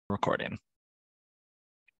Recording.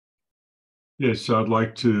 Yes, I'd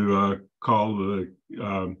like to call the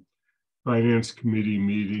Finance Committee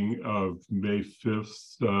meeting of May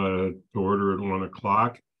 5th to order at 1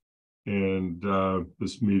 o'clock. And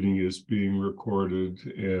this meeting is being recorded.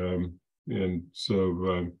 And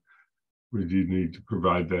so we do need to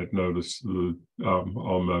provide that notice to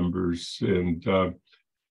all members. And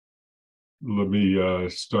let me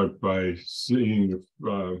start by seeing if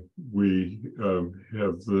we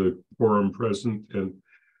have the quorum present and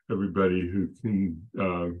everybody who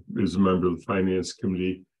is a member of the Finance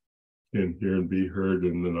Committee can hear and be heard,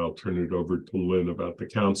 and then I'll turn it over to Lynn about the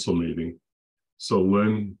council meeting. So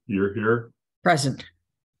Lynn, you're here? Present.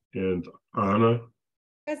 And Anna?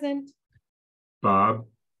 Present. Bob?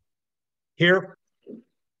 Here.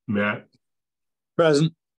 Matt?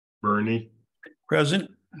 Present. Bernie?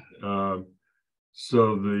 Present.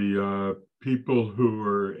 So the people who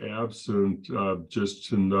are absent, just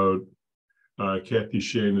to note, Kathy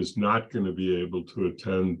Shane is not going to be able to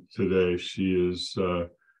attend today. She is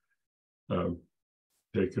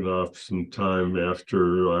taken off some time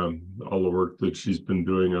after all the work that she's been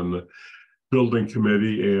doing on the building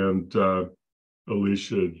committee. And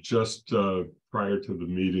Alicia, just prior to the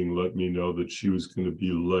meeting, let me know that she was going to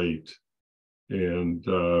be late. And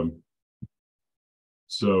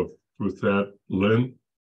so with that, Lynn?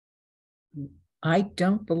 I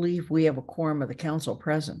don't believe we have a quorum of the council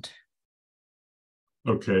present.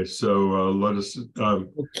 Okay, so let us We'll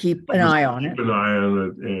keep an eye on it. Keep an eye on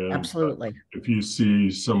it, and absolutely. If you see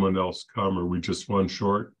someone else come, are we just one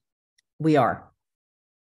short? We are.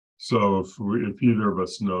 So if either of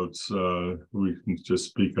us notes, we can just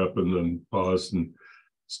speak up and then pause and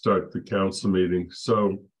start the council meeting.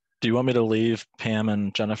 So, do you want me to leave Pam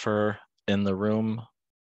and Jennifer in the room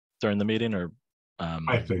during the meeting, or?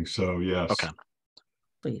 I think so. Yes. Okay.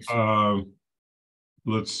 Please.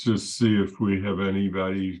 Let's just see if we have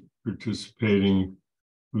anybody participating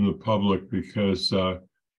from the public, because our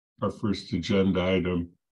first agenda item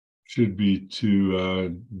should be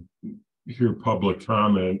to hear public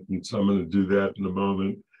comment, and so I'm going to do that in a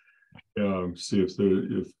moment. See if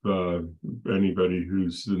anybody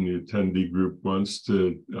who's in the attendee group wants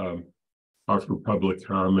to offer public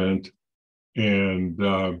comment, and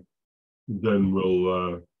then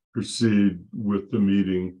we'll proceed with the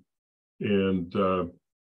meeting. And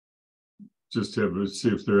just see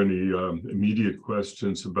if there are any immediate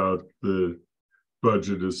questions about the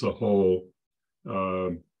budget as a whole.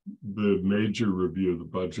 The major review of the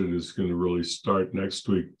budget is going to really start next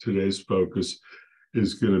week. Today's focus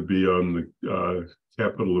is going to be on the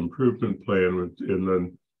capital improvement plan, and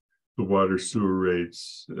then the water sewer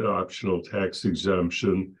rates, optional tax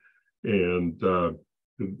exemption, and at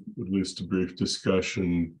least a brief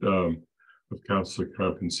discussion of councilor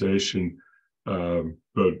compensation,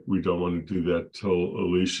 but we don't want to do that till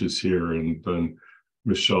Alicia's here, and then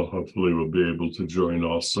Michelle hopefully will be able to join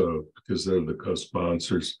also, because they're the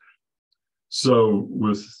co-sponsors. So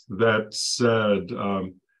with that said,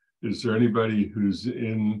 is there anybody who's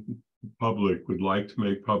in public would like to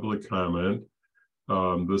make public comment?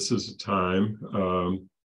 This is a time,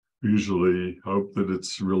 usually hope that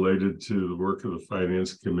it's related to the work of the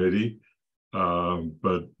Finance Committee,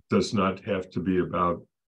 but does not have to be about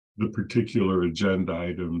the particular agenda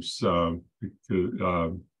items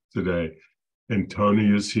today. And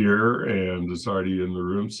Tony is here and is already in the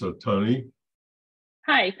room. So Tony.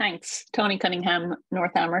 Hi, thanks. Tony Cunningham,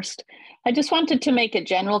 North Amherst. I just wanted to make a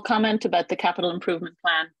general comment about the capital improvement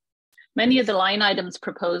plan. Many of the line items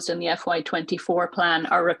proposed in the FY24 plan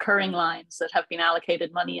are recurring lines that have been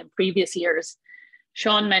allocated money in previous years.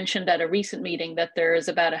 Sean mentioned at a recent meeting that there is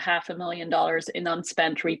about $500,000 in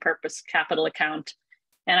unspent repurposed capital account.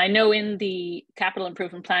 And I know in the capital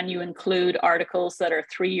improvement plan, you include articles that are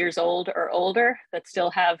 3 years old or older that still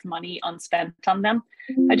have money unspent on them.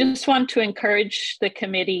 I just want to encourage the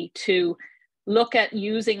committee to look at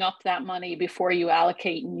using up that money before you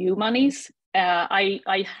allocate new monies. I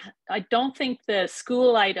don't think the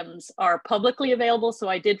school items are publicly available, so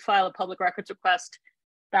I did file a public records request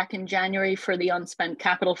back in January for the unspent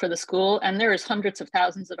capital for the school, and there is hundreds of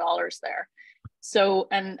thousands of dollars there. So,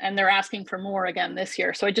 and they're asking for more again this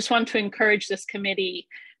year. So I just want to encourage this committee.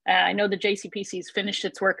 I know the JCPC's finished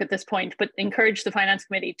its work at this point, but encourage the Finance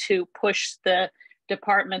Committee to push the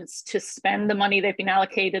departments to spend the money they've been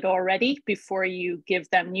allocated already before you give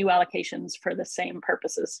them new allocations for the same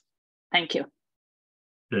purposes. Thank you.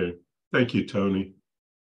 Okay, thank you, Tony.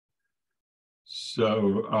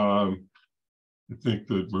 So I think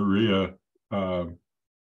that Maria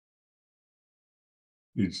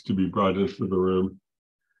needs to be brought into the room.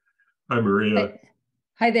 Hi, Maria.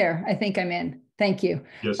 Hi there. I think I'm in. Thank you.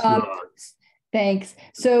 Yes, you are. Thanks.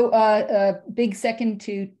 So big second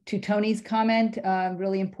to Tony's comment,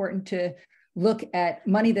 really important to look at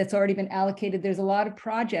money that's already been allocated. There's a lot of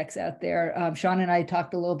projects out there. Sean and I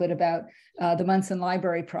talked a little bit about the Munson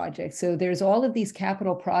Library project. So there's all of these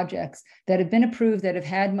capital projects that have been approved, that have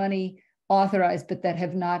had money authorized, but that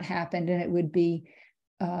have not happened. And it would be,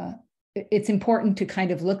 it's important to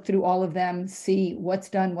kind of look through all of them, see what's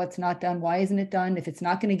done, what's not done, why isn't it done? If it's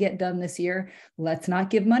not going to get done this year, let's not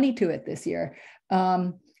give money to it this year.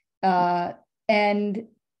 And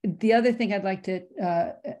the other thing I'd like to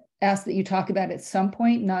ask that you talk about at some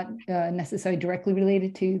point, not necessarily directly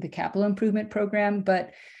related to the capital improvement program,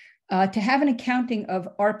 but to have an accounting of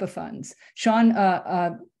ARPA funds. Sean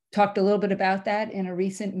talked a little bit about that in a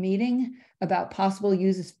recent meeting about possible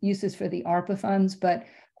uses for the ARPA funds, but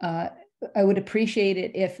I would appreciate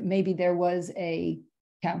it if maybe there was a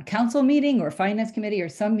town council meeting or finance committee or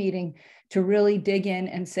some meeting to really dig in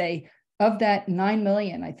and say, of that 9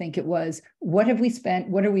 million, I think it was, what have we spent?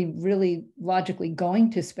 What are we really logically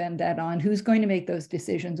going to spend that on? Who's going to make those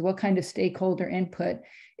decisions? What kind of stakeholder input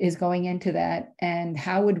is going into that? And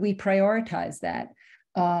how would we prioritize that?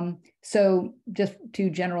 So just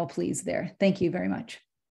 2 general pleas there. Thank you very much.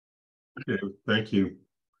 Okay, thank you.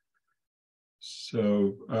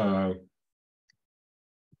 So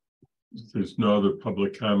there's no other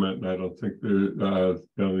public comment, and I don't think the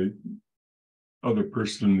only other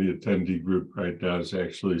person in the attendee group right now is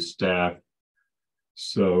actually staff.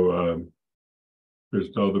 So there's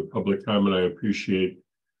no other public comment. I appreciate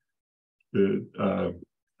the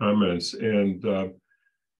comments. And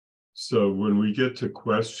so when we get to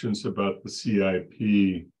questions about the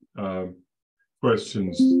CIP,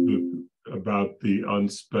 questions about the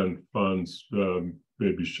unspent funds,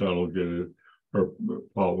 maybe Sean will get it, or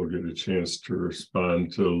Paul will get a chance to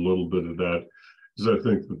respond to a little bit of that, because I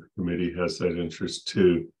think that the committee has that interest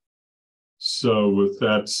too. So with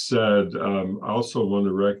that said, I also want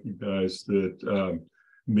to recognize that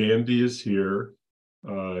Mandy is here,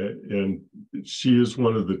 and she is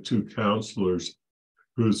one of the 2 counselors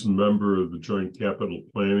who's a member of the Joint Capital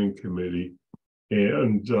Planning Committee,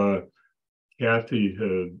 and Kathy,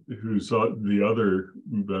 who's the other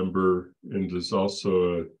member and is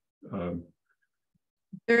also a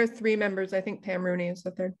there are 3 members. I think Pam Rooney is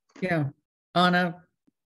the 3rd. Yeah, Anna,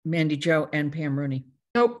 Mandy Jo, and Pam Rooney.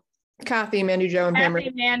 Nope, Kathy, Mandy Jo, and Pam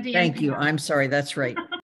Rooney. Mandy. Thank you. I'm sorry. That's right.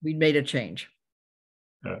 We made a change.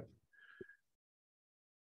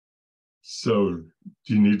 So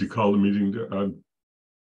do you need to call the meeting?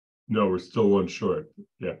 No, we're still 1 short.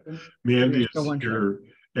 Yeah, Mandy is here.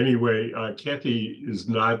 Anyway, Kathy is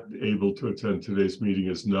not able to attend today's meeting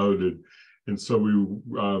as noted. And so we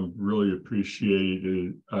really appreciate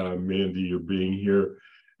Mandy, you being here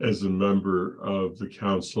as a member of the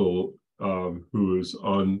council who is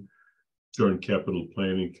on Joint Capital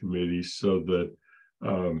Planning Committee, so that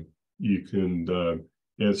you can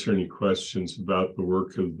answer any questions about the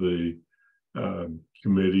work of the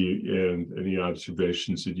committee and any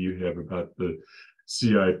observations that you have about the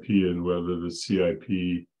CIP and whether the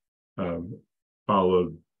CIP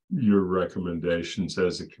followed your recommendations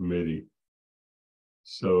as a committee.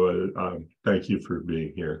 So thank you for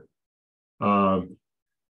being here.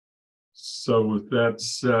 So with that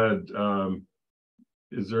said,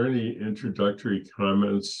 is there any introductory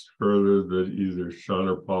comments further that either Sean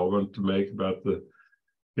or Paul want to make about the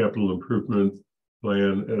capital improvement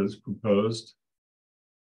plan as proposed?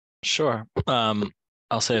 Sure.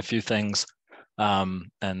 I'll say a few things.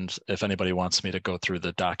 And if anybody wants me to go through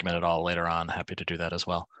the document at all later on, happy to do that as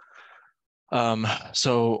well.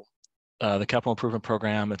 So the capital improvement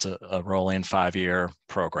program, it's a rolling 5-year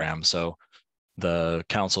program. So the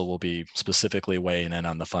council will be specifically weighing in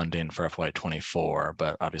on the funding for FY24,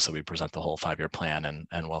 but obviously we present the whole 5-year plan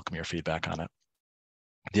and welcome your feedback on it.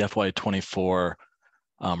 The FY24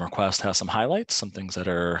 request has some highlights, some things that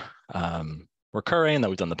are recurring that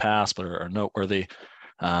we've done in the past, but are noteworthy,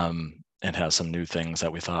 and has some new things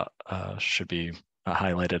that we thought should be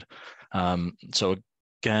highlighted. So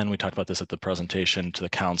again, we talked about this at the presentation to the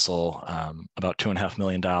council, about $2.5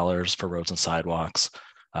 million for roads and sidewalks,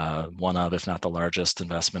 one of, if not the largest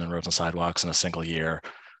investment in roads and sidewalks in a single year,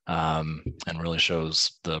 and really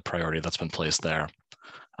shows the priority that's been placed there.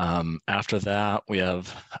 After that, we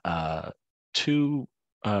have two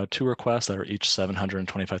requests that are each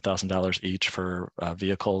 $725,000 each for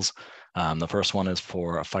vehicles. The first one is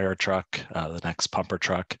for a fire truck, the next pumper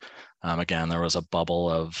truck. Again, there was a bubble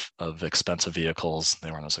of expensive vehicles.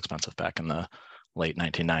 They weren't as expensive back in the late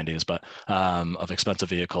 1990s, but of expensive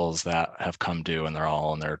vehicles that have come due, and they're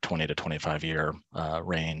all in their 20 to 25 year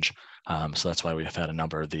range. So that's why we've had a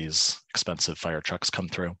number of these expensive fire trucks come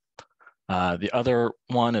through. The other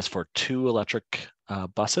one is for 2 electric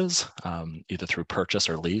buses, either through purchase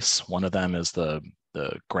or lease. One of them is the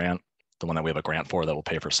grant, the one that we have a grant for that will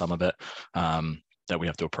pay for some of it, that we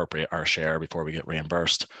have to appropriate our share before we get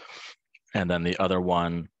reimbursed. And then the other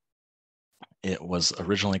one, it was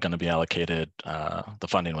originally going to be allocated, the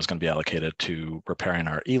funding was going to be allocated to repairing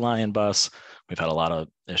our E-Lion bus. We've had a lot of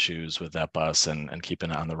issues with that bus and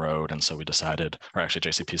keeping it on the road. And so we decided, or actually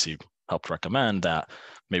JCPC helped recommend that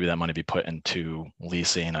maybe that money be put into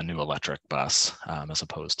leasing a new electric bus as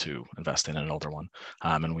opposed to investing in an older one.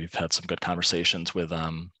 And we've had some good conversations with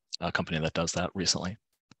a company that does that recently.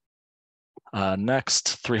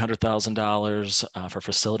 Next, $300,000 for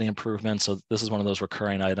facility improvements. So this is one of those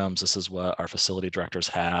recurring items. This is what our facility directors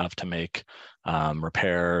have to make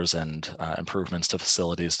repairs and improvements to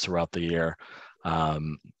facilities throughout the year.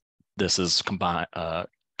 This is combined,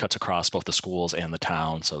 cuts across both the schools and the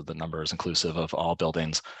town. So the number is inclusive of all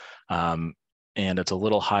buildings. And it's a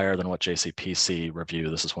little higher than what JCPC review.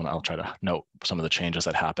 This is when I'll try to note some of the changes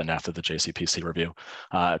that happened after the JCPC review.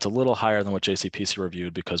 It's a little higher than what JCPC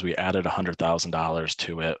reviewed because we added $100,000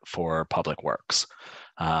 to it for public works.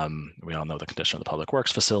 We all know the condition of the public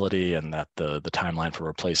works facility and that the timeline for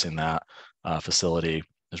replacing that facility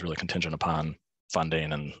is really contingent upon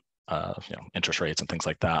funding and interest rates and things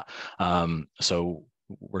like that. So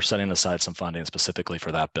we're setting aside some funding specifically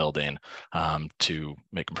for that building to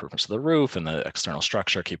make improvements to the roof and the external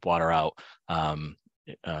structure, keep water out,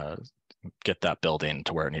 get that building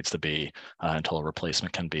to where it needs to be until a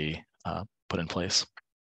replacement can be put in place.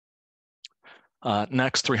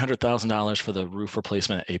 Next, $300,000 for the roof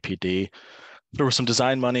replacement at APD. There was some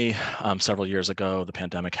design money several years ago. The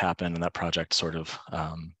pandemic happened and that project sort of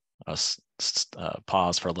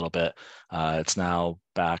pause for a little bit. It's now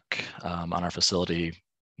back on our facility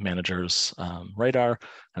manager's radar,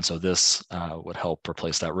 and so this would help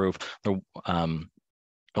replace that roof.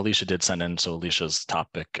 Alicia did send in, so Alicia's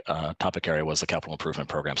topic area was the capital improvement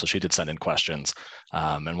program. So she did send in questions,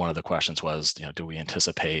 and one of the questions was, do we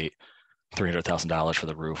anticipate $300,000 for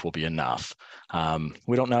the roof will be enough?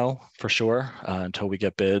 We don't know for sure until we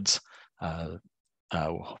get bids. We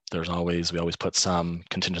always put some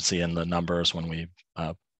contingency in the numbers when we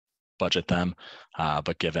budget them,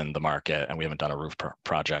 but given the market, and we haven't done a roof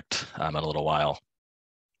project in a little while,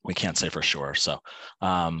 we can't say for sure. So,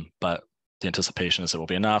 but the anticipation is it will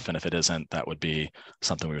be enough, and if it isn't, that would be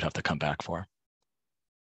something we would have to come back for.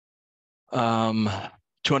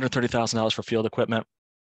 $230,000 for field equipment.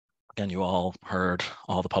 Again, you all heard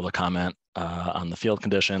all the public comment on the field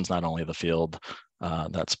conditions, not only the field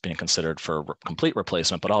that's being considered for complete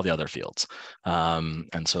replacement, but all the other fields.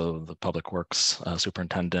 And so the Public Works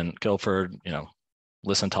Superintendent Guilford,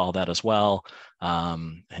 listened to all that as well.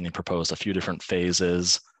 And he proposed a few different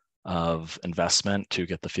phases of investment to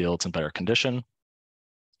get the fields in better condition.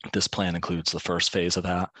 This plan includes the first phase of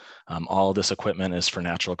that. All of this equipment is for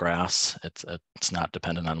natural grass. It's not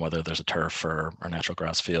dependent on whether there's a turf or natural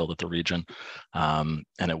grass field at the region. And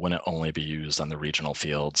it wouldn't only be used on the regional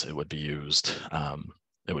fields. It would be used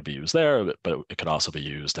there, but it could also be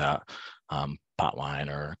used at Potwine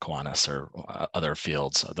or Kiwanis or other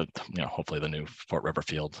fields. Hopefully the new Fort River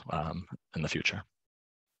field in the future.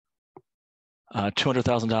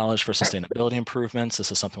 $200,000 for sustainability improvements. This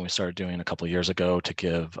is something we started doing a couple of years ago to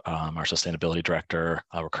give our sustainability director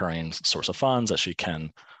a recurring source of funds that she can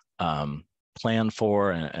plan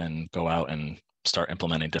for and go out and start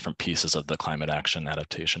implementing different pieces of the climate action,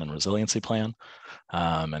 adaptation, and resiliency plan.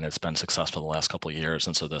 And it's been successful the last couple of years.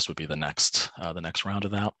 And so this would be the next round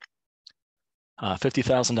of that.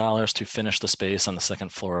 $50,000 to finish the space on the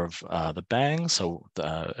second floor of the Bang. So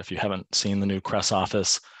if you haven't seen the new Cress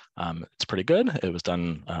office, it's pretty good. It was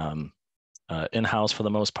done in-house for the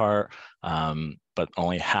most part, but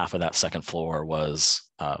only half of that second floor was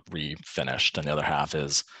refinished, and the other half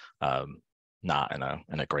is not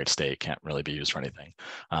in a great state, can't really be used for anything.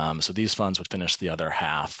 So these funds would finish the other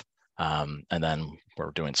half, and then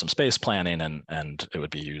we're doing some space planning, and it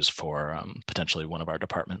would be used for potentially one of our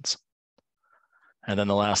departments. And then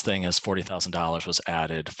the last thing is $40,000 was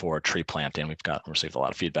added for tree planting. We've received a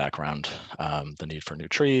lot of feedback around the need for new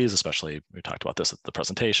trees, especially we talked about this at the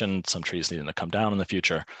presentation, some trees needing to come down in the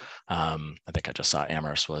future. I think I just saw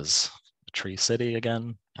Amherst was a tree city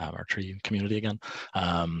again, our tree community again.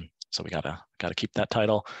 So we gotta keep that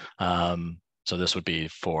title. So this would be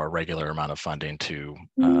for a regular amount of funding to,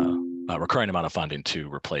 a recurring amount of funding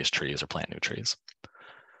to replace trees or plant new trees.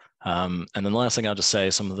 And then the last thing I'll just say,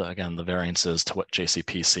 some of the variances to what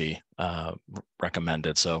JCPC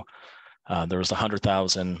recommended. So there was the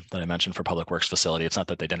 100,000 that I mentioned for public works facility. It's not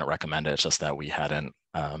that they didn't recommend it, it's just that we hadn't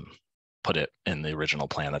put it in the original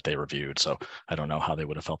plan that they reviewed. So I don't know how they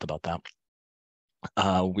would have felt about that.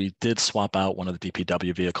 We did swap out one of the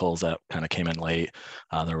DPW vehicles that kind of came in late.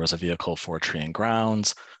 There was a vehicle for tree and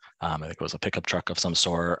grounds. I think it was a pickup truck of some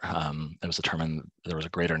sort. It was determined there was a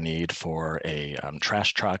greater need for a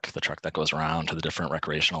trash truck, the truck that goes around to the different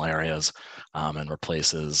recreational areas and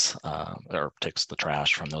replaces or takes the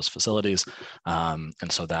trash from those facilities.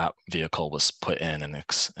 And so that vehicle was put in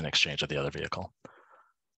exchange of the other vehicle.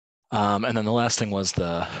 And then the last thing was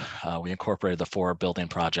we incorporated the 4 building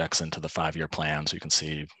projects into the 5-year plan. So you can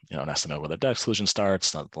see, an estimate where the debt exclusion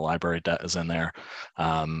starts, the library debt is in there.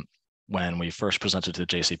 When we first presented to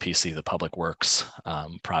JCPC, the public works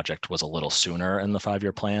project was a little sooner in the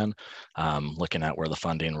 5-year plan, looking at where the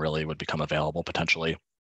funding really would become available potentially.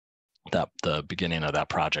 That the beginning of that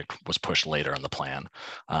project was pushed later in the plan.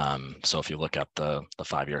 So if you look at the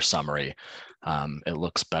 5-year summary, it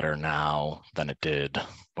looks better now than it did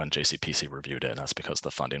when JCPC reviewed it. And that's because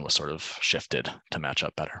the funding was sort of shifted to match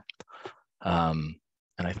up better. And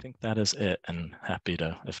I think that is it. And happy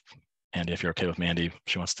to, if Andy, if you're okay with Mandy,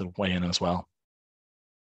 she wants to weigh in as well.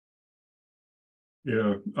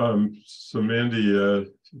 Yeah. So Mandy,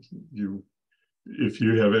 if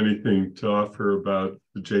you have anything to offer about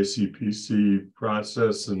the JCPC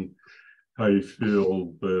process and how you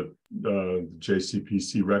feel that the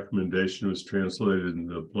JCPC recommendation was translated in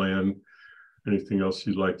the plan, anything else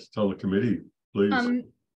you'd like to tell the committee, please?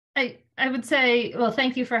 I would say, well,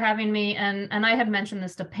 thank you for having me. And I had mentioned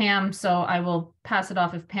this to Pam, so I will pass it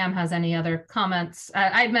off if Pam has any other comments.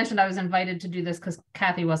 I had mentioned I was invited to do this because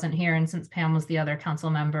Kathy wasn't here. And since Pam was the other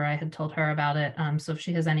council member, I had told her about it. So if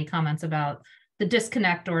she has any comments about the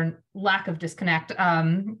disconnect or lack of disconnect,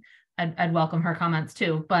 I'd welcome her comments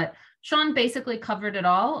too. But Sean basically covered it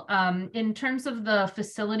all. In terms of the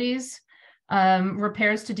facilities,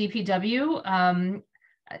 repairs to DPW,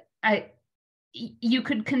 you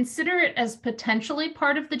could consider it as potentially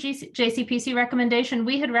part of the JCPC recommendation.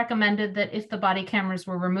 We had recommended that if the body cameras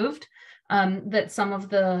were removed, that some of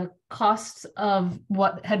the costs of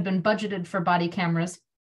what had been budgeted for body cameras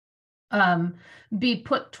be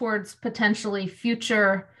put towards potentially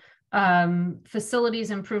future facilities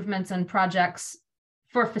improvements and projects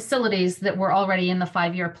for facilities that were already in the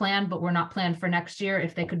 5-year plan, but were not planned for next year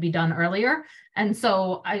if they could be done earlier. And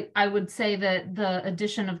so I would say that the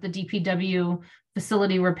addition of the DPW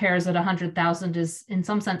facility repairs at 100,000 is in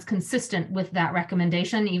some sense consistent with that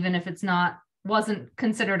recommendation, even if it's wasn't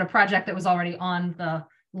considered a project that was already on the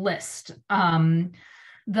list.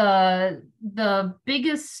 The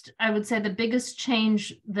biggest, I would say the biggest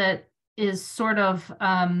change that is sort of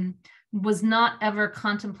was not ever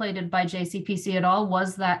contemplated by JCPC at all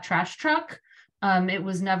was that trash truck. It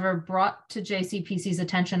was never brought to JCPC's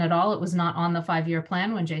attention at all. It was not on the 5-year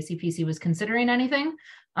plan when JCPC was considering anything.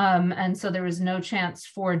 And so there was no chance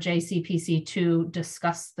for JCPC to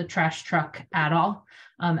discuss the trash truck at all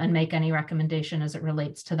and make any recommendation as it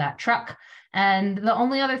relates to that truck. And the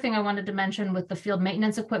only other thing I wanted to mention with the field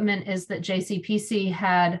maintenance equipment is that JCPC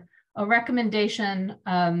had a recommendation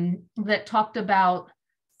that talked about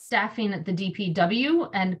staffing at the DPW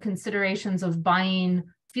and considerations of buying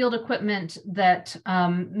field equipment that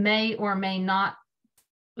may or may not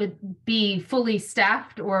be fully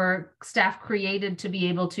staffed or staff created to be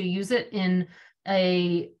able to use it in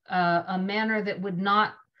a manner that would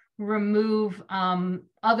not remove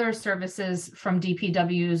other services from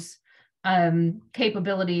DPW's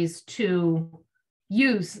capabilities to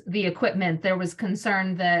use the equipment. There was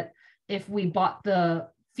concern that if we bought the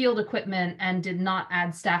field equipment and did not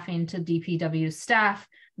add staffing to DPW staff,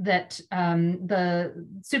 that the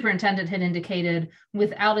superintendent had indicated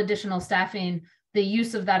without additional staffing, the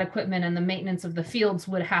use of that equipment and the maintenance of the fields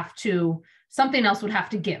would have to, something else would have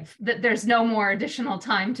to give, that there's no more additional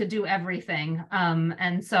time to do everything.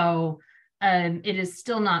 And so it is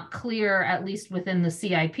still not clear, at least within the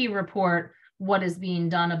CIP report, what is being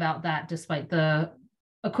done about that, despite the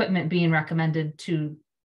equipment being recommended to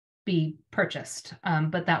be purchased.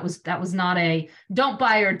 But that was not a don't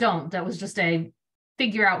buy or don't. That was just a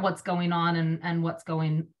figure out what's going on and what's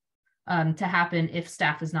going to happen if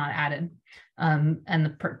staff is not added. And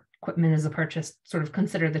the equipment is a purchase, sort of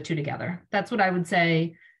consider the two together. That's what I would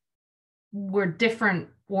say were different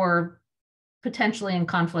or potentially in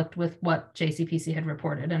conflict with what JCPC had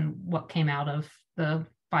reported and what came out of the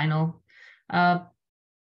final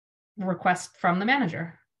request from the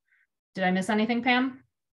manager. Did I miss anything, Pam?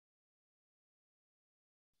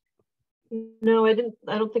 No, I didn't.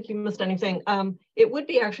 I don't think you missed anything. It would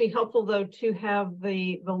be actually helpful though to have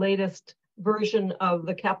the latest version of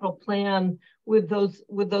the capital plan with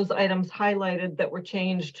those items highlighted that were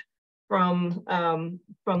changed from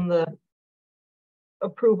the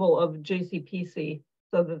approval of JCPC,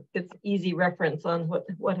 so that it's easy reference on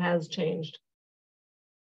what has changed.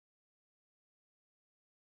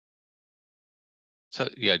 So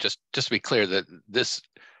yeah, just to be clear, that this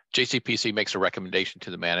JCPC makes a recommendation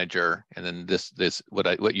to the manager, and then this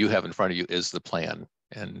what you have in front of you is the plan,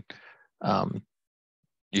 and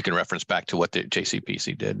you can reference back to what the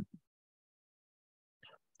JCPC did.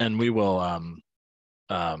 And we will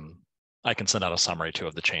I can send out a summary too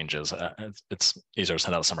of the changes. It's easier to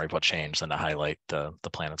send out a summary of what changed than to highlight the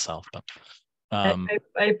plan itself. But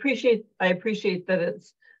I appreciate that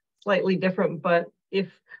it's slightly different, but if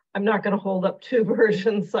I'm not going to hold up two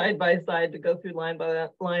versions side by side to go through line by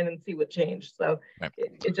line and see what changed. So right.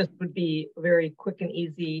 it just would be a very quick and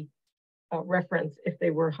easy reference if they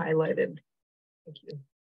were highlighted. Thank you.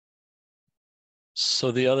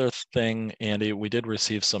 So the other thing, Andy, we did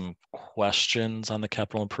receive some questions on the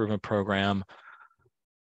capital improvement program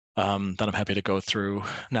that I'm happy to go through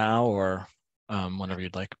now or whenever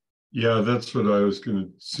you'd like. Yeah, that's what I was going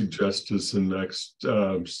to suggest as the next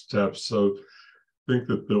step. So I think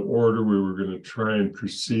that the order we were going to try and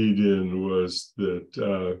proceed in was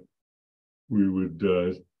that we would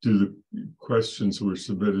do the questions that were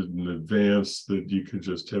submitted in advance, that you could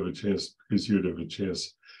just have a chance, because you'd have a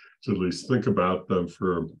chance to at least think about them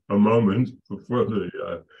for a moment before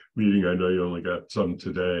the meeting. I know you only got some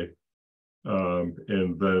today.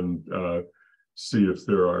 And then see if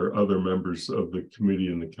there are other members of the committee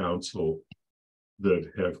and the council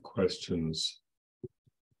that have questions.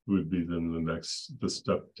 Would be then the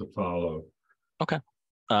step to follow. Okay.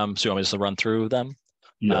 So you want me just to run through them?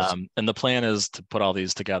 Yes. And the plan is to put all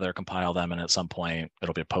these together, compile them, and at some point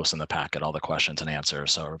it'll be posted in the packet, all the questions and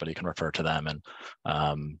answers, so everybody can refer to them,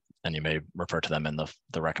 and you may refer to them in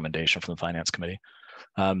the recommendation from the Finance Committee.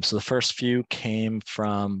 So the first few came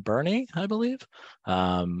from Bernie, I believe.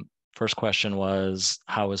 First question was,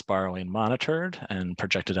 how is borrowing monitored and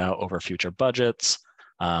projected out over future budgets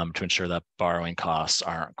to ensure that borrowing costs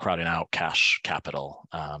aren't crowding out cash capital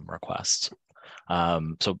requests?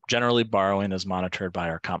 So generally, borrowing is monitored by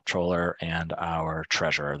our comptroller and our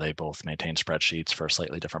treasurer. They both maintain spreadsheets for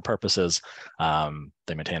slightly different purposes.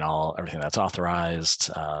 They maintain everything that's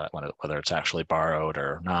authorized, whether it's actually borrowed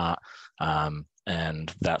or not.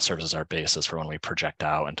 And that serves as our basis for when we project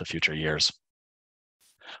out into future years.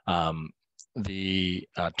 The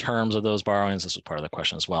terms of those borrowings, this was part of the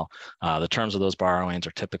question as well. The terms of those borrowings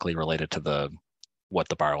are typically related to what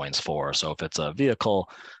the borrowing's for. So if it's a vehicle,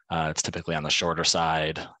 it's typically on the shorter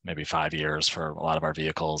side, maybe 5 years for a lot of our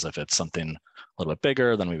vehicles. If it's something a little bit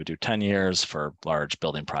bigger, then we would do 10 years for large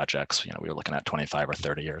building projects. We were looking at 25 or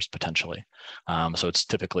 30 years potentially. So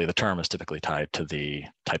the term is typically tied to the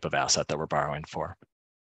type of asset that we're borrowing for.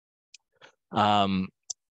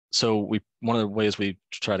 So one of the ways we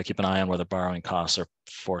try to keep an eye on whether borrowing costs are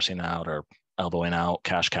forcing out or elbowing out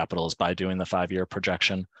cash capital is by doing the 5-year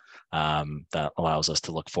projection. That allows us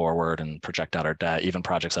to look forward and project out our debt. Even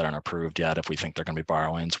projects that aren't approved yet, if we think they're going to be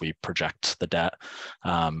borrowings, we project the debt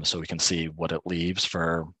so we can see what it leaves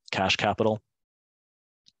for cash capital.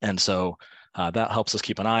 And so that helps us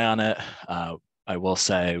keep an eye on it. I will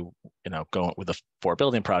say, going with the 4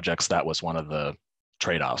 building projects, that was one of the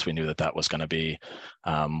trade-offs. We knew that was going to be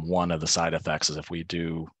one of the side effects, is if we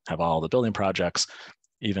do have all the building projects,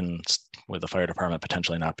 even with the fire department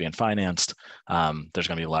potentially not being financed, there's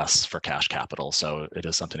going to be less for cash capital. So it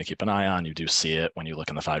is something to keep an eye on. You do see it when you look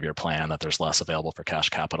in the 5-year plan that there's less available for cash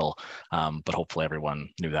capital, but hopefully everyone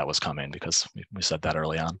knew that was coming because we said that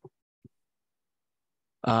early on.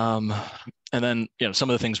 And then, some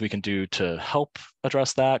of the things we can do to help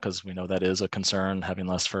address that, because we know that is a concern, having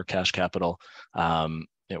less for cash capital.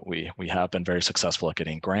 We have been very successful at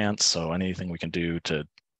getting grants. So anything we can do to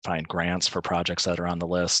find grants for projects that are on the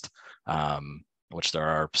list, which there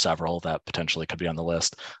are several that potentially could be on the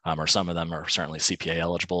list, or some of them are certainly CPA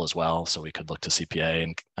eligible as well. So we could look to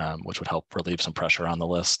CPA, and which would help relieve some pressure on the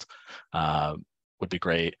list, would be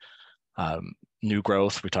great. New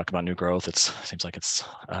growth, we talked about new growth. It seems like it's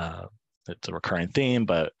a recurring theme,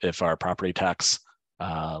 but if our property tax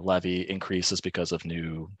levy increases because of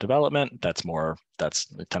new development, that's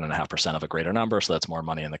 10.5% of a greater number. So that's more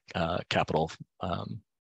money in the capital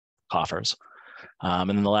coffers. And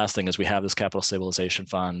then the last thing is we have this capital stabilization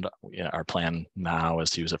fund. Our plan now is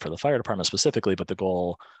to use it for the fire department specifically, but the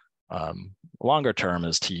goal longer term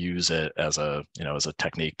is to use it as a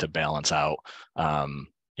technique to balance out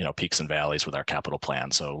peaks and valleys with our capital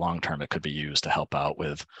plan. So long term, it could be used to help out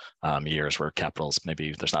with years where capitals,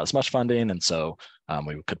 maybe there's not as much funding, and so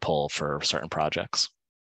we could pull for certain projects.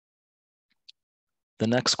 The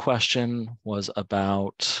next question was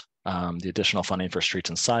about the additional funding for streets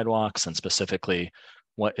and sidewalks, and specifically,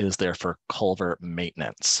 what is there for culvert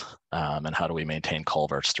maintenance, and how do we maintain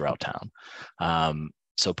culverts throughout town?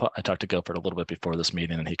 So I talked to Guilford a little bit before this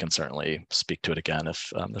meeting, and he can certainly speak to it again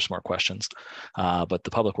if there's more questions. But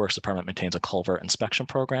the Public Works Department maintains a culvert inspection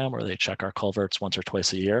program where they check our culverts once or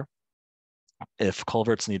twice a year. If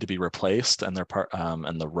culverts need to be replaced and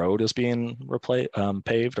and the road is being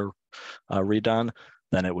paved or redone,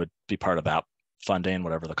 then it would be part of that funding.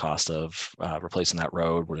 Whatever the cost of replacing that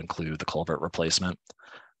road would include the culvert replacement.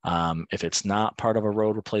 If it's not part of a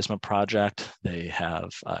road replacement project, they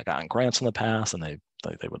have gotten grants in the past, and they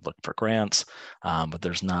would look for grants, but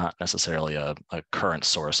there's not necessarily a current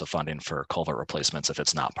source of funding for culvert replacements if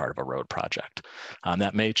it's not part of a road project.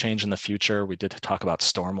 That may change in the future. We did talk about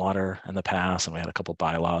stormwater in the past, and we had a couple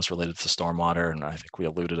bylaws related to stormwater, and I think we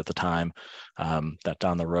alluded at the time that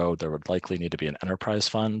down the road there would likely need to be an enterprise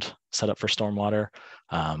fund set up for stormwater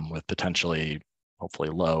with potentially, hopefully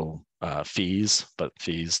low fees, but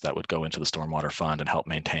fees that would go into the stormwater fund and help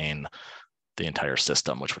maintain the entire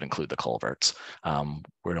system, which would include the culverts.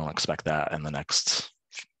 We don't expect that in the next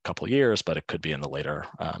couple of years, but it could be in the later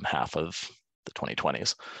half of the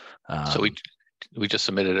 2020s. So we just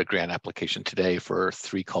submitted a grant application today for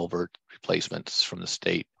 3 culvert replacements from the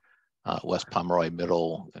state, West Pomeroy,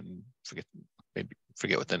 Middle, and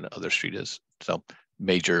forget what the other street is. So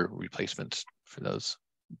major replacements for those,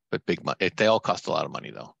 but big money. They all cost a lot of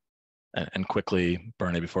money though. And quickly,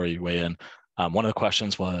 Bernie, before you weigh in, one of the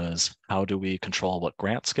questions was, how do we control what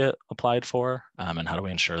grants get applied for? And how do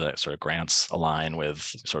we ensure that sort of grants align with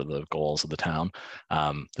sort of the goals of the town?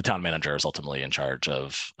 The town manager is ultimately in charge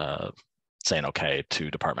of saying okay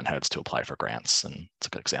to department heads to apply for grants. And it's a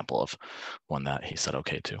good example of one that he said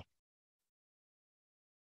okay to.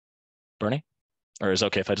 Bernie? Or is it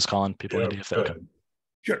okay if I just call on people? Yeah, if okay.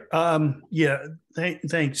 Sure. Yeah,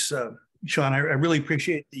 thanks, Sean. I really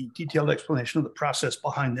appreciate the detailed explanation of the process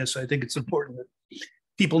behind this. I think it's important that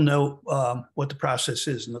people know what the process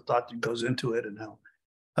is and the thought that goes into it, and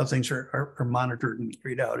how things are monitored and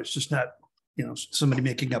carried out. It's just not, somebody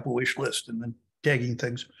making up a wish list and then tagging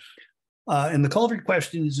things. And the culvert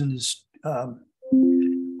question isn't as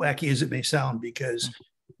wacky as it may sound, because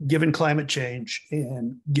given climate change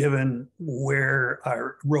and given where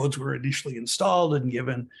our roads were initially installed and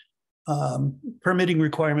given permitting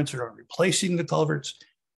requirements around replacing the culverts,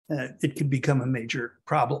 it could become a major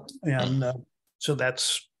problem. And so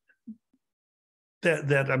that's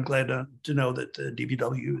that I'm glad to know that the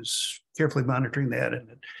DPW is carefully monitoring that, and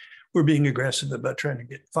that we're being aggressive about trying to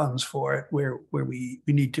get funds for it where we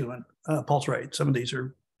need to. And Paul's right, some of these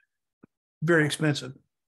are very expensive.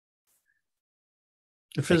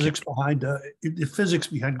 The physics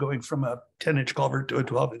behind going from a 10-inch culvert to a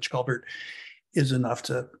 12-inch culvert is enough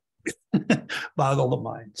to boggle the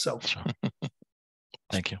mind. So,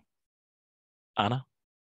 thank you, Anna.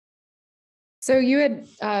 So you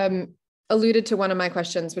had alluded to one of my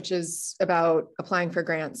questions, which is about applying for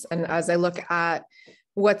grants. And as I look at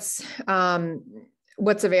what's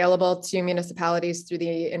available to municipalities through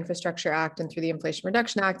the Infrastructure Act and through the Inflation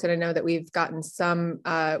Reduction Act, and I know that we've gotten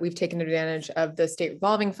we've taken advantage of the state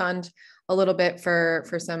revolving fund a little bit for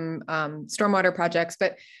some stormwater projects.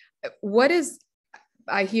 But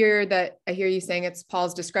I hear you saying it's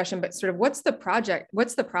Paul's discretion, but sort of what's the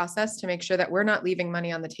process to make sure that we're not leaving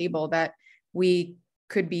money on the table that we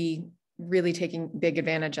could be really taking big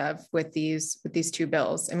advantage of with these 2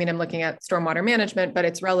 bills? I mean, I'm looking at stormwater management, but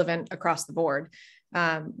it's relevant across the board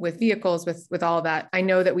with vehicles, with all of that. I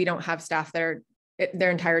know that we don't have staff their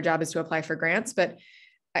entire job is to apply for grants, but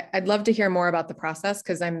I'd love to hear more about the process,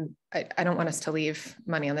 because I don't want us to leave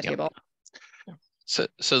money on the table.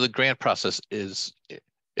 So the grant process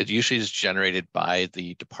it usually is generated by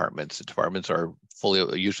the departments. The departments are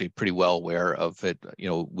usually pretty well aware of it.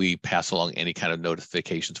 We pass along any kind of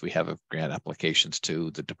notifications we have of grant applications to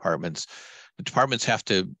the departments. The departments have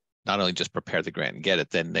to not only just prepare the grant and get it,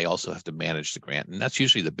 then they also have to manage the grant. And that's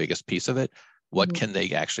usually the biggest piece of it. What can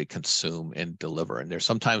they actually consume and deliver? And there's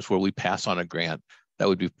sometimes where we pass on a grant that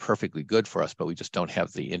would be perfectly good for us, but we just don't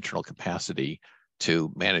have the internal capacity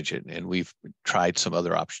to manage it. And we've tried some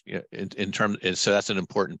other options in terms, and so that's an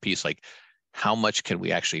important piece. Like, how much can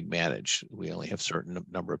we actually manage? We only have a certain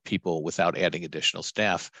number of people without adding additional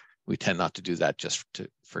staff. We tend not to do that just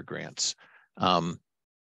for grants.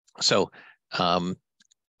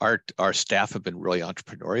 our staff have been really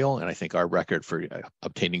entrepreneurial, and I think our record for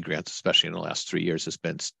obtaining grants, especially in the last 3 years, has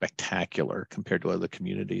been spectacular compared to other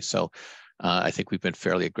communities. So I think we've been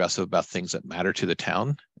fairly aggressive about things that matter to the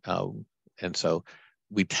town. And so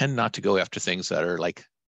we tend not to go after things that are like,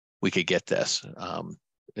 we could get this.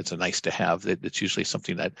 It's a nice to have. It's usually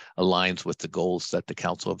something that aligns with the goals that the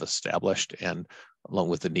council have established and along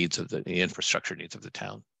with the needs of the infrastructure needs of the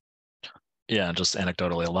town. Yeah, just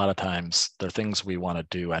anecdotally, a lot of times there are things we want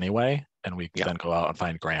to do anyway, and we then go out and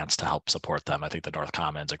find grants to help support them. I think the North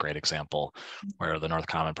Common's a great example where the North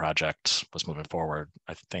Common project was moving forward,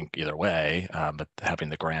 I think either way, but having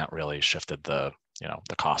the grant really shifted the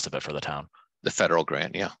cost of it for the town. The federal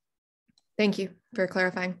grant, yeah. Thank you for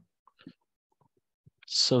clarifying.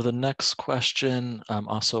 So the next question,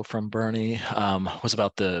 also from Bernie, was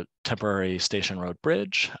about the temporary Station Road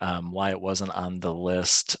Bridge, why it wasn't on the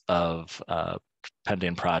list of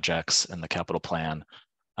pending projects in the capital plan,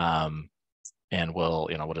 and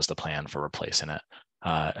what is the plan for replacing it?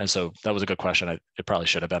 And so that was a good question. It probably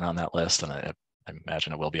should have been on that list, and I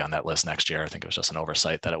imagine it will be on that list next year. I think it was just an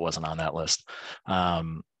oversight that it wasn't on that list.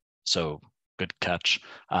 So good catch.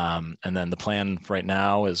 And then the plan right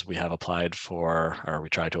now is we tried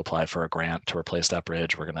to apply for a grant to replace that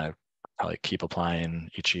bridge. We're going to probably keep applying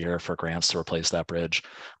each year for grants to replace that bridge.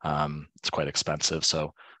 It's quite expensive.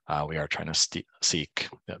 So we are trying to seek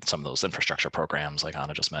some of those infrastructure programs like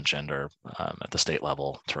Anna just mentioned, or at the state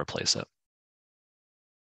level to replace it.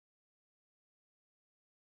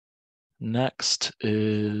 Next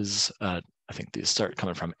is, I think these start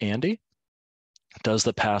coming from Andy. Does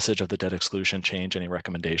the passage of the debt exclusion change any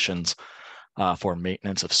recommendations for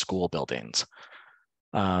maintenance of school buildings?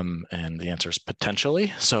 And the answer is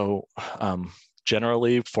potentially. So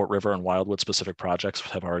generally, Fort River and Wildwood specific projects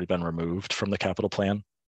have already been removed from the capital plan.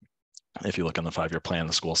 If you look in the 5-year plan,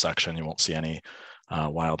 the school section, you won't see any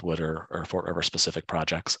Wildwood or Fort River specific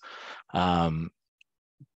projects.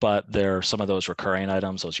 But there are some of those recurring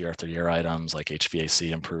items, those year after year items like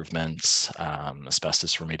HVAC improvements,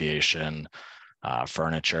 asbestos remediation,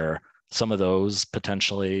 furniture. Some of those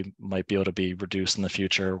potentially might be able to be reduced in the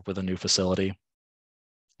future with a new facility.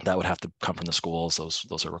 That would have to come from the schools.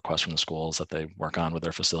 Those are requests from the schools that they work on with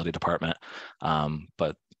their facility department.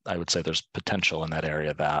 But I would say there's potential in that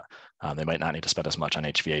area that they might not need to spend as much on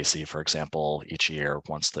HVAC, for example, each year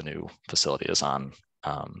once the new facility is on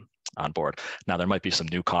board. Now, there might be some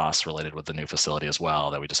new costs related with the new facility as well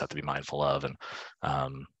that we just have to be mindful of, and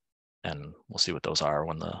we'll see what those are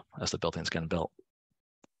as the building's getting built.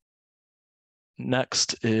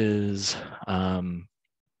 Next is, I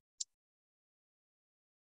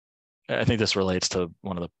think this relates to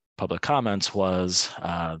one of the public comments was,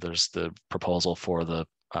 there's the proposal for the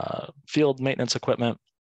field maintenance equipment,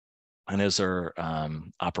 and is there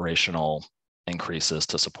operational increases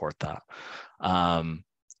to support that?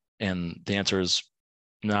 And the answer is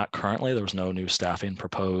not currently. There was no new staffing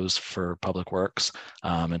proposed for Public Works.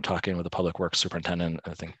 And talking with the Public Works superintendent,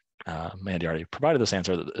 I think Mandy already provided this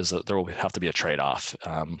answer, is that there will have to be a trade-off.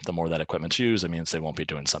 The more that equipment's used, it means they won't be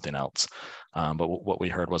doing something else. But what we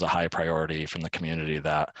heard was a high priority from the community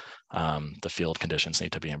that the field conditions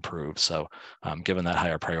need to be improved. So given that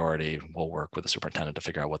higher priority, we'll work with the superintendent to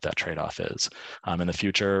figure out what that trade-off is. In the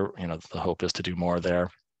future, the hope is to do more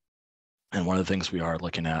there. And one of the things we are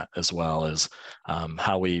looking at as well is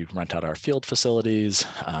how we rent out our field facilities,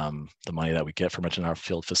 the money that we get from renting our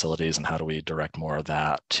field facilities, and how do we direct more of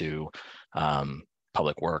that to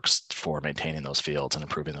Public Works for maintaining those fields and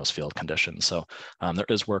improving those field conditions. So there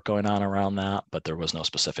is work going on around that, but there was no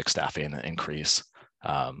specific staffing increase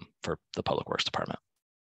for the Public Works Department.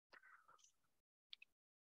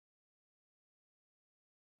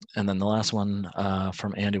 And then the last one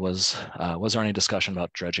from Andy was there any discussion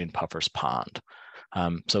about dredging Puffer's Pond?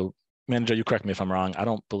 So Manager, you correct me if I'm wrong. I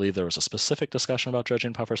don't believe there was a specific discussion about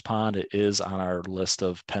dredging Puffer's Pond. It is on our list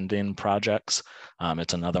of pending projects.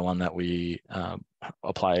 It's another one that we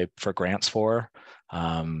apply for grants for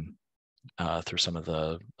through some of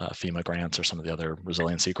the FEMA grants or some of the other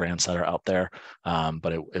resiliency grants that are out there.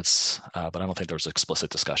 But I don't think there was explicit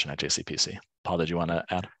discussion at JCPC. Paul, did you want to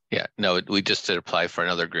add? Yeah, no, we just did apply for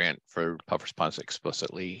another grant for Puffer's Pond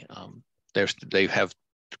explicitly. They have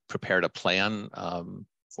prepared a plan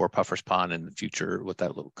for Puffer's Pond in the future, what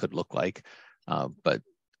that could look like. But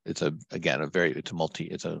it's over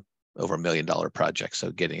 $1 million project.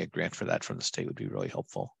 So getting a grant for that from the state would be really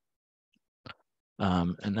helpful.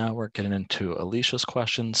 And now we're getting into Alicia's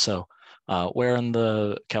question. So where in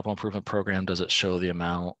the capital improvement program does it show the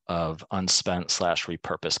amount of unspent /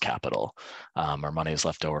 repurposed capital or monies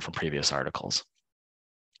left over from previous articles?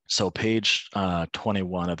 So page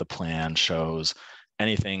 21 of the plan shows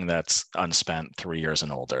anything that's unspent 3 years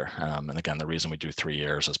and older. And again, the reason we do 3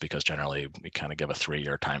 years is because generally we kind of give a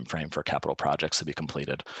 3-year time frame for capital projects to be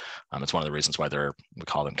completed. It's one of the reasons why we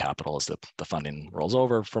call them capital, is that the funding rolls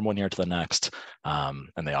over from 1 year to the next, and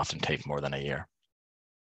they often take more than a year.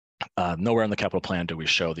 Nowhere in the capital plan do we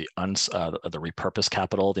show the repurposed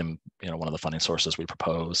capital, one of the funding sources we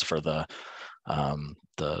propose for the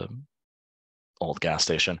old gas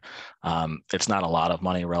station. It's not a lot of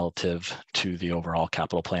money relative to the overall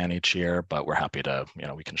capital plan each year, but we're happy to,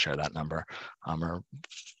 we can share that number or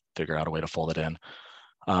figure out a way to fold it in.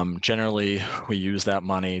 Generally, we use that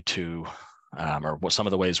money to, or some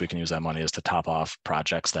of the ways we can use that money is to top off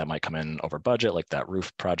projects that might come in over budget, like that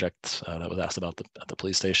roof project that was asked about at the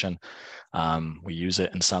police station. We use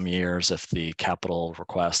it in some years if the capital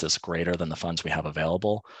request is greater than the funds we have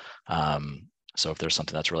available. So if there's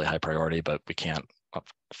something that's really high priority, but we can't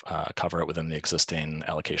cover it within the existing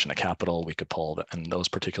allocation of capital, we could pull in those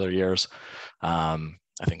particular years.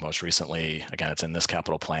 I think most recently, again, it's in this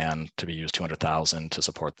capital plan to be used $200,000 to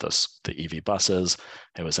support the EV buses.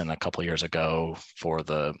 It was in a couple of years ago for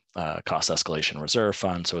the cost escalation reserve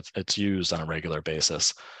fund. So it's used on a regular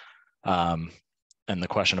basis. And the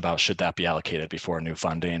question about should that be allocated before new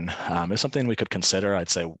funding is something we could consider. I'd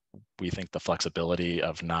say we think the flexibility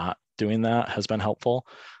of not doing that has been helpful.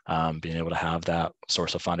 Being able to have that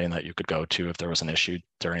source of funding that you could go to if there was an issue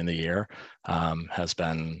during the year has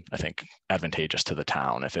been, I think, advantageous to the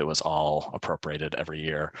town. If it was all appropriated every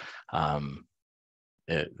year,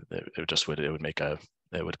 it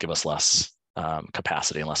would give us less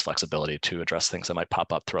capacity and less flexibility to address things that might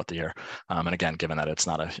pop up throughout the year. And again, given that it's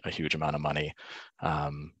not a huge amount of money,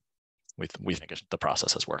 we think the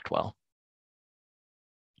process has worked well.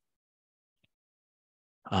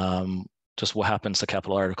 Just what happens to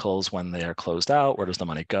capital articles when they are closed out? Where does the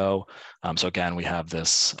money go? So again, we have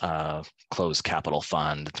this closed capital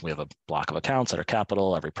fund. We have a block of accounts that are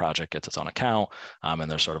capital. Every project gets its own account, and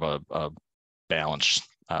there's sort of a balance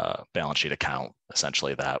sheet account,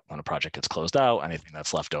 essentially, that when a project gets closed out, anything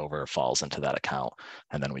that's left over falls into that account,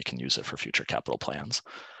 and then we can use it for future capital plans.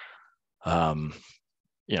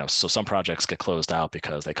 So some projects get closed out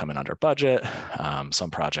because they come in under budget. Some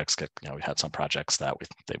projects we had some projects that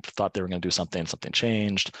they thought they were going to do something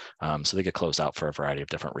changed. So they get closed out for a variety of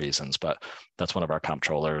different reasons, but that's one of our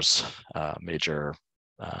comptroller's major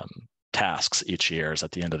tasks each year is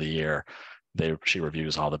at the end of the year, she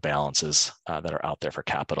reviews all the balances that are out there for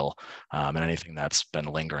capital, and anything that's been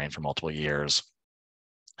lingering for multiple years,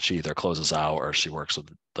 she either closes out or she works with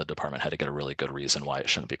the department head to get a really good reason why it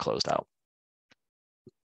shouldn't be closed out.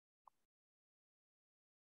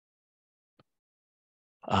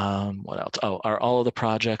 What else? Are all of the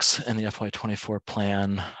projects in the FY24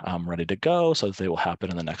 plan ready to go? So they will happen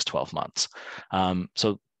in the next 12 months.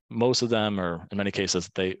 So most of them, or in many cases,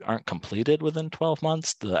 they aren't completed within 12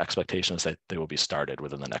 months. The expectation is that they will be started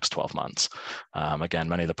within the next 12 months. Again,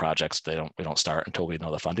 many of the projects, we don't start until we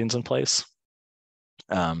know the funding's in place.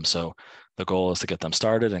 So the goal is to get them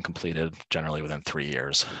started and completed generally within 3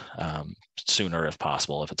 years, sooner if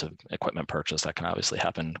possible. If it's an equipment purchase, that can obviously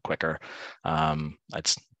happen quicker. In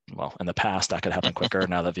the past, that could happen quicker.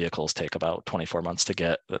 Now the vehicles take about 24 months to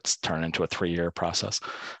get. That's turned into a 3-year process.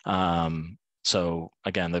 So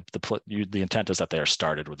again, the intent is that they are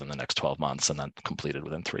started within the next 12 months and then completed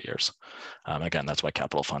within 3 years. Again, that's why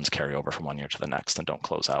capital funds carry over from 1 year to the next and don't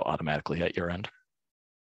close out automatically at year end.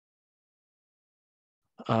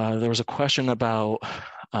 There was a question about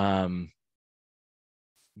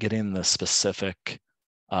getting the specific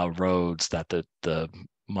roads that the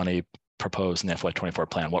money proposed in the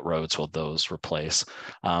FY24 plan. What roads will those replace?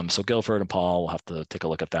 So Guilford and Paul will have to take a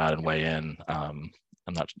look at that and weigh in. I'm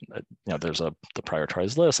not, there's the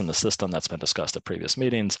prioritized list and the system that's been discussed at previous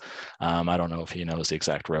meetings. I don't know if he knows the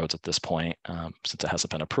exact roads at this point since it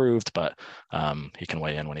hasn't been approved, but he can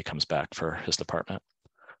weigh in when he comes back for his department.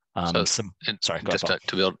 Sorry, just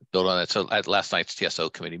to build on that. So at last night's TSO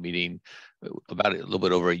committee meeting, about a little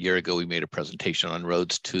bit over a year ago, we made a presentation on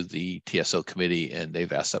roads to the TSO committee, and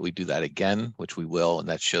they've asked that we do that again, which we will, and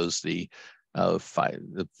that shows the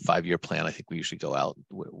 5-year plan. I think we usually go out.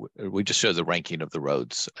 We just show the ranking of the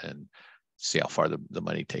roads and see how far the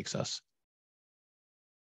money takes us.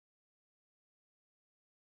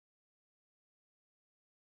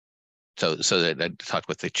 So I talked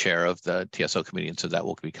with the chair of the TSO committee, and so that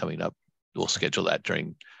will be coming up. We'll schedule that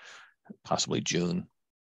during possibly June.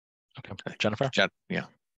 Okay, Jennifer? Yeah.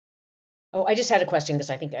 Oh, I just had a question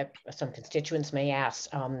because I think some constituents may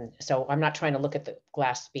ask. So I'm not trying to look at the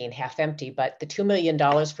glass being half empty, but the $2 million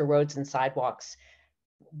for roads and sidewalks,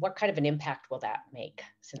 what kind of an impact will that make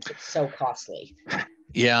since it's so costly?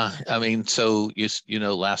 Yeah, I mean, so you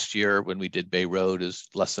know, last year when we did Bay Road is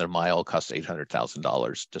less than a mile, cost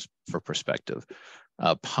 $800,000, just for perspective.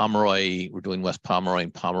 Pomeroy, we're doing West Pomeroy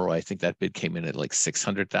and Pomeroy. I think that bid came in at like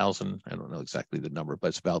 600,000. I don't know exactly the number, but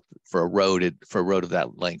it's about for a road of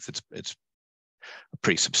that length. It's a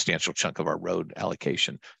pretty substantial chunk of our road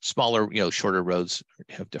allocation. Smaller, you know, shorter roads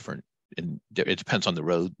have different, and it depends on the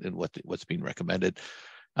road and what's being recommended.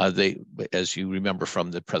 They, as you remember from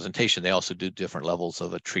the presentation, they also do different levels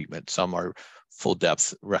of a treatment. Some are full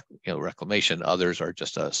depth, reclamation. Others are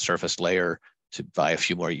just a surface layer to buy a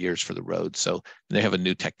few more years for the road. So they have a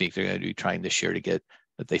new technique they're going to be trying this year to get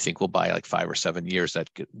that they think will buy like 5 or 7 years. That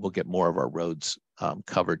will get more of our roads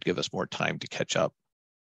covered, give us more time to catch up.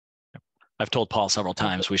 I've told Paul several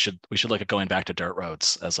times we should look at going back to dirt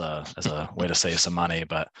roads as a way to save some money,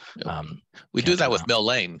 but we do that with Mill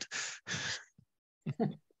Lane.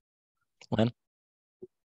 Lynn?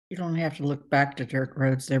 You don't have to look back to dirt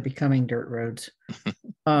roads; they're becoming dirt roads.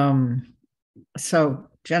 So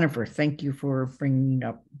Jennifer, thank you for bringing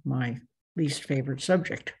up my least favorite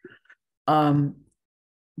subject. I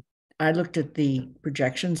looked at the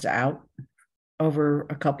projections out over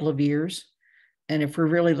a couple of years, and if we're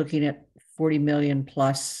really looking at 40 million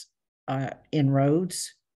plus in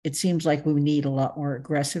roads, it seems like we need a lot more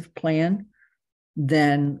aggressive plan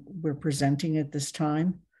than we're presenting at this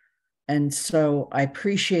time. And so I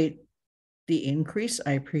appreciate the increase.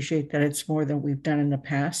 I appreciate that it's more than we've done in the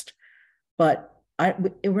past, but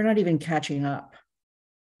we're not even catching up.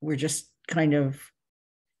 We're just we're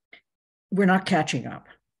not catching up.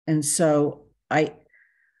 And so I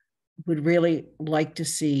would really like to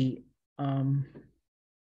see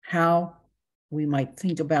how we might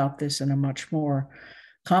think about this in a much more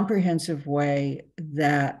comprehensive way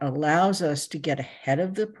that allows us to get ahead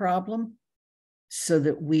of the problem so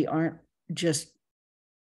that we aren't just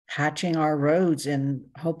patching our roads and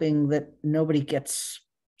hoping that nobody gets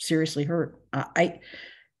seriously hurt.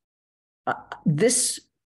 This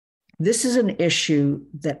is an issue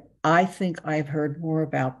that I think I've heard more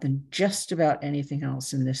about than just about anything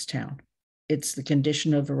else in this town. It's the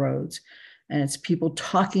condition of the roads, and it's people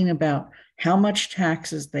talking about how much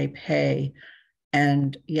taxes they pay,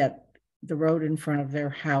 and yet the road in front of their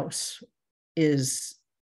house is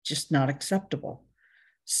just not acceptable.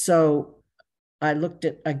 So I looked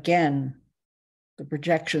at, again, the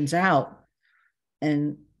projections out,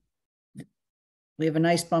 and we have a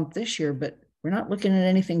nice bump this year, but we're not looking at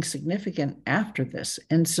anything significant after this.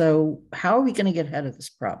 And so how are we going to get ahead of this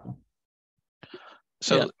problem?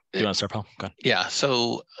 So yeah. You want to start, Paul? Go ahead. Yeah.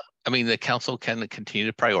 So, I mean, the council can continue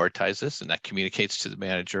to prioritize this, and that communicates to the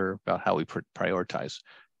manager about how we prioritize.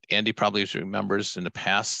 Andy probably remembers in the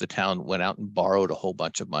past, the town went out and borrowed a whole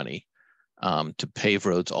bunch of money to pave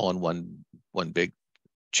roads all in one big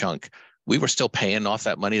chunk. We were still paying off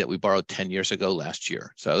that money that we borrowed 10 years ago last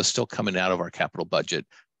year. So it was still coming out of our capital budget.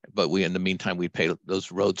 But in the meantime, we paid,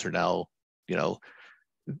 those roads are now,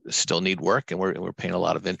 still need work, and we're paying a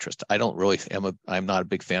lot of interest. I'm not a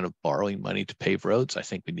big fan of borrowing money to pave roads. I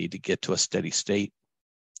think we need to get to a steady state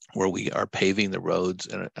where we are paving the roads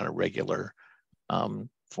in a regular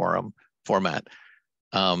format.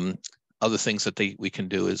 Other things that we can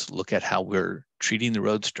do is look at how we're treating the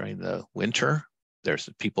roads during the winter. There's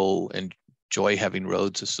people enjoy having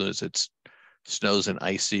roads as soon as it's snows and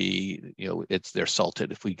icy, they're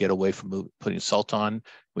salted. If we get away from putting salt on,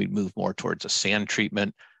 we move more towards a sand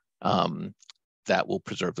treatment that will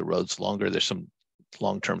preserve the roads longer. There's some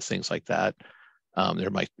long-term things like that.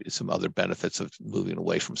 There might be some other benefits of moving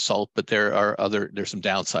away from salt, but there's some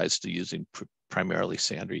downsides to using primarily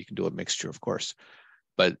sand, or you can do a mixture, of course.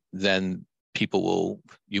 But then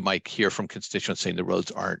you might hear from constituents saying the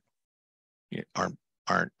roads aren't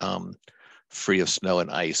free of snow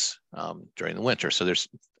and ice during the winter. So there's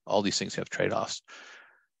all these things have trade-offs.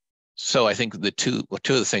 So I think two of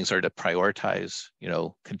the things are to prioritize,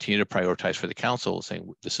 continue to prioritize for the council,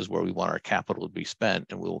 saying this is where we want our capital to be spent,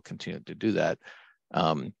 and we will continue to do that.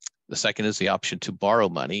 The second is the option to borrow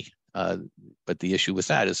money, but the issue with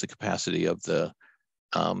that is the capacity of the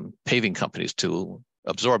paving companies to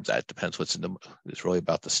absorb that. Depends it's really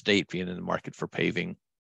about the state being in the market for paving.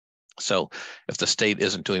 So if the state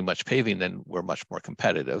isn't doing much paving, then we're much more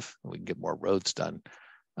competitive. We can get more roads done.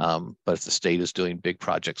 But if the state is doing big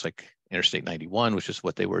projects like Interstate 91, which is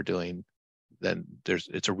what they were doing, then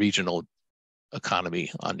it's a regional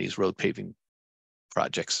economy on these road paving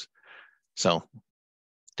projects. So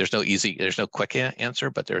there's no quick answer,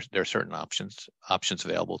 but there are certain options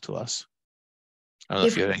available to us. I don't know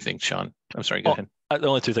if you have anything, Sean. I'm sorry, go ahead. The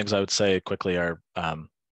only two things I would say quickly are,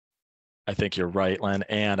 I think you're right, Len,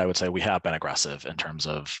 and I would say we have been aggressive in terms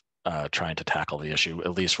of trying to tackle the issue,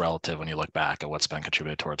 at least relative when you look back at what's been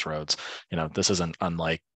contributed towards roads. You know, this isn't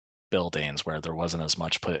unlike buildings where there wasn't as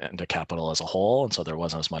much put into capital as a whole, and so there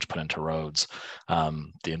wasn't as much put into roads.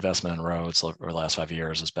 The investment in roads over the last 5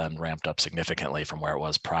 years has been ramped up significantly from where it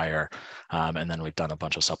was prior, and then we've done a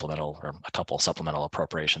bunch of supplemental, or a couple of supplemental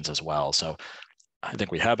appropriations as well. So I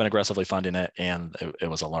think we have been aggressively funding it, and it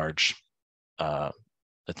was a large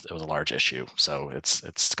it was a large issue, so it's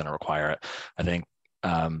going to require it. I think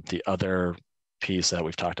the other piece that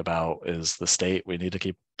we've talked about is the state. We need to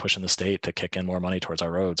keep pushing the state to kick in more money towards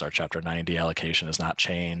our roads. Our Chapter 90 allocation has not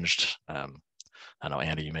changed. I know,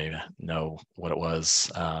 Andy, you may know what it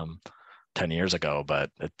was 10 years ago, but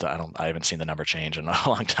I haven't seen the number change in a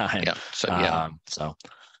long time. Yeah. So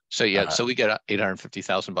we get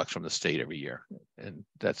 $850,000 from the state every year, and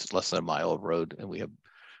that's less than a mile of road. And we have,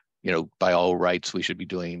 you know, by all rights, we should be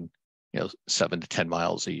doing, you know, 7 to 10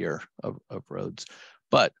 miles a year of roads.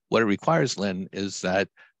 But what it requires, Lynn, is that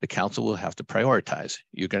the council will have to prioritize.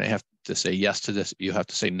 You're going to have to say yes to this. You have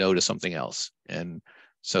to say no to something else. And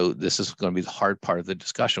so this is going to be the hard part of the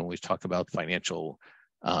discussion when we talk about financial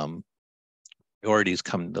priorities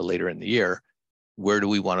come to later in the year. Where do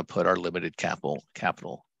we want to put our limited capital?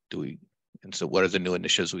 And so what are the new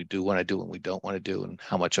initiatives we do want to do and we don't want to do, and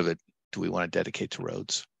how much of it do we want to dedicate to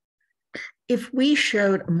roads? If we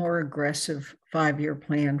showed a more aggressive 5-year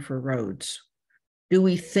plan for roads, do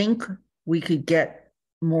we think we could get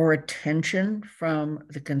more attention from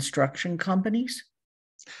the construction companies?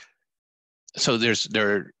 So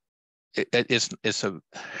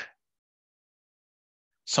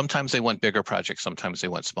sometimes they want bigger projects, sometimes they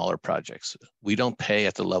want smaller projects. We don't pay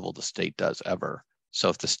at the level the state does ever. So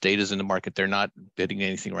if the state is in the market, they're not bidding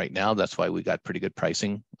anything right now. That's why we got pretty good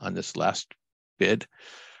pricing on this last bid.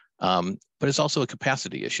 But it's also a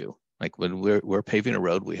capacity issue. Like when we're paving a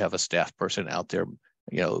road, we have a staff person out there,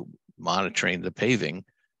 you know, monitoring the paving.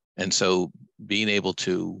 And so being able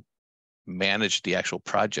to manage the actual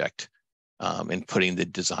project and putting the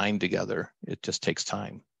design together, it just takes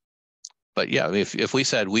time. But yeah, if we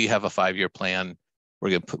said we have a 5-year plan,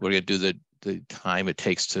 we're gonna do the time it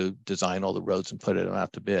takes to design all the roads and put it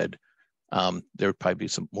out to bid, there would probably be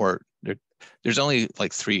some more. There's only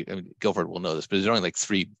like 3, I mean, Guilford will know this, but there's only like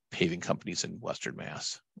 3 paving companies in Western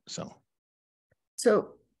Mass. So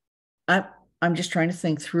I'm just trying to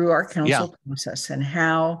think through our council process and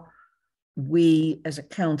how we as a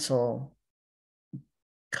council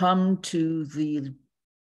come to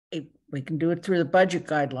we can do it through the budget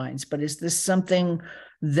guidelines, but is this something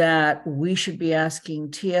that we should be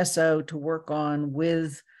asking TSO to work on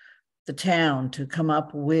with the town to come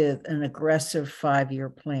up with an aggressive 5-year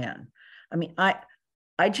plan? I mean, I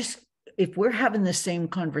just, if we're having the same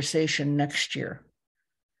conversation next year,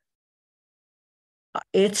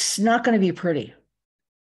 it's not going to be pretty.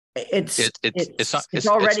 It's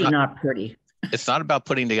already not pretty. It's not about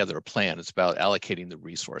putting together a plan. It's about allocating the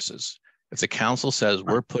resources. If the council says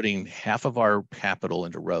we're putting half of our capital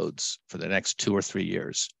into roads for the next 2 or 3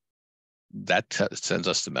 years, that sends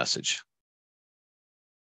us the message.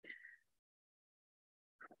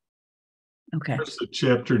 Okay. As the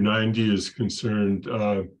Chapter 90 is concerned,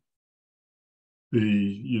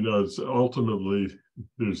 it's ultimately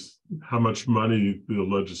there's how much money the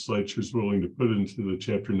legislature is willing to put into the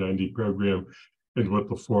Chapter 90 program and what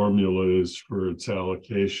the formula is for its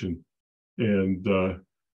allocation. And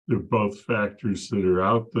they're both factors that are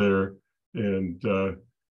out there. And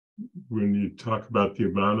when you talk about the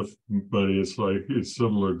amount of money, it's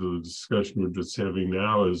similar to the discussion we're just having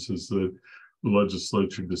now, is that the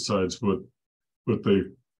legislature decides what they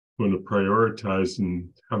want to prioritize and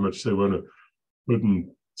how much they want to put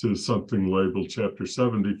into something labeled Chapter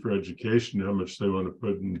 70 for education, how much they want to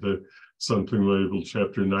put into something labeled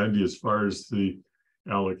Chapter 90. As far as the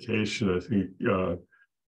allocation, I think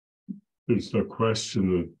there's no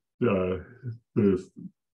question that the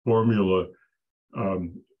formula,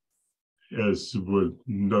 as with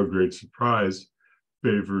no great surprise,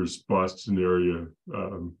 favors Boston area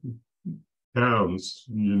towns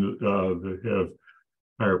that have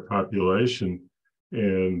higher population,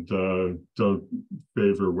 and don't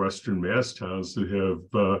favor Western Mass towns that have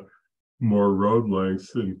more road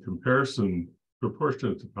length in comparison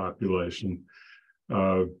proportionate to population.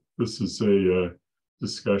 This is a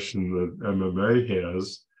discussion that MMA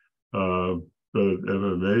has, but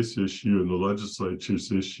MMA's issue and the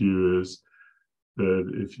legislature's issue is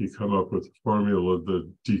that if you come up with a formula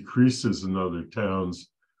that decreases in other towns,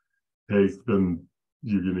 then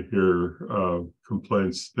you're going to hear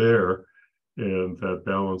complaints there, and that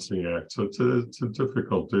balancing act. So it's a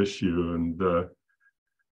difficult issue, and I'm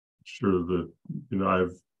sure that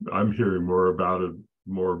I'm hearing more about it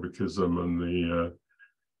more because I'm on the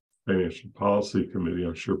Financial Policy Committee.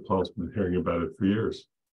 I'm sure Paul's been hearing about it for years.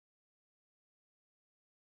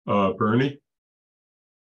 Bernie?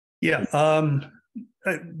 Yeah,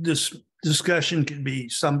 this discussion can be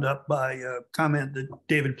summed up by a comment that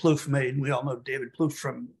David Plouffe made. We all know David Plouffe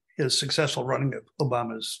from his successful running of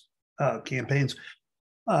Obama's campaigns.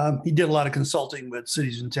 He did a lot of consulting with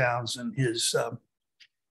cities and towns, and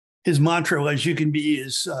his mantra was, you can be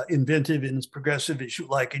as inventive and as progressive as you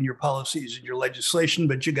like in your policies and your legislation,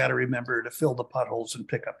 but you got to remember to fill the potholes and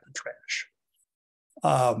pick up the trash.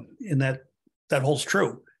 And that holds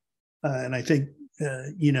true. And I think,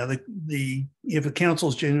 if a council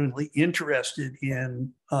is genuinely interested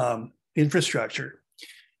in infrastructure,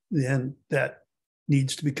 then that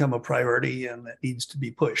needs to become a priority, and that needs to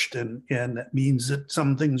be pushed. And that means that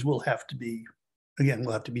some things will have to be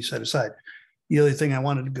set aside. The other thing I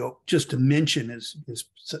wanted to mention is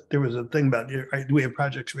there was a thing about, do we have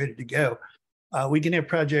projects ready to go? We can have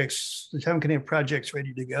projects, the town can have projects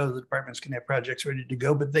ready to go, the departments can have projects ready to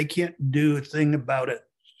go, but they can't do a thing about it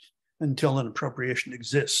until an appropriation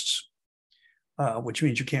exists, which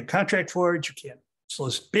means you can't contract for it, you can't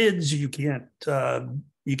solicit bids, you can't do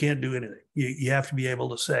anything. You have to be able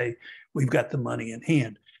to say, we've got the money in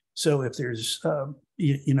hand. So if there's,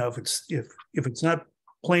 if it's not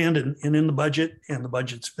planned and in the budget, and the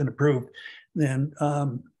budget's been approved, then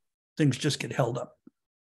things just get held up.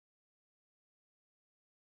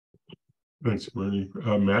 Thanks, Bernie.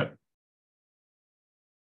 Matt?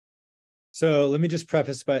 So let me just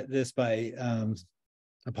preface this by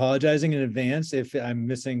apologizing in advance if I'm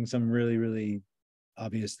missing some really, really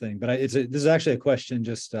obvious thing. But this is actually a question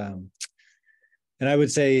just, and I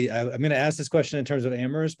would say I'm going to ask this question in terms of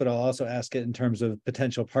Amherst, but I'll also ask it in terms of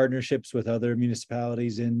potential partnerships with other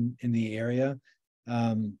municipalities in the area.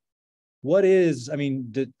 Would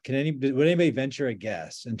anybody venture a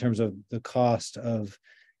guess in terms of the cost of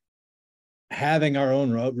having our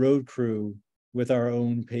own road crew with our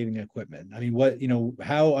own paving equipment? I mean,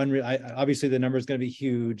 how unreal, obviously the number is going to be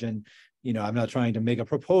huge, and, I'm not trying to make a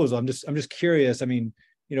proposal. I'm just curious. I mean,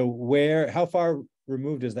 how far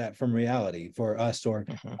removed is that from reality for us or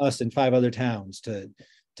us and 5 other towns to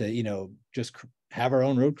just have our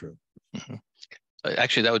own road crew?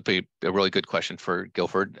 Actually, that would be a really good question for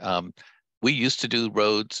Guilford. We used to do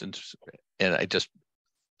roads, and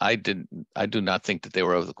I do not think that they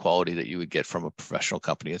were of the quality that you would get from a professional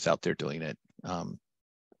company that's out there doing it.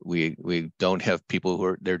 We don't have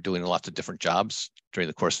people they're doing lots of different jobs during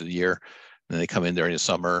the course of the year. And they come in during the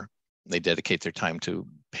summer, they dedicate their time to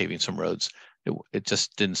paving some roads. It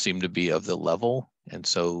just didn't seem to be of the level. And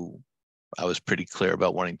so I was pretty clear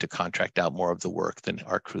about wanting to contract out more of the work than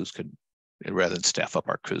our crews could, rather than staff up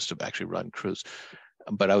our crews to actually run crews.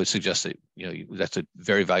 But I would suggest that, that's a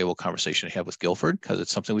very valuable conversation to have with Guilford, because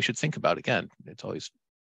it's something we should think about. Again, it's always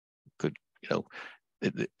good,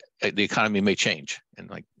 the economy may change, and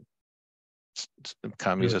like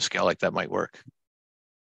economies of scale like that might work.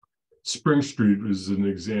 Spring Street was an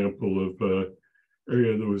example of an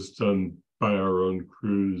area that was done by our own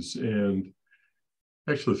crews, and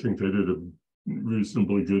I actually think they did a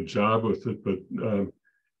reasonably good job with it, but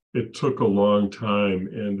it took a long time,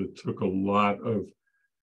 and it took a lot of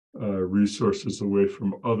resources away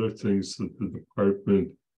from other things that the department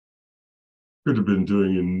could have been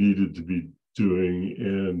doing and needed to be doing.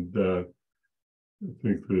 And I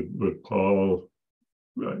think that what Paul,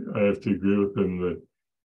 I have to agree with him that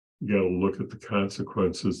you got to look at the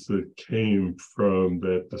consequences that came from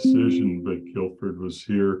that decision, but Guilford was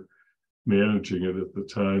here managing it at the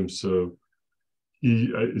time. So I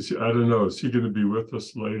don't know, is he going to be with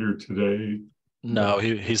us later today? No,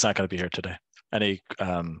 he's not going to be here today.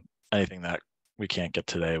 Anything that we can't get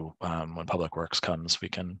today, when Public Works comes, we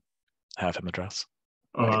can have him address.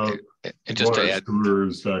 And just to add,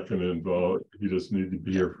 is not going to involve. He doesn't need to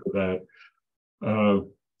be here for that.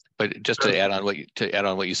 But just to add on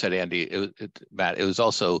what you said, Andy, Matt, it was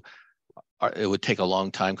also, it would take a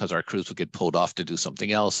long time because our crews would get pulled off to do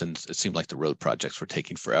something else, and it seemed like the road projects were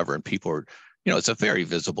taking forever, and people were, it's a very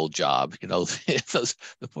visible job. The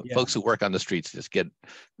folks who work on the streets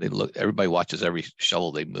everybody watches every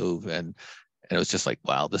shovel they move, and it was just like,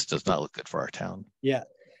 wow, this does not look good for our town. Yeah.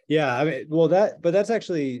 I mean, well, that's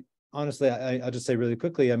actually, honestly, I'll just say really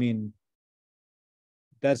quickly. I mean,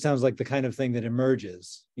 that sounds like the kind of thing that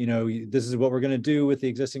emerges. This is what we're going to do with the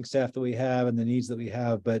existing staff that we have and the needs that we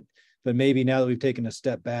have, but maybe now that we've taken a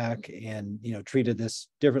step back and treated this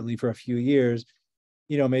differently for a few years,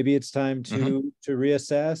 maybe it's time to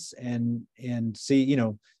reassess and see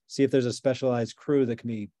if there's a specialized crew that can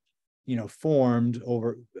be formed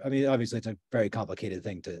over. I mean, obviously it's a very complicated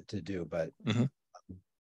thing to do, but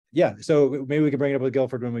yeah, so maybe we can bring it up with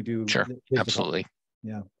Guilford when we do. Sure, his absolutely.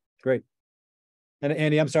 department. Yeah, great. And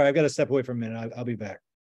Andy, I'm sorry, I've got to step away for a minute. I'll be back.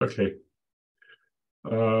 Okay.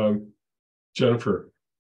 Jennifer.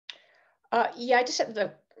 Yeah, I just have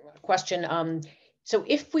the question. So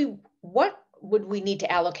what would we need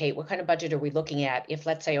to allocate? What kind of budget are we looking at if,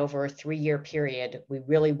 let's say, over a 3-year period, we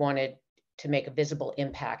really wanted to make a visible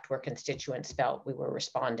impact where constituents felt we were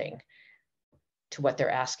responding to what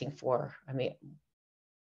they're asking for? I mean,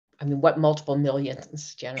 what multiple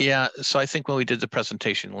millions, generally? Yeah, so I think when we did the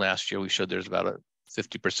presentation last year, we showed there's about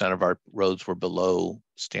 50% of our roads were below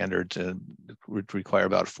standards and would require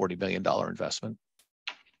about a $40 million investment.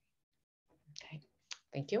 Okay,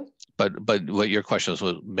 thank you. But what your question was,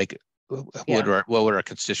 what would our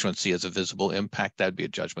constituents see as a visible impact? That'd be a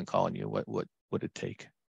judgment call on you. What would it take?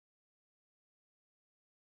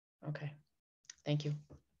 Okay, thank you.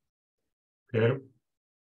 Okay.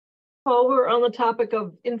 While we're on the topic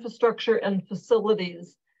of infrastructure and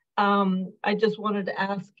facilities, I just wanted to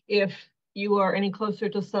ask if you are any closer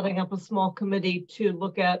to setting up a small committee to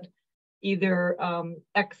look at either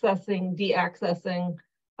accessing, de-accessing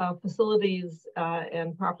facilities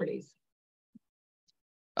and properties.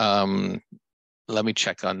 Let me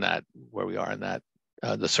check on that, where we are in that,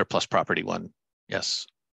 the surplus property one. Yes,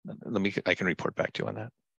 I can report back to you on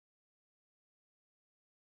that.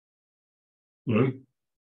 Lynn?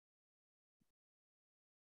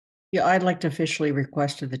 Yeah, I'd like to officially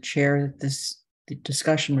request to the chair that the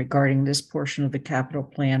discussion regarding this portion of the capital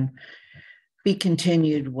plan be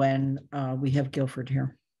continued when we have Guilford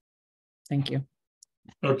here. Thank you.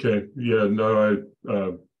 Okay, yeah, no,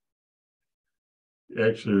 I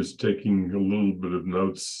actually was taking a little bit of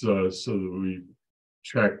notes so that we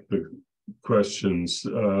track the questions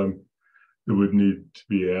that would need to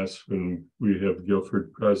be asked when we have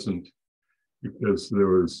Guilford present, because there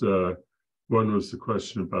was one was the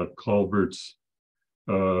question about culverts.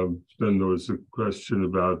 Then there was a question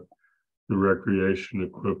about the recreation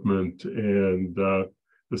equipment and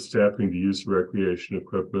the staffing to use recreation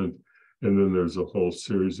equipment. And then there's a whole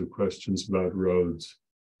series of questions about roads.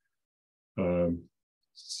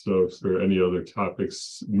 So if there are any other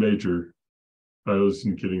topics, major, I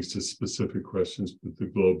wasn't getting to specific questions, but the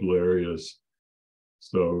global areas.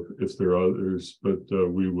 So if there are others, but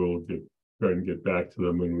we will try and get back to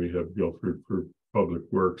them when we have Guilford for Public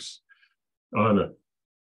Works. Anna.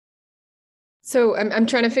 So I'm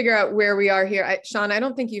trying to figure out where we are here. Sean, I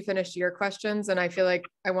don't think you finished your questions, and I feel like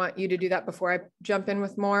I want you to do that before I jump in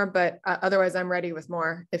with more, but otherwise I'm ready with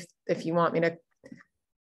more if you want me to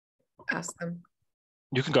ask them.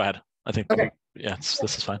 You can go ahead. I think, okay. Yeah, this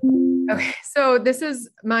is fine. Okay, so this is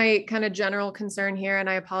my kind of general concern here, and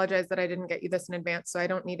I apologize that I didn't get you this in advance, so I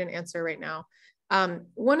don't need an answer right now.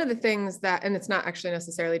 One of the things that, and it's not actually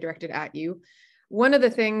necessarily directed at you, one of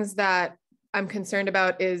the things that I'm concerned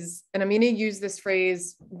about is, and I'm going to use this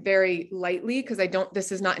phrase very lightly because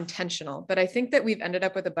this is not intentional, but I think that we've ended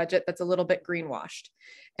up with a budget that's a little bit greenwashed.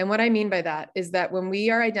 And what I mean by that is that when we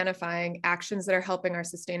are identifying actions that are helping our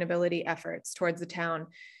sustainability efforts towards the town,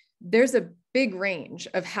 there's a big range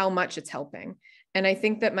of how much it's helping. And I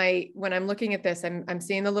think that when I'm looking at this, I'm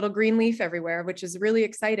seeing the little green leaf everywhere, which is really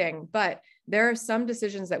exciting, but there are some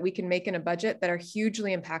decisions that we can make in a budget that are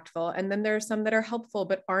hugely impactful. And then there are some that are helpful,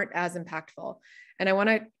 but aren't as impactful. And I want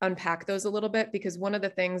to unpack those a little bit, because one of the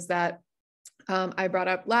things that I brought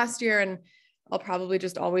up last year, and I'll probably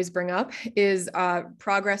just always bring up, is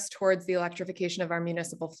progress towards the electrification of our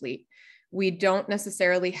municipal fleet. We don't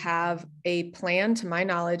necessarily have a plan, to my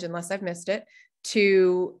knowledge, unless I've missed it,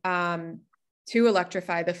 to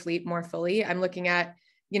electrify the fleet more fully. I'm looking at,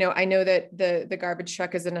 I know that the garbage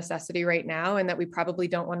truck is a necessity right now, and that we probably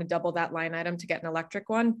don't want to double that line item to get an electric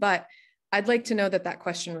one, but I'd like to know that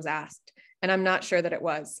question was asked, and I'm not sure that it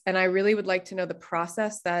was. And I really would like to know the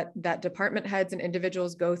process that department heads and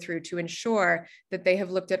individuals go through to ensure that they have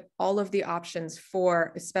looked at all of the options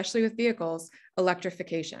for, especially with vehicles,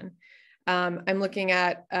 electrification. I'm looking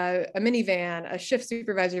at a minivan, a shift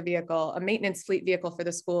supervisor vehicle, a maintenance fleet vehicle for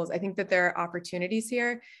the schools. I think that there are opportunities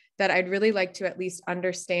here that I'd really like to at least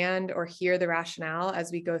understand or hear the rationale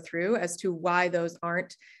as we go through as to why those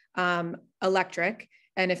aren't electric.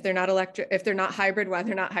 And if they're not electric, if they're not hybrid, why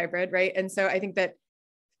they're not hybrid, right? And so I think that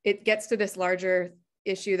it gets to this larger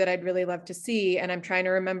issue that I'd really love to see. And I'm trying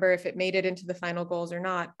to remember if it made it into the final goals or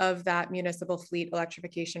not of that municipal fleet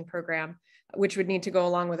electrification program, which would need to go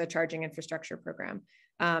along with a charging infrastructure program.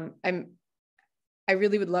 I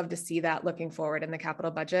really would love to see that looking forward in the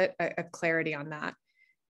capital budget, a clarity on that.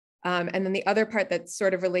 And then the other part that's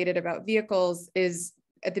sort of related about vehicles is,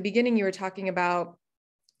 at the beginning, you were talking about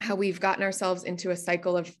how we've gotten ourselves into a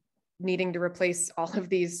cycle of needing to replace all of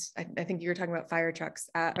these, I think you were talking about fire trucks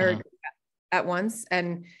at once.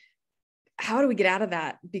 And how do we get out of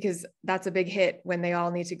that? Because that's a big hit when they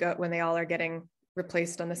all need to go, when they all are getting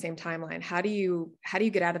replaced on the same timeline. How do you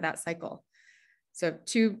get out of that cycle? So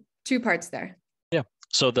two parts there. Yeah.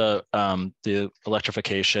 So the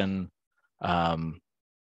electrification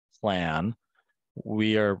plan,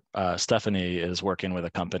 we are Stephanie is working with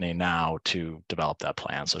a company now to develop that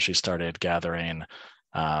plan. So she started gathering,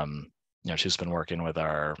 she's been working with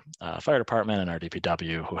our fire department and our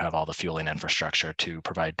DPW, who have all the fueling infrastructure, to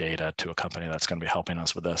provide data to a company that's going to be helping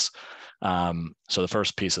us with this. So the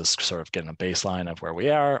first piece is sort of getting a baseline of where we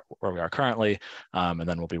are currently, and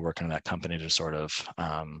then we'll be working with that company to sort of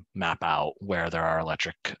map out where there are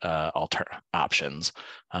electric options.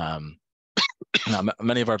 Now,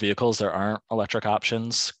 many of our vehicles, there aren't electric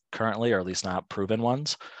options currently, or at least not proven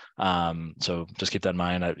ones. So just keep that in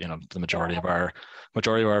mind. The majority of our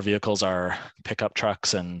vehicles are pickup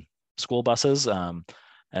trucks and school buses.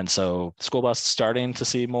 And so school bus starting to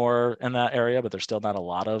see more in that area, but there's still not a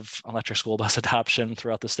lot of electric school bus adoption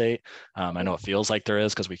throughout the state. I know it feels like there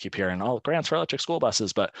is because we keep hearing, grants for electric school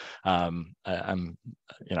buses, but I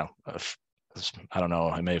don't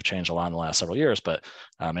know, it may have changed a lot in the last several years, but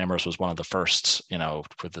Amherst was one of the first,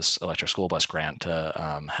 for this electric school bus grant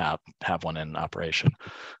to have one in operation.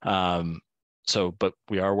 But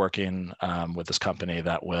we are working with this company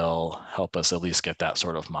that will help us at least get that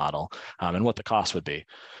sort of model and what the cost would be.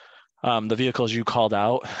 The vehicles you called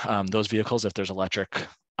out, those vehicles, if there's electric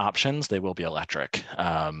options, they will be electric.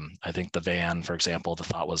 I think the van, for example, the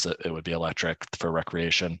thought was that it would be electric for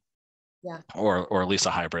recreation. Yeah. Or at least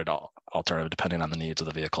a hybrid alternative, depending on the needs of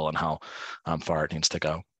the vehicle and how far it needs to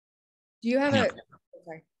go. Do you have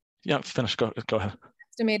sorry. Yeah, finish. Go ahead.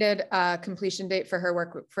 Estimated completion date for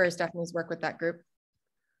Stephanie's work with that group?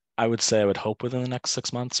 I would hope within the next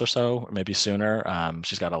 6 months or so, or maybe sooner.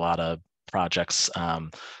 She's got a lot of projects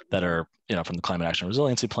that are, from the Climate Action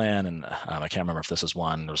Resiliency Plan, and I can't remember if this is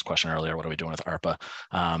one. There was a question earlier, what are we doing with ARPA?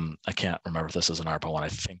 I can't remember if this is an ARPA one. I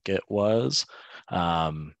think it was.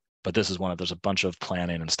 But this is there's a bunch of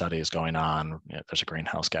planning and studies going on. There's a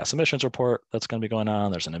greenhouse gas emissions report that's going to be going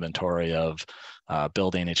on. There's an inventory of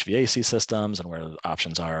building HVAC systems and where the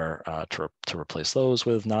options are to replace those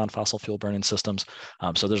with non-fossil fuel burning systems.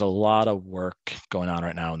 So there's a lot of work going on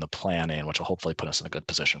right now in the planning, which will hopefully put us in a good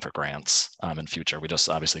position for grants in future. We just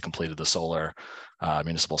obviously completed the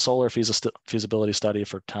municipal solar feasibility study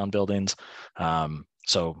for town buildings.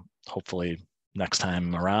 So hopefully next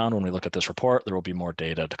time around, when we look at this report, there will be more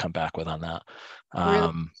data to come back with on that.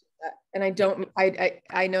 And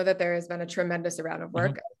I know that there has been a tremendous amount of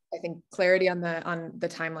work. I think clarity on the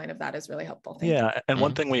timeline of that is really helpful. Thank you. And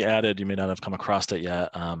one thing we added, you may not have come across it yet.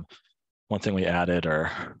 One thing we added,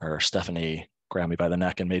 or Stephanie grabbed me by the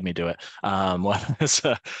neck and made me do it,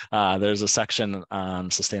 there's a section on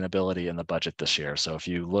sustainability in the budget this year. So if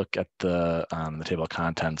you look at the table of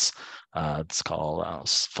contents, it's called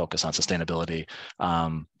Focus on Sustainability.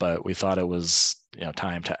 But we thought it was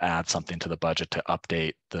time to add something to the budget to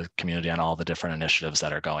update the community on all the different initiatives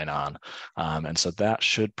that are going on. And so that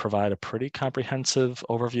should provide a pretty comprehensive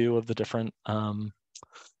overview of the different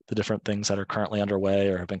things that are currently underway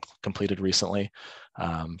or have been completed recently,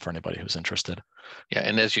 for anybody who's interested. Yeah,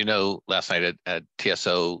 and as you know, last night at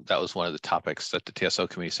TSO, that was one of the topics that the TSO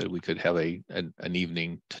committee said we could have an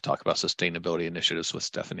evening to talk about sustainability initiatives with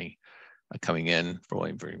Stephanie coming in for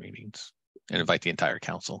Williamsburg meetings, and invite the entire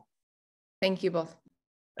council. Thank you both.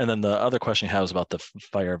 And then the other question you have is about the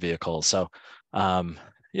fire vehicles. So,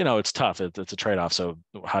 it's tough. It's a trade-off. So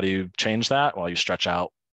how do you change that? Well, you stretch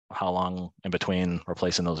out how long in between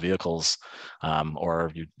replacing those vehicles,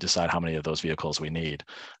 or you decide how many of those vehicles we need.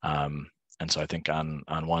 And so I think on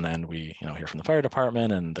one end, we hear from the fire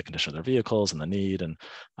department and the condition of their vehicles and the need, and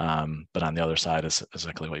but on the other side is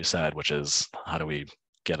exactly what you said, which is how do we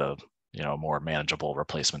get a more manageable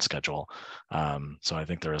replacement schedule. So I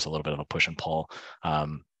think there is a little bit of a push and pull.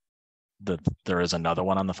 There is another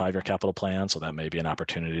one on the 5-year capital plan, so that may be an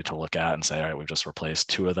opportunity to look at and say, all right, we've just replaced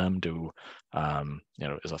 2 of them.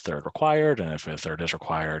 Is a third required? And if a third is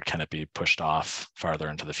required, can it be pushed off farther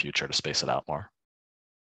into the future to space it out more?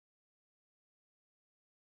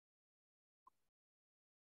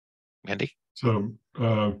 Mandy? So,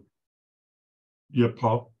 yeah,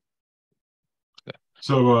 Paul. Okay.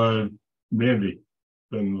 So, Mandy,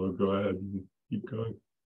 then we'll go ahead and keep going.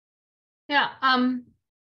 Yeah.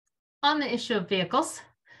 On the issue of vehicles,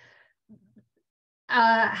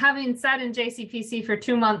 having sat in JCPC for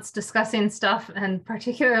 2 months discussing stuff, and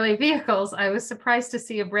particularly vehicles, I was surprised to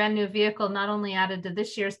see a brand new vehicle not only added to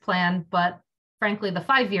this year's plan, but frankly, the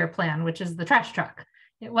 5-year plan, which is the trash truck.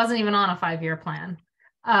 It wasn't even on a 5-year plan.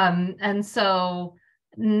 And so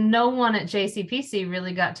no one at JCPC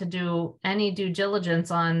really got to do any due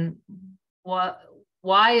diligence on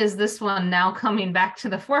why is this one now coming back to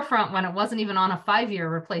the forefront when it wasn't even on a 5-year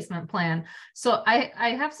replacement plan. So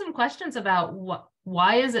I have some questions about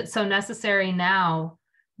why is it so necessary now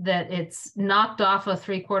that it's knocked off a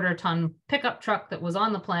 3/4 ton pickup truck that was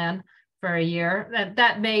on the plan for a year.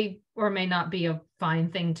 That may or may not be a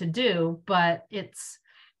fine thing to do, but it's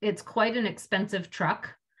quite an expensive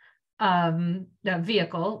truck, a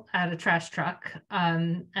vehicle at a trash truck.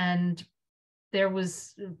 And there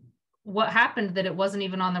was what happened that it wasn't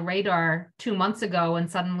even on the radar 2 months ago, and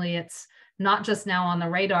suddenly it's not just now on the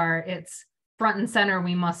radar, it's front and center,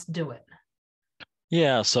 we must do it.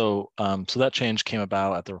 Yeah, so so that change came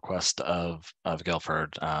about at the request of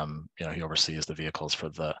Guilford. He oversees the vehicles for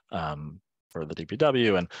the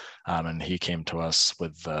DPW, and he came to us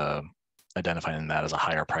with identifying that as a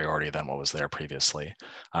higher priority than what was there previously.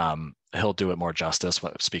 He'll do it more justice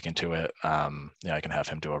speaking to it. I can have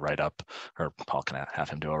him do a write-up, or Paul can have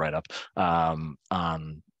him do a write-up on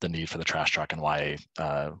the need for the trash truck and why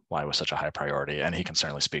it was such a high priority. And he can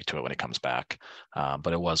certainly speak to it when he comes back.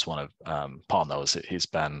 But it was one of, Paul knows he's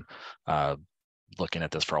been looking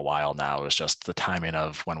at this for a while now. It was just the timing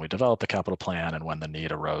of when we developed the capital plan and when the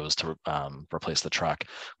need arose to replace the truck.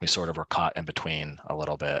 We sort of were caught in between a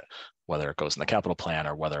little bit, whether it goes in the capital plan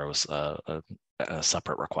or whether it was a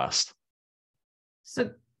separate request.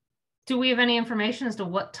 So do we have any information as to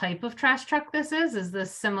what type of trash truck this is? Is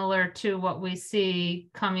this similar to what we see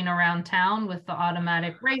coming around town with the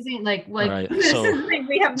automatic raising? Like right.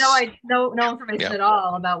 We have no information at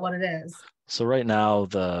all about what it is. So right now,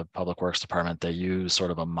 the Public Works Department, they use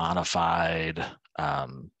sort of a modified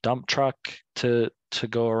dump truck to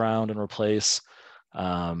go around and replace,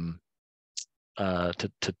 to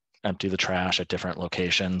empty the trash at different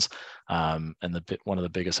locations. And one of the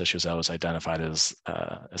biggest issues that was identified is,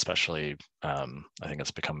 especially, I think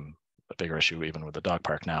it's become a bigger issue even with the dog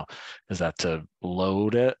park now, is that to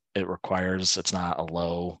load it, it's not a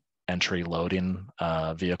low entry loading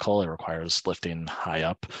vehicle. It requires lifting high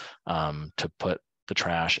up to put the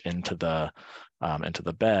trash into the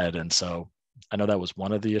bed. And so I know that was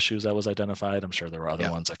one of the issues that was identified. I'm sure there were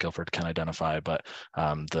other ones that Guilford can identify, but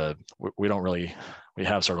we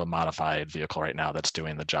have sort of a modified vehicle right now that's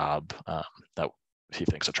doing the job that he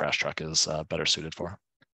thinks a trash truck is better suited for.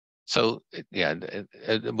 So yeah,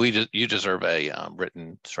 you deserve a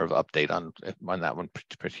written sort of update on that one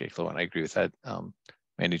particular one. I agree with that,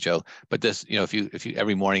 Mandy Jo. But this, if you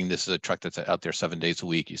every morning, this is a truck that's out there 7 days a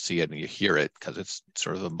week. You see it and you hear it because it's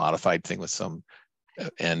sort of a modified thing with some,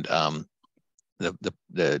 and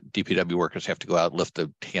the DPW workers have to go out, lift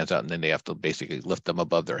the hands out, and then they have to basically lift them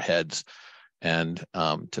above their heads and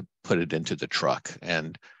to put it into the truck.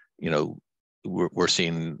 And we're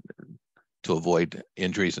seeing, to avoid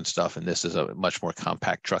injuries and stuff, and this is a much more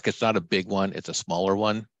compact truck. It's not a big one, it's a smaller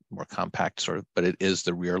one, more compact sort of, but it is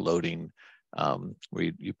the rear loading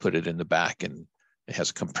where you put it in the back, and it has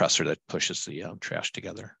a compressor that pushes the trash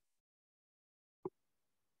together.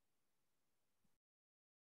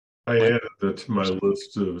 I added that to my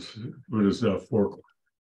list of what is now 4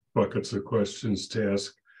 buckets of questions to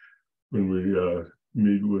ask when we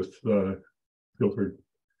meet with Guilford.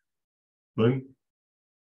 Lynn?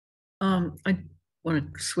 I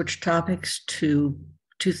want to switch topics to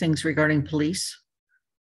 2 things regarding police.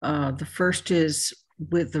 The first is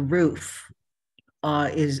with the roof.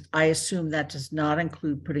 I assume that does not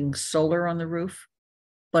include putting solar on the roof,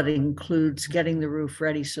 but it includes getting the roof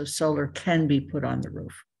ready so solar can be put on the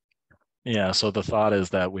roof. Yeah, so the thought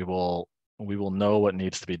is that we will know what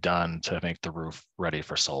needs to be done to make the roof ready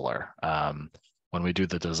for solar. When we do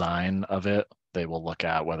the design of it, they will look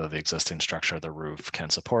at whether the existing structure of the roof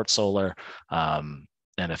can support solar. And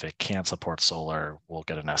if it can't support solar, we'll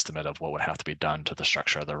get an estimate of what would have to be done to the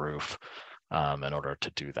structure of the roof in order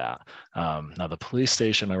to do that. Now, the police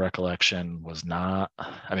station, my recollection was not,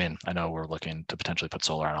 I know we're looking to potentially put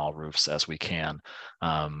solar on all roofs as we can.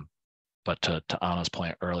 But to Anna's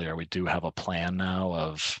point earlier, we do have a plan now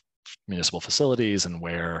of municipal facilities and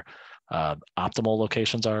where optimal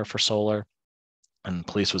locations are for solar. And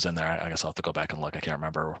police was in there. I guess I'll have to go back and look. I can't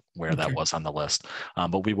remember where that was on the list.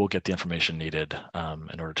 But we will get the information needed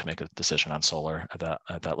in order to make a decision on solar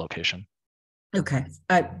at that location. Okay.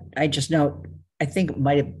 I just know, I think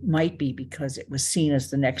it might be because it was seen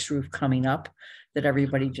as the next roof coming up, that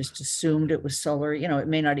everybody just assumed it was solar. It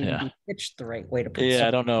may not even be pitched the right way to put solar.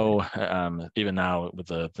 I don't know. Even now with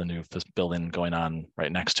the new building going on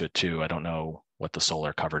right next to it too, I don't know what the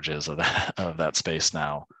solar coverage is of that space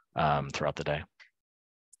now throughout the day.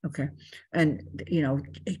 Okay. And, you know,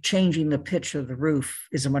 changing the pitch of the roof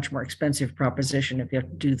is a much more expensive proposition if you have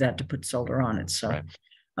to do that to put solar on it. So Right.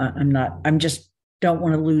 I'm just don't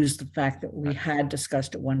want to lose the fact that we had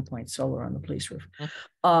discussed at one point solar on the police roof.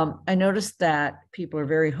 I noticed that people are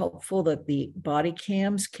very hopeful that the body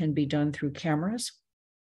cams can be done through cameras.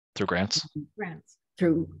 Through grants? Grants.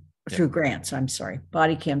 Through grants, I'm sorry.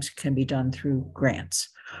 Body cams can be done through grants.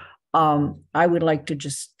 I would like to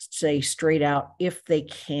just say straight out, if they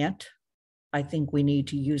can't, I think we need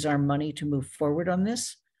to use our money to move forward on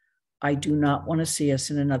this. I do not want to see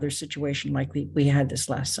us in another situation like we had this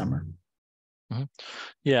last summer. Mm-hmm.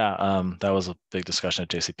 Yeah, that was a big discussion at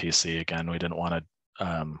JCPC. Again, we didn't want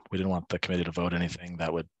the committee to vote anything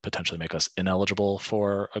that would potentially make us ineligible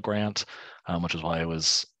for a grant, which is why it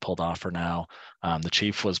was pulled off for now. The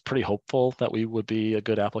chief was pretty hopeful that we would be a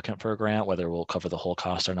good applicant for a grant. Whether we'll cover the whole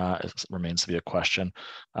cost or not, it remains to be a question.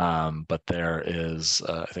 But there is,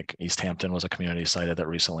 I think East Hampton was a community cited that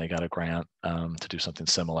recently got a grant to do something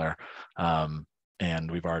similar. And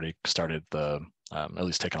we've already started at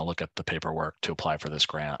least taking a look at the paperwork to apply for this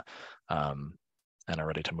grant, and are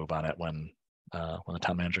ready to move on it when the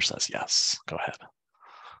town manager says yes. Go ahead.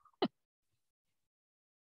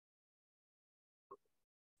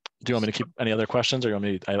 Do you want me to keep any other questions, or you want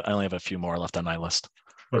me? I only have a few more left on my list.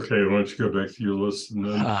 Okay, why don't you go back to your list and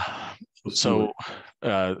then.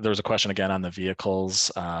 There was a question again on the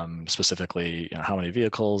vehicles, specifically, how many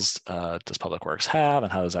vehicles does Public Works have,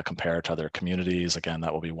 and how does that compare to other communities? Again,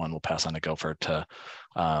 that will be one we'll pass on to Guilford to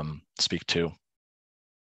speak to.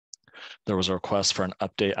 There was a request for an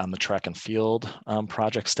update on the track and field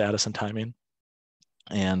project status and timing.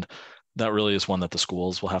 And that really is one that the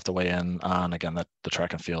schools will have to weigh in on. Again, that the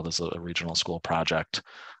track and field is a regional school project,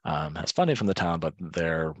 has funding from the town, but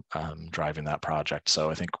they're driving that project. So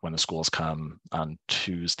I think when the schools come on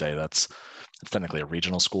Tuesday, it's technically a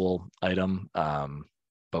regional school item, but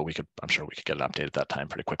I'm sure we could get an update at that time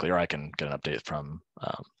pretty quickly, or I can get an update from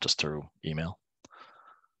just through email.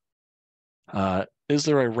 Is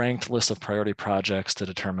there a ranked list of priority projects to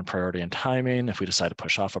determine priority and timing? If we decide to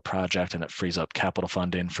push off a project and it frees up capital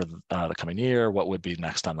funding for the coming year, what would be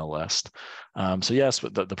next on the list? So yes,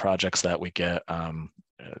 the projects that we get,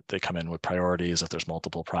 they come in with priorities if there's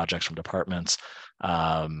multiple projects from departments.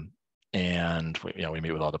 And we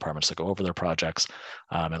meet with all departments to go over their projects,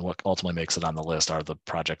 and what ultimately makes it on the list are the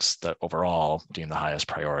projects that overall deem the highest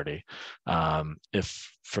priority.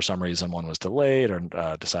 If for some reason one was delayed or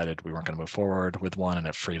decided we weren't going to move forward with one and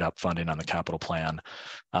it freed up funding on the capital plan,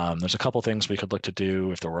 there's a couple things we could look to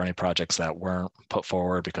do. If there were any projects that weren't put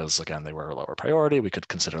forward because, again, they were a lower priority, we could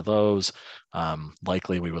consider those.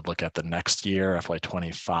 Likely we would look at the next year,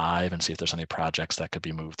 FY25, and see if there's any projects that could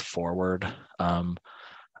be moved forward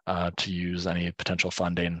to use any potential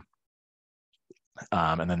funding.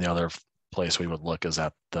 And then the other place we would look is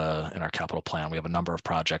in our capital plan. We have a number of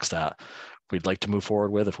projects that we'd like to move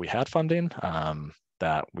forward with if we had funding,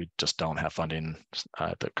 that we just don't have funding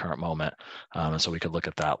at the current moment. And so we could look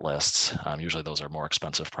at that list. Usually those are more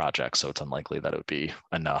expensive projects, so it's unlikely that it would be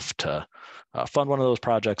enough to fund one of those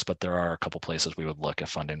projects, but there are a couple places we would look if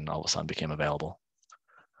funding all of a sudden became available.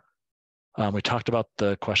 We talked about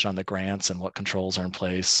the question on the grants and what controls are in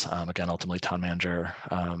place. Again, ultimately, town manager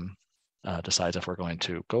decides if we're going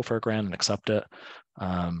to go for a grant and accept it.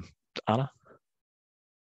 Anna?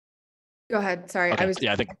 Go ahead. Sorry, Okay.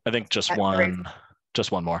 I think just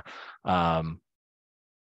one more. Are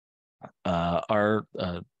the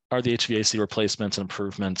HVAC replacements and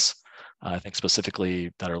improvements, I think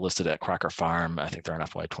specifically that are listed at Crocker Farm, I think they're in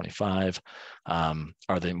FY25.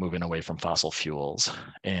 Are they moving away from fossil fuels?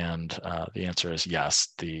 And the answer is yes.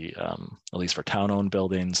 At least for town-owned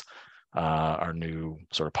buildings, our new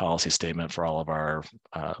sort of policy statement for all of our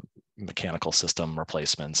mechanical system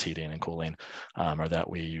replacements, heating and cooling, are that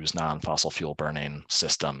we use non-fossil fuel burning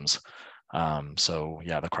systems. So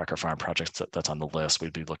yeah, the Crocker Farm project that's on the list,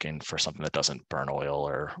 we'd be looking for something that doesn't burn oil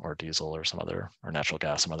or diesel or or natural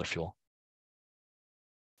gas, some other fuel.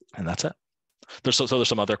 And that's it. There's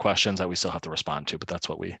some other questions that we still have to respond to, but that's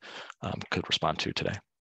what we could respond to today.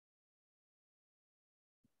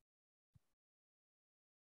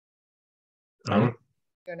 Go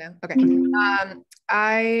now. Okay.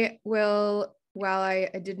 I will, while I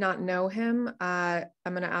did not know him, I'm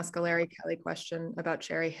going to ask a Larry Kelly question about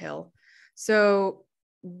Cherry Hill. So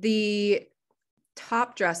the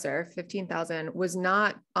top dresser, 15,000, was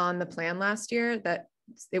not on the plan last year. That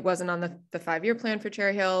it wasn't on the 5-year plan for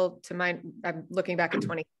Cherry Hill. I'm looking back at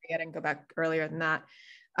 23. I didn't go back earlier than that.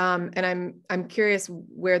 And I'm curious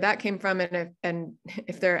where that came from, and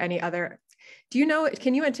if there are any other. Do you know,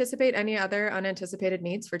 can you anticipate any other unanticipated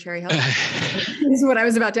needs for Cherry Hill? This is what I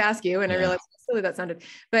was about to ask you, and I realized how silly that sounded.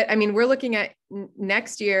 But I mean, we're looking at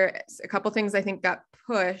next year, a couple things I think got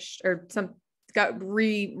pushed or some got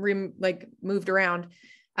like moved around.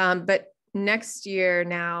 But next year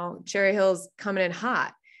now, Cherry Hill's coming in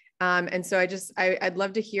hot. And so I'd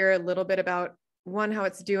love to hear a little bit about one, how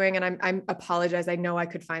it's doing. And I apologize. I know I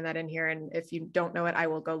could find that in here. And if you don't know it, I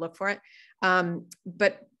will go look for it.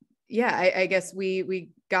 But yeah, I guess we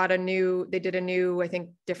got they did a new, I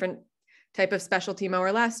think, different type of specialty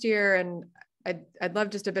mower last year. And I'd love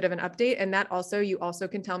just a bit of an update. And that also, you also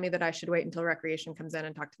can tell me that I should wait until recreation comes in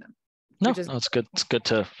and talk to them. No, it's good. It's good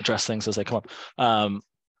to address things as they come up.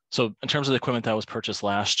 So in terms of the equipment that was purchased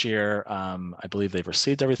last year, I believe they've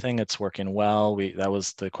received everything. It's working well. That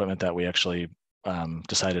was the equipment that we actually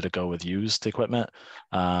decided to go with used equipment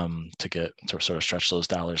to sort of stretch those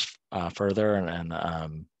dollars further. And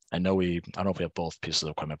I know I don't know if we have both pieces of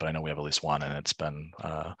equipment, but I know we have at least one, and it's been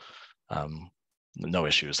no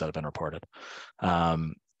issues that have been reported.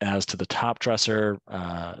 As to the top dresser,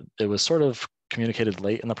 it was sort of communicated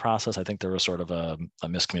late in the process. I think there was sort of a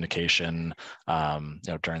miscommunication,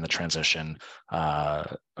 during the transition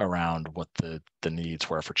around what the needs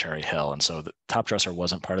were for Cherry Hill. And so the top dresser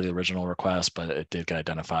wasn't part of the original request, but it did get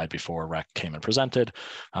identified before REC came and presented,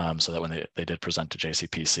 so that when they did present to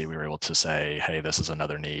JCPC, we were able to say, hey, this is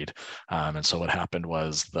another need. And so what happened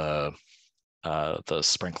was the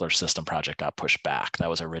sprinkler system project got pushed back. That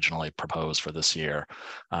was originally proposed for this year,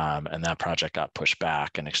 and that project got pushed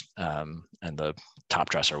back, and the top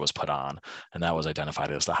dresser was put on, and that was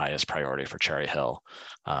identified as the highest priority for Cherry Hill,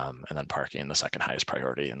 and then parking the second highest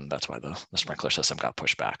priority, and that's why the sprinkler system got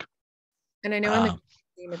pushed back. And I know in the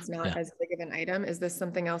team it's not as big of an item. Is this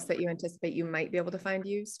something else that you anticipate you might be able to find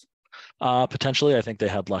used? Potentially. I think they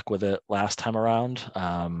had luck with it last time around,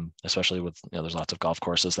 especially with, there's lots of golf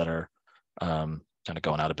courses that are kind of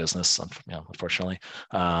going out of business, unfortunately.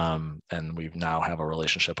 And we now have a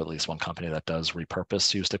relationship with at least one company that does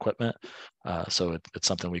repurpose used equipment. So it's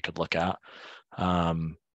something we could look at.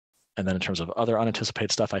 And then in terms of other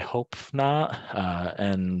unanticipated stuff, I hope not.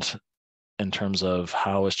 And in terms of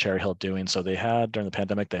how is Cherry Hill doing? So during the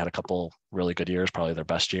pandemic, they had a couple really good years, probably their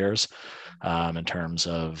best years in terms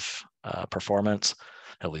of performance,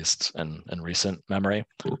 at least in recent memory.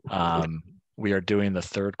 We are doing the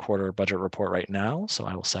third quarter budget report right now. So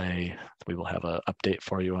I will say we will have an update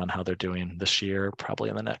for you on how they're doing this year, probably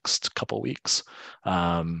in the next couple weeks.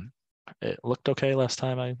 It looked okay last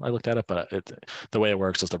time I looked at it, but the way it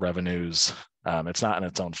works is the revenues, it's not in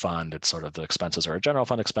its own fund. It's sort of the expenses are a general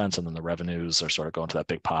fund expense, and then the revenues are sort of going to that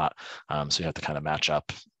big pot. So you have to kind of match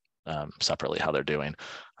up separately how they're doing.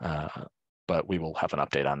 But we will have an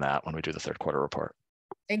update on that when we do the third quarter report.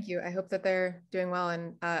 Thank you. I hope that they're doing well,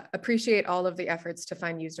 and appreciate all of the efforts to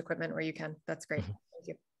find used equipment where you can. That's great. Mm-hmm. Thank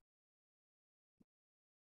you.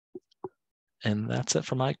 And that's it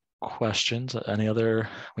for my questions. Any other,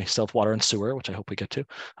 we still have water and sewer, which I hope we get to.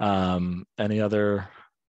 Any other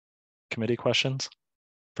committee questions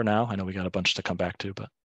for now? I know we got a bunch to come back to, but.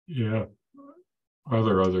 Yeah. Are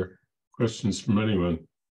there other questions from anyone,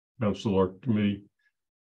 council or committee,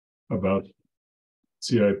 about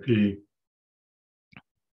CIP?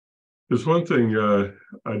 There's one thing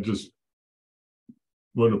I just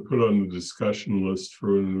want to put on the discussion list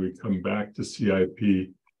for when we come back to CIP,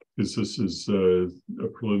 because this is a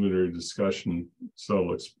preliminary discussion, so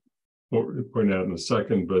let's point out in a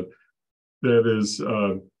second, but that is,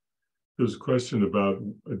 there's a question about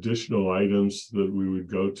additional items that we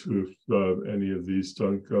would go to if any of these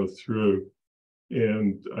don't go through.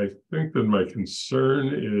 And I think that my concern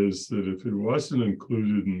is that if it wasn't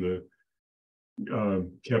included in the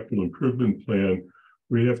capital improvement plan,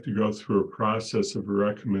 we have to go through a process of a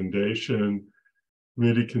recommendation,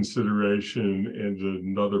 committee consideration, and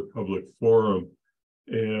another public forum.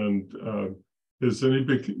 And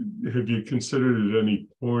have you considered at any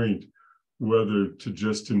point whether to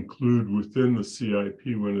just include within the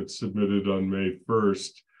CIP when it's submitted on May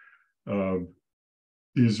 1st?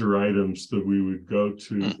 These are items that we would go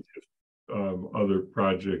to if other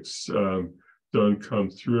projects don't come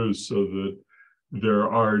through, so that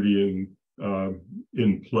they're already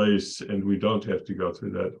in place and we don't have to go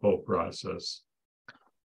through that whole process.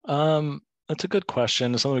 That's a good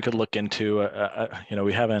question. It's something we could look into.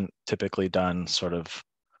 We haven't typically done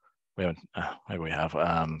maybe we have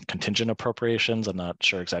contingent appropriations. I'm not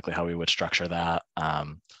sure exactly how we would structure that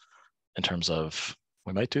in terms of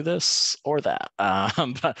we might do this or that,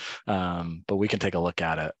 but we can take a look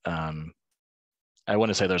at it. I want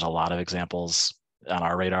to say there's a lot of examples on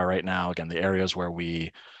our radar right now. Again, the areas where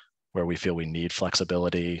we where we feel we need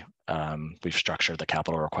flexibility, we've structured the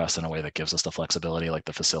capital request in a way that gives us the flexibility, like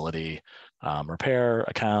the facility repair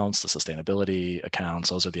accounts, the sustainability accounts.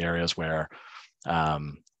 Those are the areas where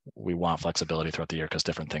we want flexibility throughout the year because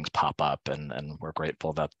different things pop up, and we're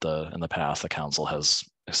grateful that in the past the council has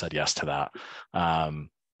said yes to that.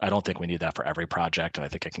 I don't think we need that for every project, and I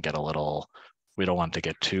think it can get a little, we don't want to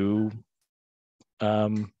get too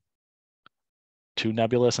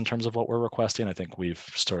nebulous in terms of what we're requesting. I think we've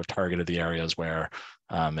sort of targeted the areas where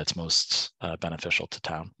it's most beneficial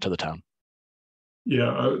to the town.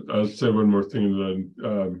 Yeah, I'll say one more thing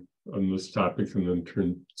then on this topic, and then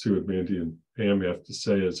see what Mandy and Pam have to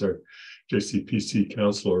say as our JCPC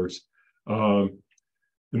counselors. And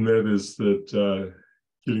that is that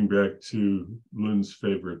getting back to Lynn's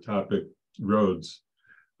favorite topic, roads.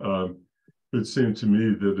 It seemed to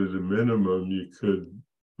me that at a minimum you could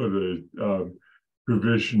put a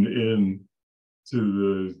provision in to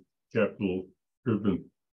the capital improvement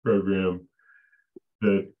program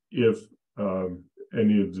that if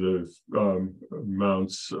any of the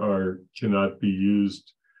amounts cannot be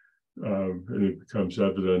used, and it becomes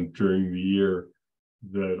evident during the year,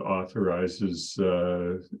 that authorizes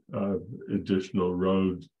additional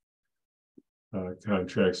road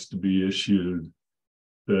contracts to be issued,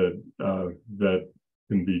 that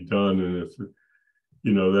can be done. And if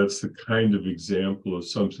that's the kind of example of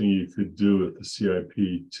something you could do at the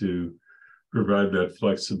CIP to provide that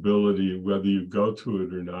flexibility. Whether you go to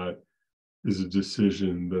it or not is a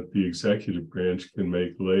decision that the executive branch can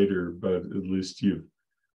make later, but at least you've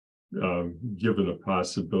given a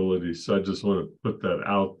possibility. So I just want to put that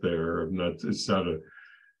out there. It's not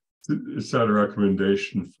a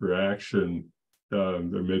recommendation for action. There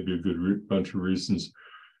may be a good bunch of reasons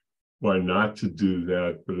why not to do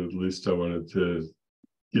that, but at least I wanted to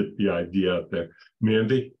get the idea out there.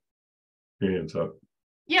 Mandy, hands up.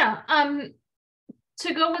 Yeah,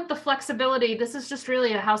 to go with the flexibility, this is just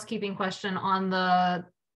really a housekeeping question on the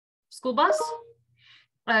school bus.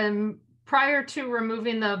 Prior to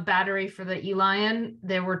removing the battery for the eLion,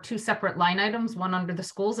 there were two separate line items, one under the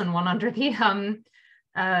schools and one under the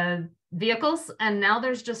vehicles. And now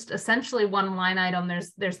there's just essentially one line item.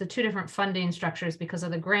 There's the two different funding structures because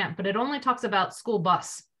of the grant, but it only talks about school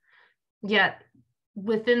bus. Yet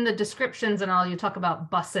within the descriptions and all, you talk about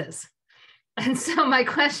buses. And so my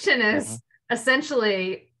question is,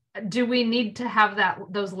 essentially, do we need to have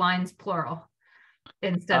those lines plural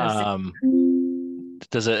instead of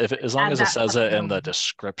does it, as long as it says it in the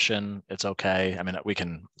description, it's okay. I mean, we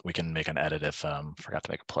can make an edit if forgot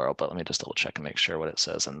to make it plural, but let me just double check and make sure what it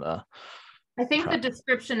says in the. I think the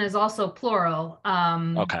description is also plural.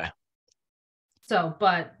 Okay. So,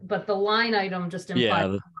 but the line item just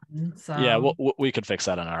implies. So. Yeah, we could fix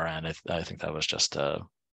that on our end. I think that was just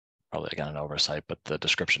probably again an oversight, but the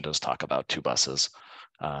description does talk about two buses.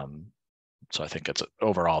 So I think it's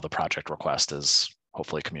overall the project request is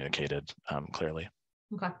hopefully communicated clearly.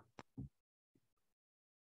 Okay.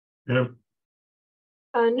 Yeah.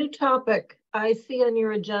 A new topic. I see on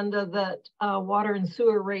your agenda that water and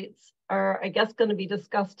sewer rates are, I guess, going to be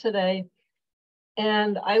discussed today.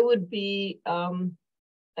 And I would be good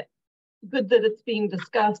that it's being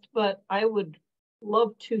discussed, but I would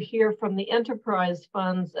love to hear from the enterprise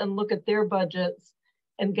funds and look at their budgets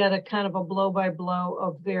and get a kind of a blow by blow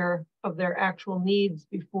of their actual needs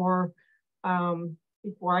before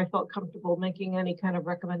I felt comfortable making any kind of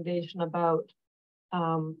recommendation about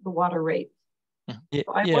the water rates.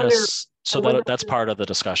 So that's part of the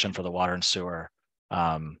discussion for the water and sewer.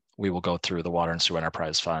 We will go through the water and sewer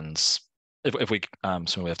enterprise funds. If we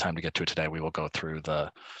so we have time to get to it today, we will go through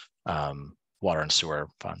the water and sewer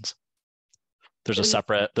funds. There's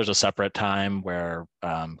a separate time where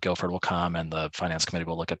Guilford will come and the finance committee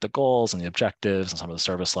will look at the goals and the objectives and some of the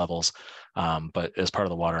service levels. But as part of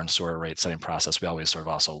the water and sewer rate setting process, we always sort of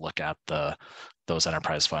also look at those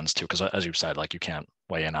enterprise funds too, because as you said, like you can't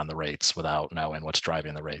weigh in on the rates without knowing what's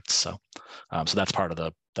driving the rates. So that's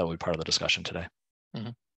that will be part of the discussion today. Mm-hmm.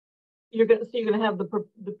 You're gonna have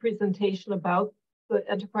the presentation about the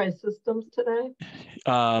enterprise systems today?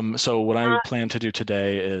 So what I plan to do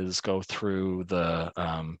today is go through the,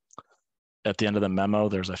 at the end of the memo,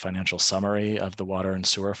 there's a financial summary of the water and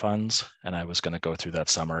sewer funds. And I was going to go through that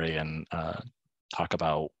summary and talk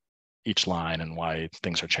about each line and why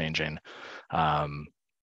things are changing. Again,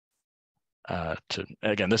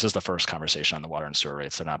 this is the first conversation on the water and sewer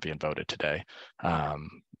rates. They're not being voted today.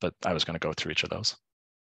 But I was going to go through each of those.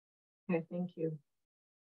 Okay, thank you.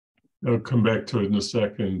 I'll come back to it in a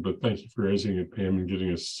second, but thank you for raising it, Pam, and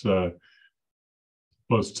getting us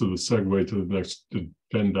close to the segue to the next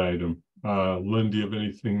agenda item. Lynn, do you have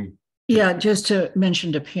anything? Yeah, just to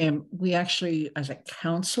mention to Pam, we actually, as a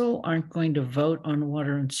council, aren't going to vote on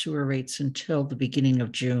water and sewer rates until the beginning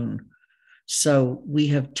of June. So we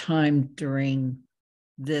have time during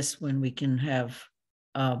this when we can have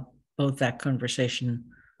both that conversation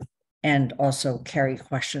and also carry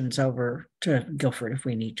questions over to Guilford if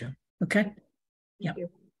we need to. Okay. Yeah.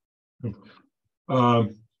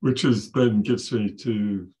 Which is then gets me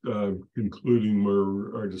to concluding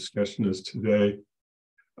where our discussion is today.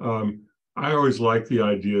 I always like the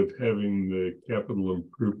idea of having the capital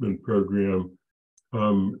improvement program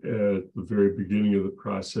at the very beginning of the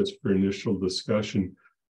process for initial discussion,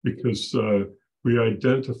 because we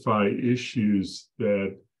identify issues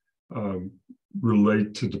that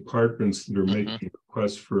relate to departments that are making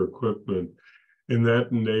requests for equipment. And that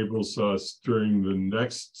enables us during the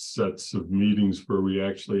next sets of meetings where we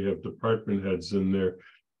actually have department heads in there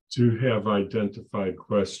to have identified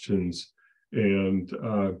questions. And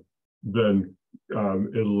then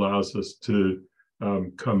it allows us to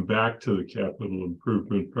come back to the capital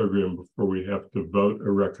improvement program before we have to vote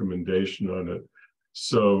a recommendation on it.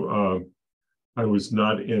 So I was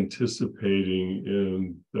not anticipating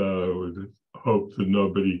and would hope that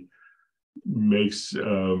nobody makes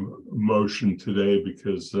a motion today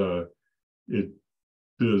because it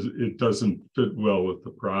doesn't fit well with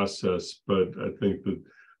the process. But I think that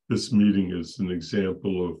this meeting is an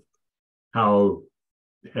example of how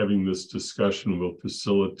having this discussion will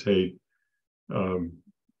facilitate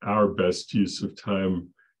our best use of time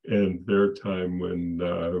and their time when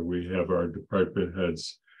we have our department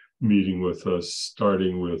heads meeting with us,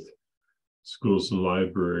 starting with schools and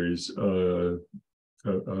libraries in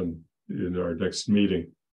our next meeting.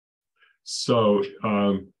 So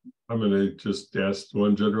I'm going to just ask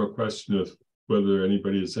one general question of whether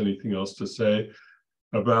anybody has anything else to say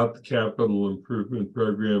about the capital improvement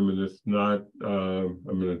program. And if not, I'm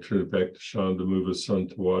going to turn it back to Sean to move us on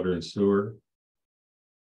to water and sewer.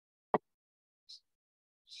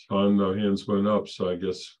 Sean, no hands went up, so I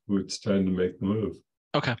guess it's time to make the move.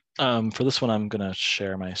 Okay. For this one, I'm going to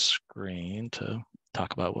share my screen to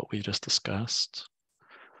talk about what we just discussed.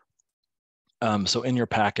 So in your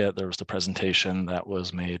packet, there was the presentation that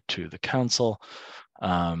was made to the council,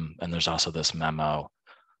 and there's also this memo.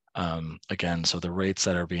 Again, so the rates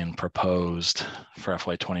that are being proposed for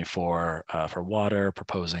FY24 for water,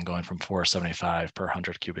 proposing going from $4.75 per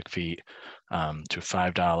 100 cubic feet to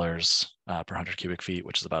 $5 per 100 cubic feet,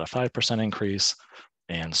 which is about a 5% increase,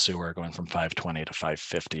 and sewer going from $5.20 to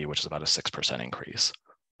 $5.50, which is about a 6% increase.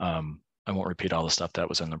 I won't repeat all the stuff that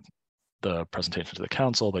was in the presentation to the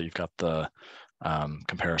council, but you've got the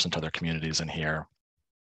comparison to other communities in here.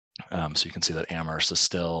 So you can see that Amherst is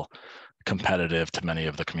still competitive to many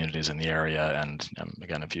of the communities in the area. And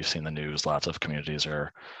again, if you've seen the news, lots of communities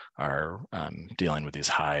are dealing with these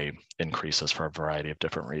high increases for a variety of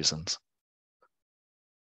different reasons.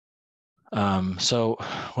 So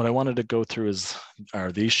what I wanted to go through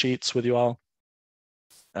are these sheets with you all.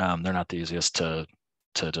 They're not the easiest to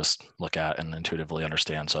just look at and intuitively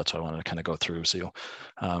understand. So that's what I wanted to kind of go through so you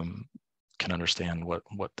can understand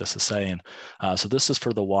what this is saying. So this is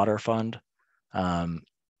for the water fund.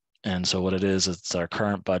 And so what it is, it's our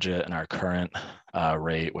current budget and our current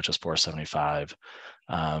rate, which is $4.75,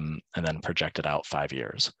 and then projected out 5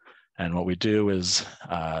 years. And what we do is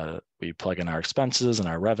we plug in our expenses and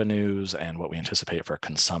our revenues and what we anticipate for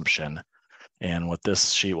consumption. And what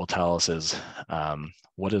this sheet will tell us is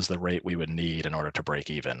what is the rate we would need in order to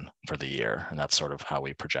break even for the year. And that's sort of how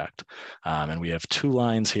we project. And we have two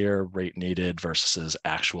lines here, rate needed versus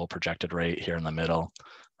actual projected rate here in the middle.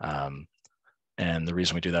 And the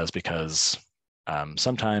reason we do that is because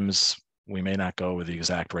sometimes we may not go with the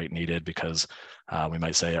exact rate needed because we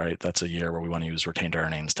might say, all right, that's a year where we want to use retained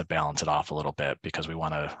earnings to balance it off a little bit because we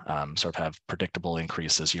want to sort of have predictable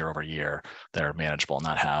increases year over year that are manageable,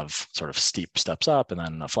 not have sort of steep steps up and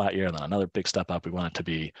then a flat year and then another big step up. We want it to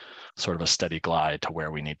be sort of a steady glide to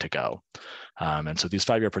where we need to go. And so these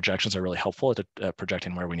 5-year projections are really helpful at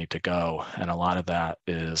projecting where we need to go. And a lot of that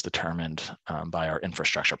is determined by our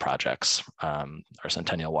infrastructure projects. Our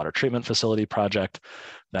Centennial Water Treatment Facility project,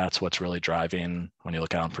 that's what's really driving when you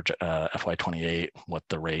look out on FY28, what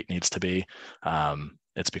the rate needs to be.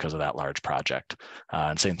 It's because of that large project.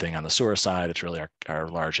 And same thing on the sewer side, it's really our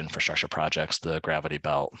large infrastructure projects, the gravity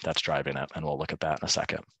belt, that's driving it. And we'll look at that in a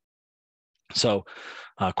second. So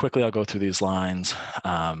quickly, I'll go through these lines.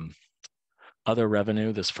 Other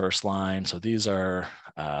revenue, this first line. So these are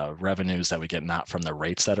revenues that we get not from the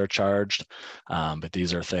rates that are charged, but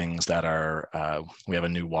these are things that are, we have a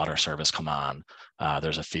new water service come on.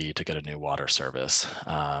 There's a fee to get a new water service.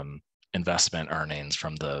 investment earnings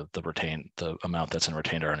from the amount that's in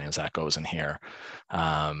retained earnings that goes in here.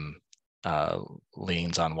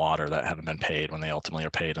 Liens on water that haven't been paid when they ultimately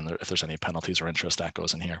are paid, and if there's any penalties or interest, that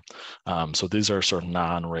goes in here. So these are sort of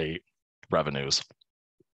non-rate revenues.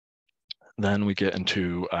 Then we get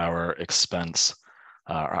into our expense,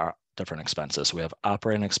 our different expenses. So we have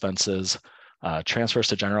operating expenses, transfers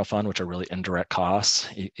to general fund, which are really indirect costs.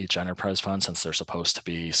 Each enterprise fund, since they're supposed to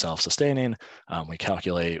be self-sustaining, we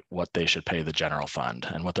calculate what they should pay the general fund.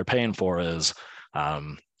 And what they're paying for is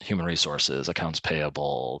human resources, accounts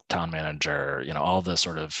payable, town manager, all the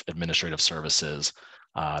sort of administrative services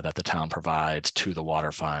that the town provides to the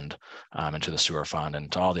water fund and to the sewer fund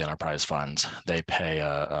and to all the enterprise funds. They pay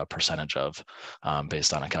a percentage of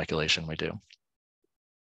based on a calculation we do.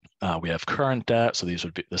 We have current debt, so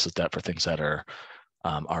this is debt for things that are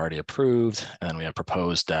already approved, and then we have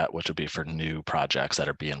proposed debt, which would be for new projects that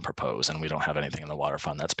are being proposed, and we don't have anything in the water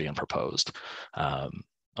fund that's being proposed. The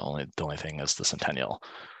only thing is the Centennial.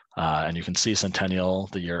 And you can see Centennial,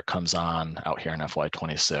 the year it comes on out here in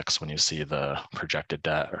FY26, when you see the projected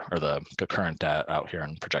debt or the current debt out here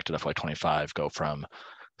in projected FY25 go from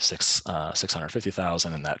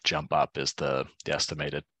 650,000, and that jump up is the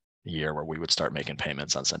estimated year where we would start making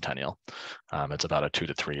payments on Centennial. It's about a 2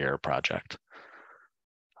 to 3 year project.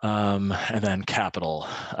 And then capital,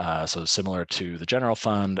 so similar to the general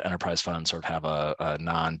fund, enterprise funds sort of have a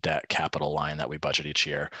non-debt capital line that we budget each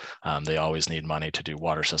year. They always need money to do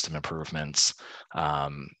water system improvements.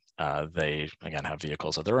 They, again, have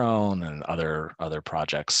vehicles of their own and other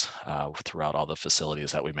projects throughout all the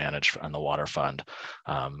facilities that we manage on the water fund.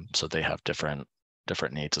 So they have different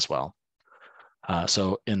needs as well.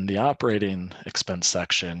 So in the operating expense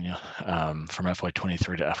section from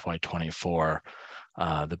FY23 to FY24,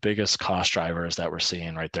 the biggest cost drivers that we're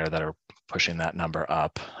seeing right there that are pushing that number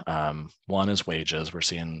up. One is wages. We're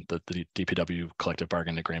seeing the DPW collective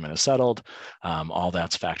bargaining agreement is settled. All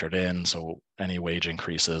that's factored in. So any wage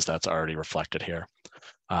increases, that's already reflected here.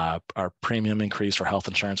 Our premium increase for health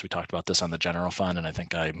insurance, we talked about this on the general fund, and I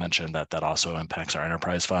think I mentioned that also impacts our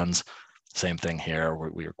enterprise funds. Same thing here.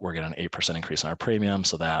 We're getting an 8% increase in our premium,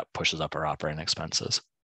 so that pushes up our operating expenses.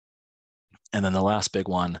 And then the last big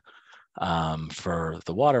one for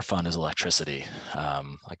the water fund is electricity.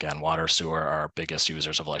 Again, water, sewer are our biggest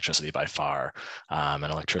users of electricity by far. And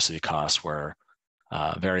electricity costs were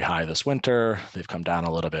very high this winter. They've come down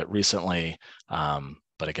a little bit recently.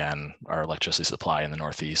 But again, our electricity supply in the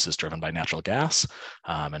Northeast is driven by natural gas,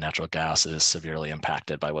 and natural gas is severely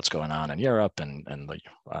impacted by what's going on in Europe and the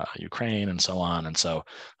Ukraine and so on. And so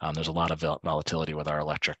there's a lot of volatility with our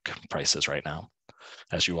electric prices right now,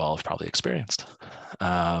 as you all have probably experienced.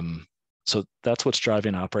 So that's what's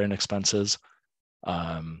driving operating expenses.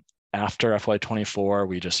 After FY24,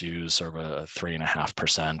 we just use sort of a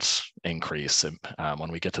 3.5% increase.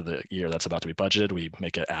 When we get to the year that's about to be budgeted, we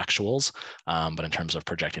make it actuals. But in terms of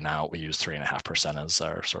projecting out, we use 3.5% as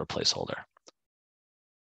our sort of placeholder.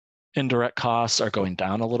 Indirect costs are going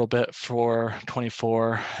down a little bit for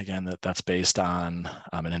 24. Again, that's based on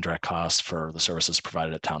an indirect cost for the services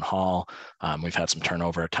provided at Town Hall. We've had some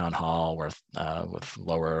turnover at Town Hall with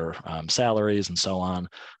lower salaries and so on.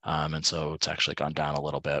 And so it's actually gone down a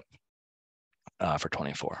little bit for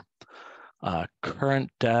 24. Current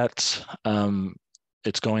debt,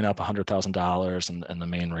 it's going up $100,000, and the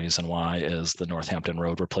main reason why is the Northampton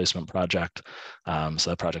Road replacement project. So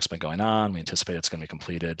that project's been going on. We anticipate it's going to be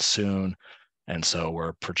completed soon, and so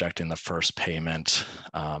we're projecting the first payment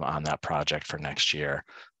on that project for next year.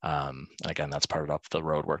 Again, that's part of the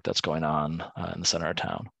road work that's going on in the center of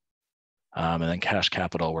town. And then cash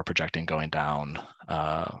capital, we're projecting going down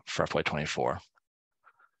for FY24.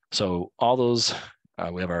 So all those,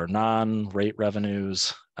 we have our non-rate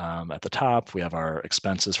revenues at the top. We have our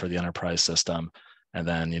expenses for the enterprise system, and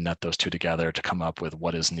then you net those two together to come up with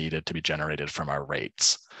what is needed to be generated from our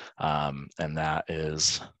rates. And that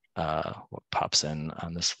is what pops in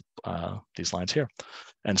on these lines here.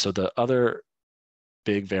 And so the other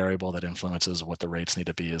big variable that influences what the rates need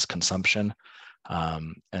to be is consumption.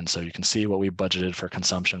 And so you can see what we budgeted for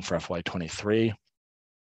consumption for FY23.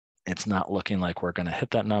 It's not looking like we're going to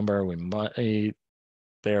hit that number. We might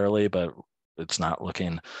barely, but it's not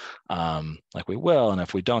looking like we will. And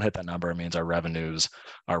if we don't hit that number, it means our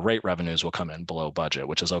rate revenues will come in below budget,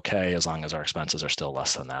 which is okay as long as our expenses are still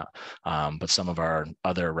less than that. But some of our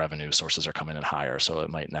other revenue sources are coming in higher, so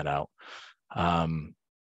it might net out.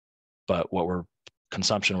 But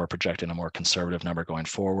consumption, we're projecting a more conservative number going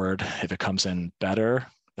forward. If it comes in better,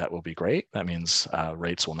 that will be great. That means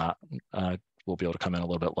rates will be able to come in a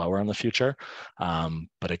little bit lower in the future.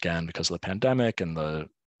 But again, because of the pandemic and the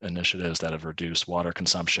initiatives that have reduced water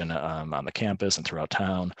consumption on the campus and throughout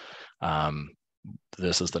town.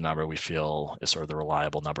 This is the number we feel is sort of the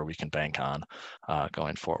reliable number we can bank on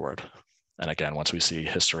going forward. And again, once we see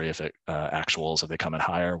history, if it actuals, if they come in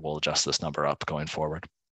higher, we'll adjust this number up going forward.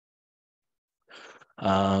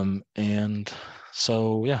 And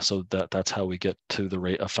so, yeah, so that's how we get to the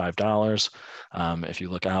rate of $5. If you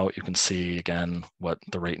look out, you can see again what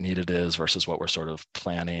the rate needed is versus what we're sort of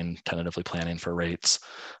tentatively planning for rates.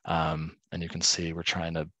 And you can see we're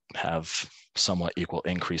trying to have somewhat equal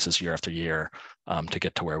increases year after year to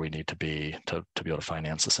get to where we need to be to be able to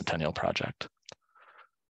finance the Centennial project.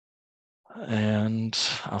 And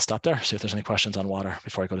I'll stop there, see if there's any questions on water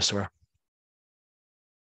before I go to sewer.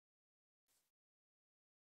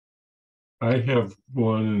 I have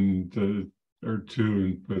one or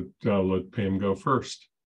two, but I'll let Pam go first.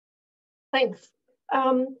 Thanks.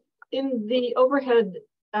 In the overhead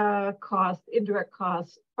costs, indirect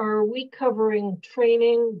costs, are we covering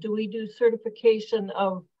training? Do we do certification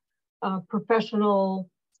of professional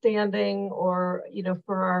standing, or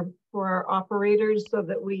for our operators, so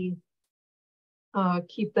that we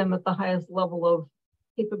keep them at the highest level of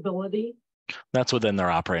capability? That's within their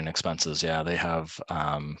operating expenses. Yeah, they have.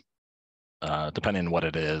 Depending on what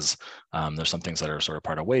it is, there's some things that are sort of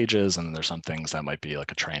part of wages, and there's some things that might be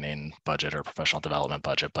like a training budget or professional development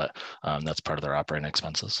budget, but that's part of their operating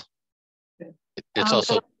expenses. It's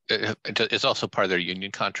also part of their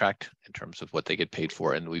union contract in terms of what they get paid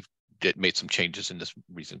for, and we've made some changes in this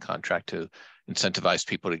recent contract to incentivize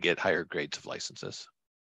people to get higher grades of licenses.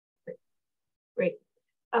 Great.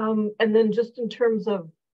 And then just in terms of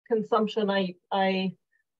consumption,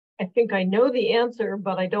 I think I know the answer,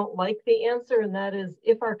 but I don't like the answer. And that is,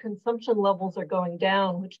 if our consumption levels are going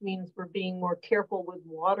down, which means we're being more careful with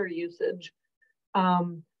water usage,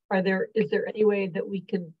 is there any way that we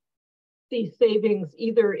could see savings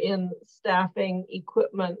either in staffing,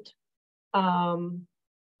 equipment,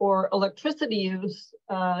 or electricity use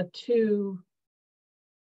to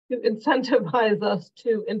incentivize us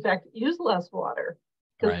to, in fact, use less water?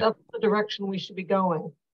 Because that's the direction we should be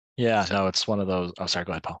going. Yeah, no, it's one of those. Oh, sorry,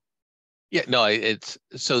 go ahead, Paul. Yeah, no, it's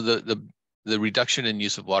so the reduction in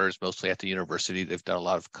use of water is mostly at the university. They've done a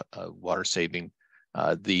lot of water saving.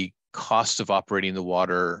 The cost of operating the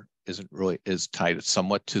water is tied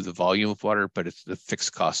somewhat to the volume of water, but it's the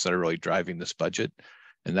fixed costs that are really driving this budget.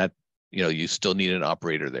 And that, you still need an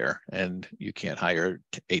operator there, and you can't hire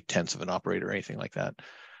 8/10 of an operator or anything like that.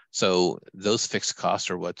 So those fixed costs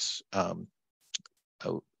are what's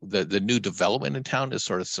the new development in town is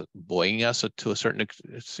sort of buoying us to a certain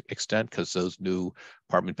extent, because those new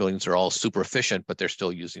apartment buildings are all super efficient, but they're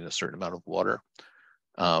still using a certain amount of water.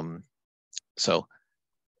 So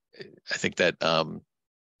I think that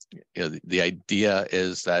the idea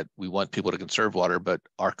is that we want people to conserve water, but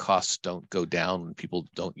our costs don't go down when people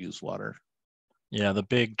don't use water. Yeah, the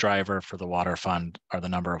big driver for the water fund are the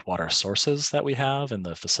number of water sources that we have and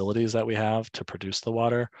the facilities that we have to produce the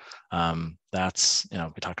water. That's,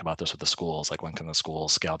 we talked about this with the schools, like when can the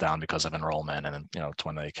schools scale down because of enrollment, and it's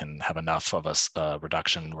when they can have enough of a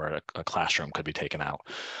reduction where a classroom could be taken out.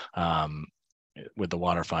 With the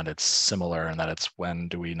water fund, it's similar in that it's when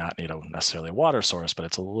do we not need necessarily a water source, but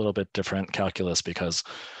it's a little bit different calculus, because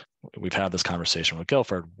we've had this conversation with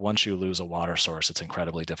Guilford. Once you lose a water source, it's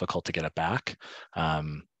incredibly difficult to get it back.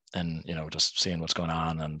 And just seeing what's going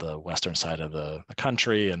on the western side of the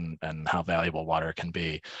country and how valuable water can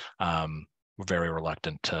be, we're very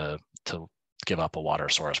reluctant to give up a water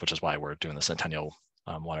source, which is why we're doing the Centennial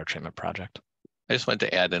water treatment project. I just wanted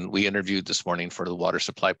to add, and we interviewed this morning for the Water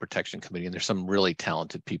Supply Protection Committee, and there's some really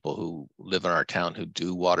talented people who live in our town who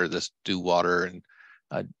do water and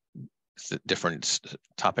different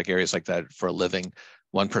topic areas like that for a living.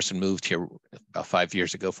 One person moved here about 5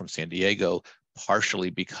 years ago from San Diego, partially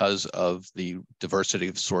because of the diversity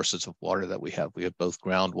of sources of water that we have. We have both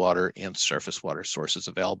groundwater and surface water sources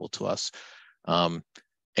available to us.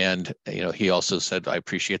 And he also said, I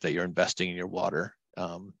appreciate that you're investing in your water,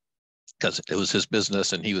 because it was his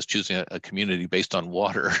business and he was choosing a community based on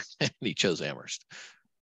water, and he chose Amherst.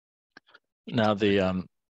 Now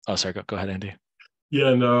oh, sorry, go ahead, Andy.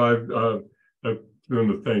 Yeah, no, I'm going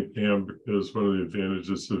to thank Pam, because one of the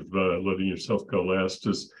advantages of letting yourself go last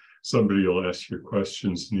is somebody will ask your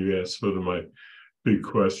questions, and you ask one of my big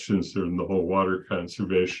questions in the whole water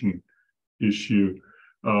conservation issue.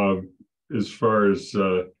 As far as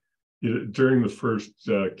during the first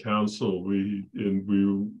council, we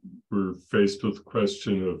were faced with the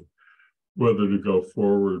question of whether to go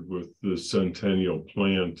forward with the Centennial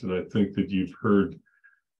plant, and I think that you've heard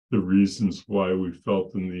the reasons why we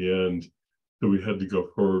felt in the end that we had to go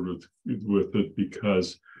forward with it,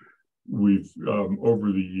 because we've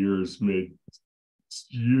over the years made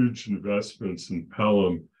huge investments in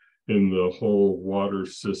Pelham in the whole water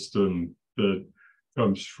system that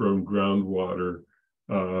comes from groundwater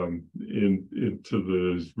into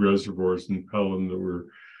the reservoirs in Pelham that were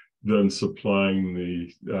then supplying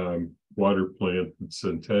the water plant at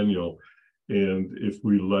Centennial. And if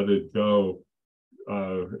we let it go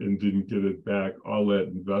and didn't get it back, all that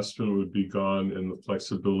investment would be gone, and the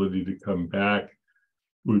flexibility to come back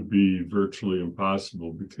would be virtually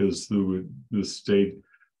impossible, because the state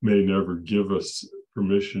may never give us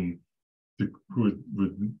permission to would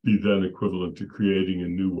be then equivalent to creating a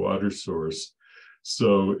new water source.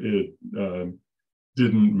 So it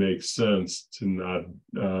didn't make sense to not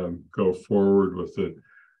go forward with it.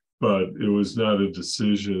 But it was not a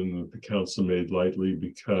decision that the council made lightly,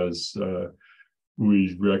 because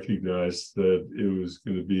we recognized that it was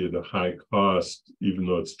going to be at a high cost, even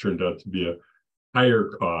though it's turned out to be a higher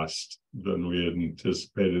cost than we had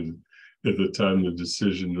anticipated at the time the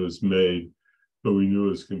decision was made. But we knew it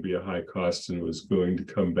was going to be a high cost, and it was going to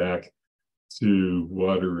come back to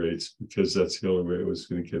water rates, because that's the only way it was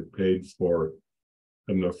going to get paid for.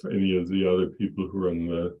 I don't know if any of the other people who are on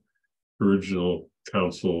the original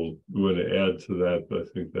council want to add to that, but I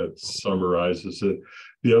think that summarizes it.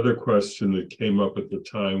 The other question that came up at the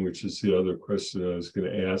time, which is the other question I was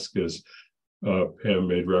going to ask, is Pam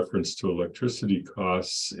made reference to electricity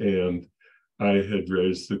costs, and I had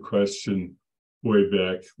raised the question way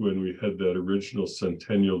back when we had that original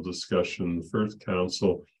Centennial discussion in the first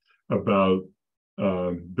council about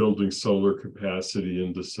building solar capacity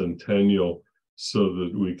into Centennial so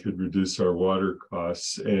that we could reduce our water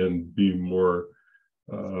costs and be more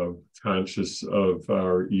conscious of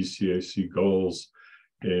our ECAC goals.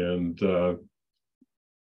 And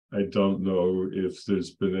I don't know if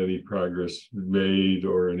there's been any progress made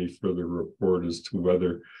or any further report as to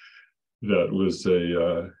whether that was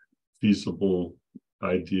a feasible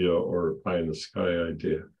idea or a pie in the sky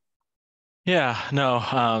idea. Yeah, no,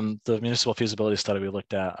 the municipal feasibility study we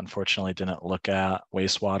looked at, unfortunately, didn't look at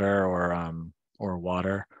wastewater or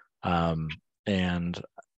water. And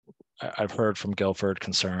I've heard from Guilford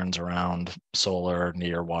concerns around solar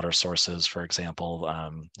near water sources, for example.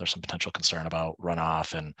 There's some potential concern about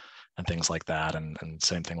runoff and things like that. And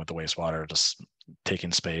same thing with the wastewater, just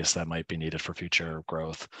taking space that might be needed for future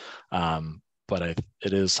growth. But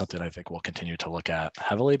it is something I think we'll continue to look at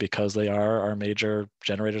heavily, because they are our major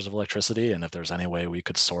generators of electricity. And if there's any way we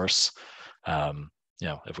could source,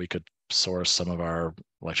 if we could source some of our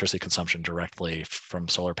electricity consumption directly from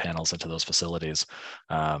solar panels into those facilities,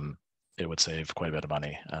 it would save quite a bit of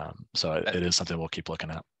money. So it is something we'll keep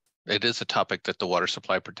looking at. It is a topic that the Water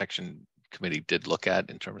Supply Protection Committee did look at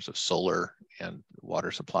in terms of solar and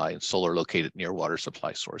water supply, and solar located near water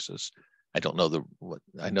supply sources. I don't know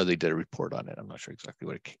I know they did a report on it. I'm not sure exactly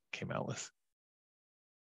what it came out with.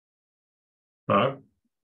 Bob?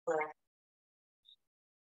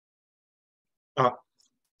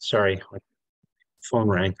 Sorry, my phone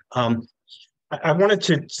rang. I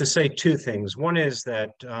wanted to say two things. One is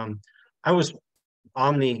that I was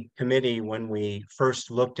on the committee when we first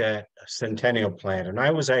looked at a Centennial plan, and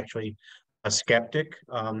I was actually a skeptic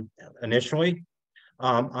initially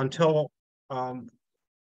until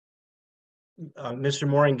Mr.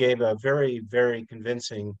 Mooring gave a very, very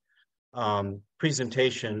convincing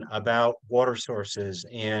presentation about water sources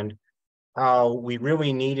and how we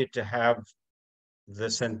really needed to have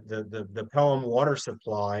the Pelham water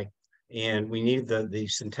supply, and we needed the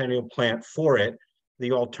Centennial plant for it.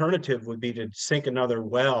 The alternative would be to sink another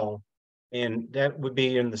well, and that would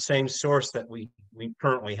be in the same source that we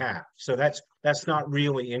currently have. So that's not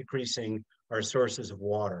really increasing our sources of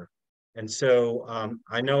water. And so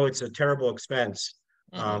I know it's a terrible expense,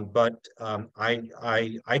 but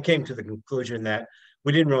I came to the conclusion that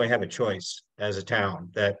we didn't really have a choice as a town,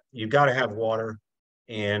 that you got to have water.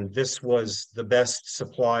 And this was the best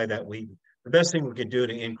supply the best thing we could do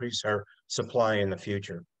to increase our supply in the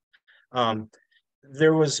future.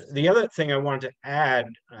 There was the other thing I wanted to add,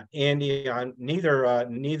 Andy, on neither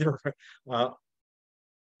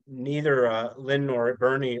Lynn nor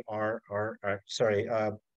Bernie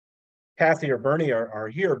Kathy or Bernie are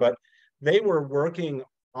here, but they were working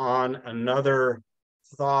on another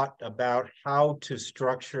thought about how to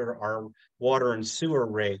structure our water and sewer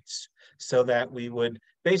rates so that we would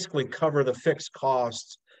basically cover the fixed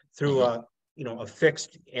costs through a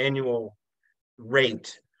fixed annual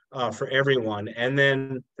rate for everyone, and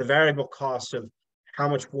then the variable cost of how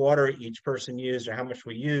much water each person used or how much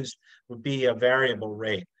we used would be a variable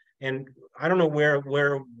rate. And I don't know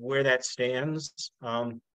where that stands,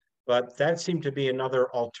 but that seemed to be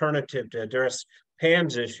another alternative to address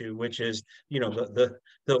Pam's issue, which is, the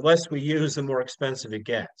less we use, the more expensive it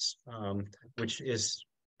gets, which is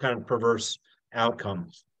kind of perverse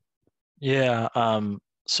outcomes. Yeah.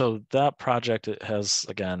 So that project, it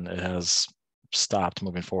has stopped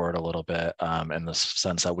moving forward a little bit in the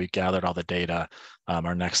sense that we gathered all the data.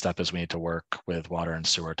 Our next step is we need to work with water and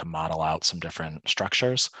sewer to model out some different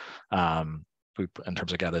structures. In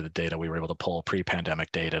terms of gathering the data, we were able to pull pre-pandemic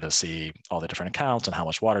data to see all the different accounts and how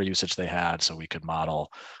much water usage they had, so we could model,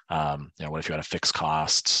 what if you had a fixed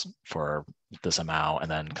costs for this amount and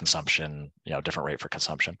then consumption, different rate for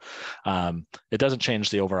consumption. It doesn't change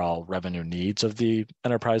the overall revenue needs of the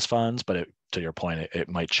enterprise funds, but to your point, it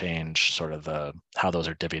might change sort of how those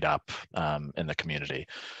are divvied up in the community.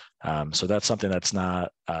 So that's something that's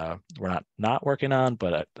we're not working on,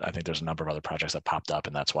 but I think there's a number of other projects that popped up,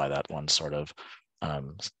 and that's why that one sort of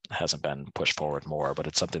hasn't been pushed forward more, but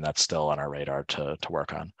it's something that's still on our radar to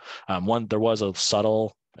work on. There was a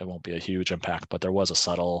subtle, it won't be a huge impact, but there was a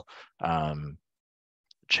subtle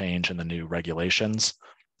change in the new regulations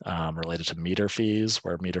related to meter fees,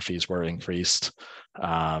 where meter fees were increased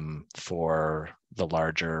for the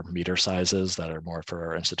larger meter sizes that are more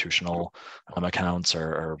for institutional accounts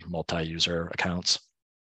or multi-user accounts.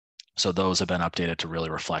 So those have been updated to really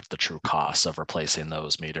reflect the true costs of replacing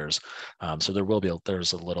those meters. So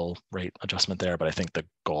there's a little rate adjustment there, but I think the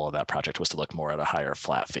goal of that project was to look more at a higher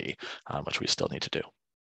flat fee, which we still need to do.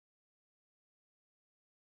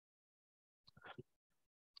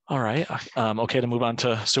 All right, okay to move on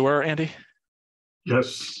to sewer, Andy?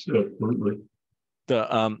 Yes, absolutely.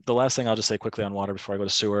 The last thing I'll just say quickly on water before I go to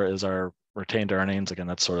sewer is our retained earnings. Again,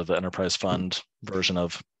 that's sort of the enterprise fund version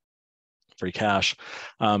of free cash.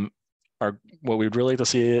 What we'd really like to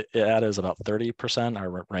see it at is about 30%.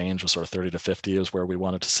 Our range was sort of 30 to 50 is where we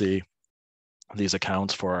wanted to see these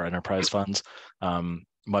accounts for our enterprise funds,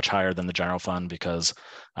 much higher than the general fund because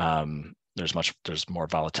there's more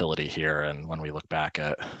volatility here. And when we look back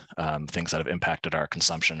at things that have impacted our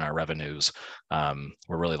consumption, our revenues,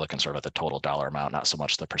 we're really looking sort of at the total dollar amount, not so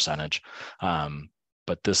much the percentage.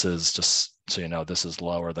 But this is just, so you know, this is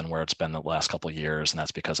lower than where it's been the last couple of years. And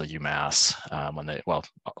that's because of UMass,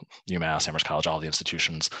 UMass, Amherst College, all the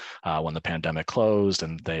institutions, when the pandemic closed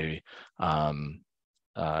and they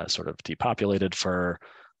sort of depopulated for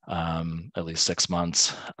at least 6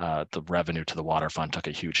 months, the revenue to the water fund took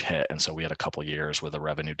a huge hit. And so we had a couple of years with a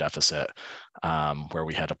revenue deficit where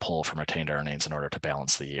we had to pull from retained earnings in order to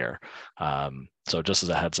balance the year. So just as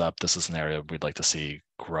a heads up, this is an area we'd like to see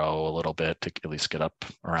grow a little bit to at least get up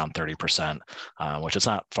around 30%, which it's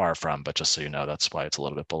not far from, but just so you know, that's why it's a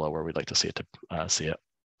little bit below where we'd like to see it.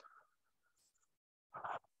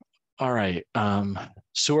 All right,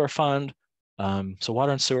 sewer fund. So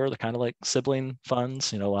water and sewer, they're kind of like sibling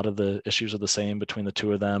funds. You know, a lot of the issues are the same between the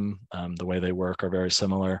two of them. The way they work are very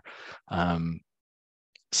similar.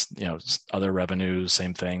 You know, other revenues,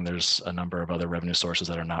 same thing. There's a number of other revenue sources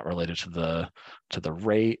that are not related to the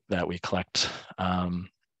rate that we collect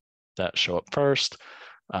that show up first.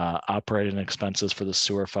 Operating expenses for the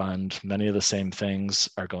sewer fund, many of the same things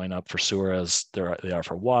are going up for sewer as they are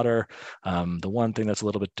for water. The one thing that's a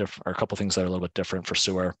little bit different, or a couple things that are a little bit different for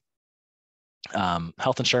sewer.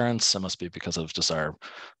 Health insurance, it must be because of just our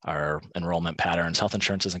enrollment patterns. Health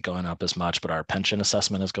insurance isn't going up as much, but our pension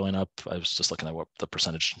assessment is going up. I was just looking at what the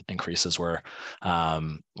percentage increases were.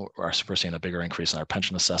 We're seeing a bigger increase in our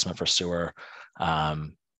pension assessment for sewer.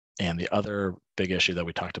 And the other big issue that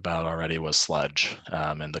we talked about already was sludge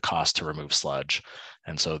and the cost to remove sludge.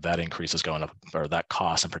 And so that increase is going up, or that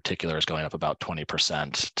cost in particular is going up about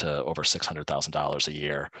 20% to over $600,000 a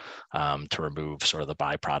year to remove sort of the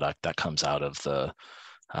byproduct that comes out of the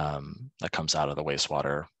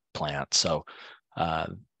wastewater plant. So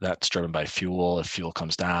that's driven by fuel. If fuel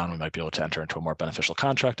comes down, we might be able to enter into a more beneficial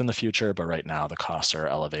contract in the future, but right now the costs are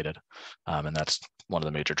elevated. And that's one of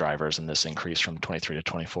the major drivers in this increase from 23 to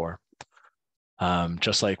 24.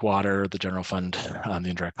 Just like water, the general fund, the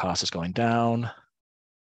indirect cost is going down.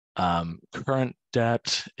 Current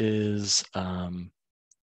debt is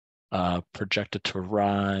projected to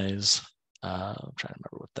rise. I'm trying to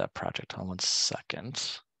remember what that project on 1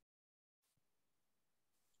 second.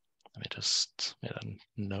 Let me just make a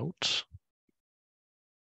note.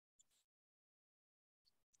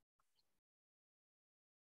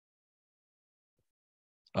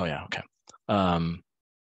 Oh yeah, okay.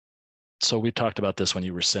 So we talked about this when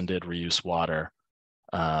you rescinded reuse water.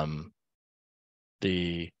 We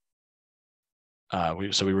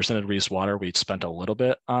rescinded reuse water. We spent a little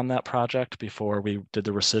bit on that project before we did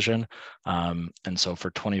the rescission. And so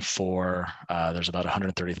for 24, there's about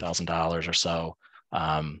 $130,000 or so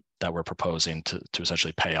that we're proposing to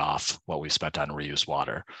essentially pay off what we spent on reused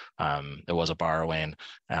water. It was a borrowing.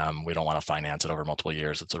 We don't want to finance it over multiple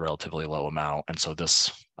years. It's a relatively low amount. And so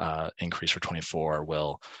this increase for 24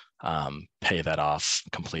 will pay that off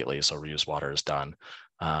completely. So reused water is done.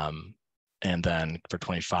 And then for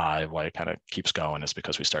 25, why it kind of keeps going is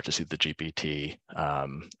because we start to see the GPT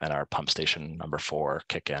and our pump station number 4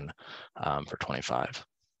 kick in for 25.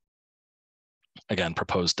 Again,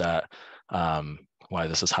 proposed debt. Why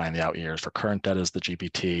this is high in the out years for current debt is the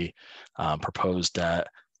GPT. Proposed debt,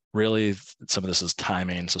 really some of this is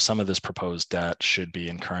timing. So some of this proposed debt should be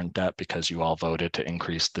in current debt because you all voted to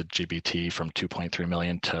increase the GPT from 2.3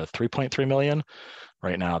 million to 3.3 million.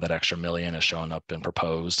 Right now, that extra million is showing up in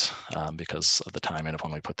proposed because of the timing of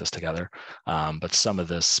when we put this together. But some of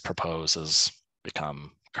this proposed has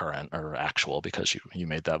become current or actual because you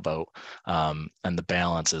made that vote. And the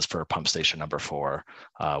balance is for pump station number 4,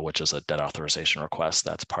 which is a debt authorization request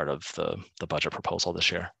that's part of the budget proposal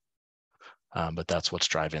this year. But that's what's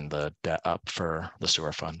driving the debt up for the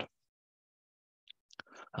sewer fund.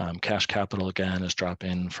 Cash capital again is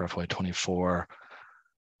dropping for FY24.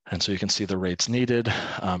 And so you can see the rates needed,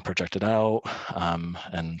 projected out,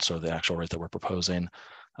 and so the actual rate that we're proposing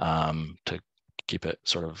to keep it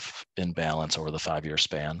sort of in balance over the 5-year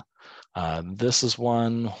span. This is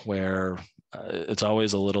one where it's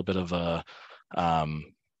always a little bit of a,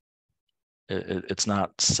 it's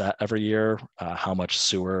not set every year how much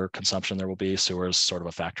sewer consumption there will be. Sewer is sort of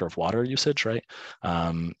a factor of water usage, right?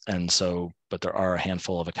 And so, but there are a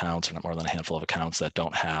handful of accounts, or not more than a handful of accounts, that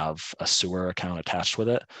don't have a sewer account attached with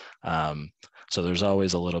it. So there's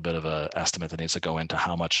always a little bit of an estimate that needs to go into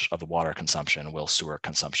how much of the water consumption will sewer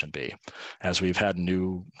consumption be. As we've had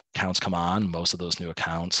new accounts come on, most of those new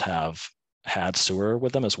accounts have had sewer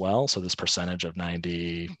with them as well. So this percentage of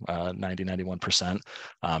 91%,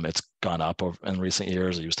 it's gone up in recent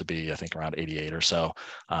years. It used to be, I think, around 88 or so.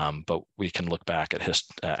 But we can look back at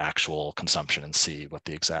actual consumption and see what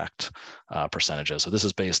the exact percentage is. So this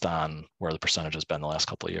is based on where the percentage has been the last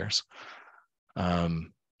couple of years.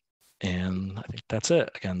 And I think that's it.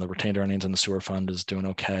 Again, the retained earnings in the sewer fund is doing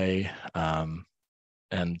okay.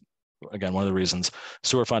 And again, one of the reasons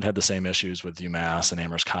sewer fund had the same issues with UMass and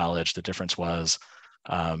Amherst College. The difference was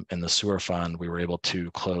in the sewer fund, we were able to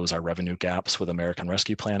close our revenue gaps with American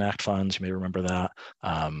Rescue Plan Act funds. You may remember that.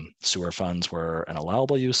 Sewer funds were an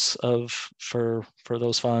allowable use for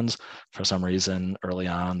those funds. For some reason, early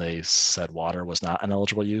on, they said water was not an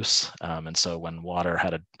eligible use. And so when water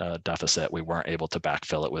had a deficit, we weren't able to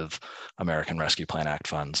backfill it with American Rescue Plan Act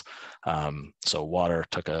funds. So water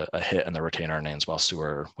took a hit in the retained earnings while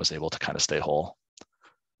sewer was able to kind of stay whole.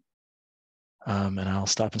 And I'll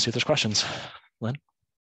stop and see if there's questions. Lynn?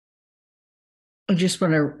 I just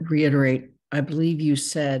want to reiterate, I believe you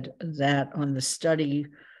said that on the study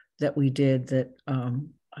that we did that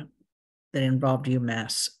involved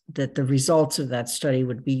UMass, that the results of that study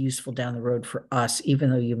would be useful down the road for us, even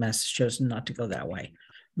though UMass has chosen not to go that way.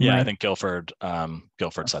 Yeah, right? I think Guilford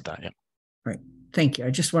said that, yeah. Right, thank you. I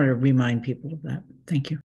just wanted to remind people of that.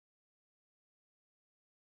 Thank you.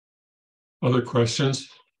 Other questions?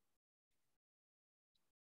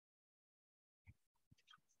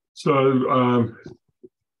 So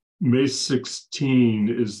May 16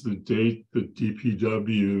 is the date that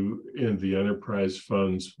DPW and the enterprise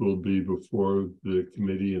funds will be before the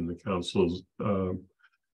committee and the councils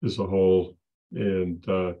as a whole. And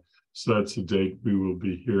so that's the date we will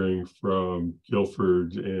be hearing from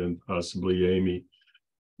Guilford and possibly Amy.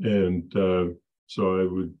 And so I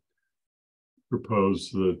would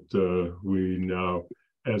propose that we now,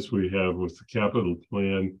 as we have with the capital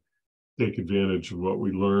plan, take advantage of what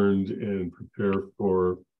we learned and prepare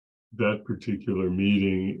for that particular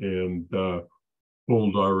meeting and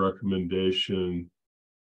hold our recommendation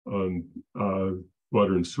on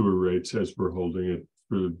water and sewer rates as we're holding it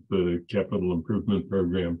for the capital improvement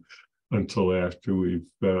program until after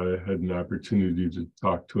we've had an opportunity to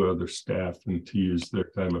talk to other staff and to use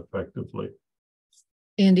their time effectively.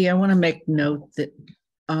 Andy, I want to make note that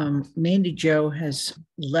Mandy Jo has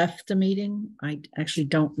left the meeting. I actually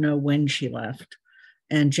don't know when she left.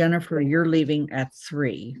 And Jennifer, you're leaving at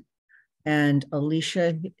 3. And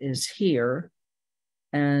Alicia is here.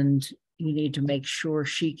 And you need to make sure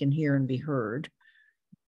she can hear and be heard.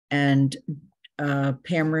 And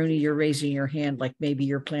Pam Rooney, you're raising your hand like maybe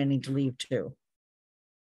you're planning to leave too.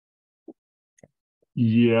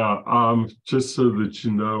 Yeah, just so that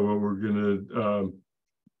you know what we're gonna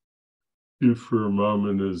do for a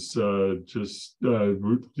moment is did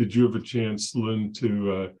you have a chance, Lynn,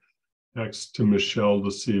 to text to Michelle to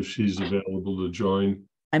see if she's available to join?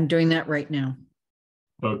 I'm doing that right now.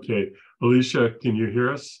 Okay, Alicia, can you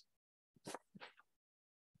hear us?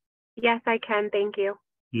 Yes, I can. Thank you.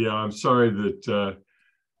 Yeah, I'm sorry that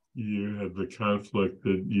you had the conflict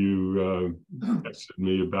that you texted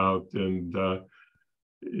me about, and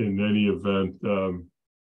in any event,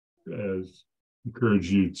 as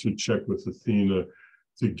encourage you to check with Athena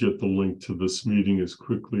to get the link to this meeting as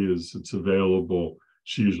quickly as it's available.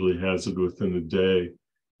 She usually has it within a day,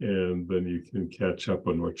 and then you can catch up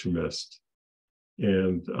on what you missed.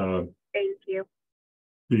 And thank you.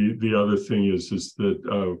 The other thing is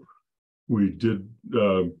that we did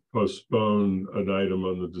postpone an item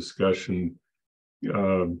on the discussion,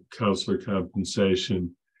 counselor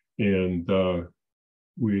compensation, and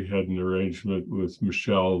we had an arrangement with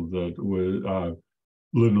Michelle that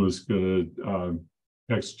Lynn was going to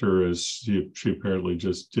text her, as she apparently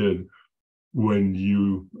just did, when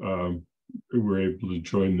you were able to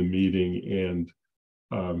join the meeting. And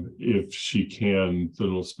if she can,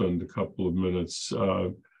 then we'll spend a couple of minutes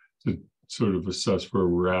to sort of assess where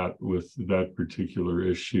we're at with that particular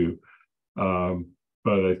issue. But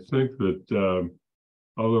I think that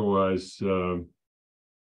otherwise, do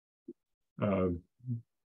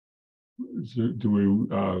we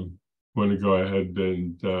want to go ahead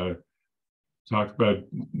and talk about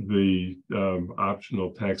the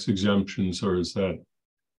optional tax exemptions, or is that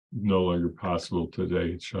no longer possible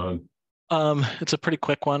today, Sean? It's a pretty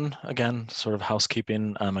quick one. Again, sort of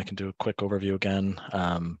housekeeping. I can do a quick overview again,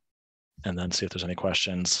 and then see if there's any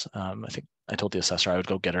questions. I think I told the assessor I would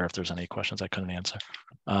go get her if there's any questions I couldn't answer.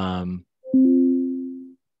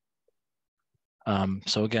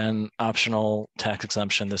 So again, optional tax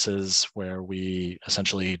exemption. This is where we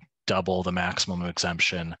essentially double the maximum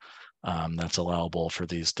exemption that's allowable for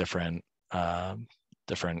these different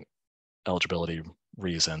eligibility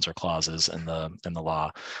reasons or clauses in the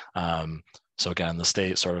law. So again, the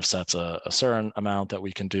state sort of sets a certain amount that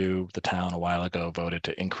we can do. The town a while ago voted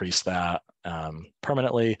to increase that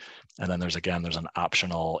permanently. And then there's an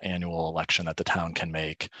optional annual election that the town can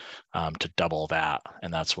make to double that.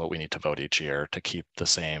 And that's what we need to vote each year to keep the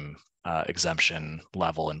same exemption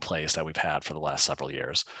level in place that we've had for the last several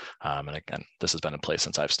years. And again, this has been in place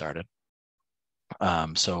since I've started.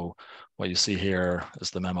 So what you see here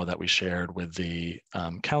is the memo that we shared with the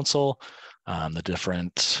council, the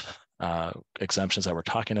different exemptions that we're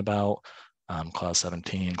talking about, clause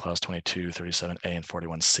 17, clause 22, 37A, and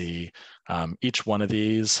 41C. Each one of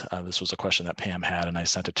these, this was a question that Pam had and I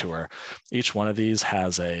sent it to her. Each one of these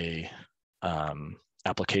has a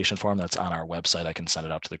application form that's on our website. I can send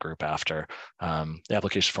it out to the group after. The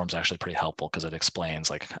application form is actually pretty helpful because it explains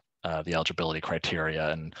like the eligibility criteria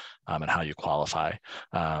and how you qualify.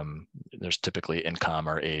 There's typically income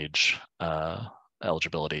or age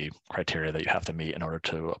eligibility criteria that you have to meet in order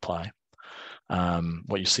to apply.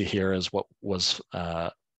 What you see here is what was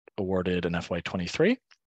awarded in FY23.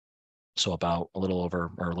 So about a little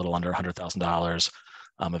over or a little under $100,000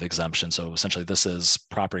 of exemption. So essentially this is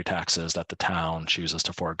property taxes that the town chooses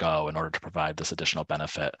to forego in order to provide this additional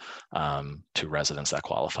benefit to residents that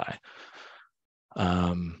qualify.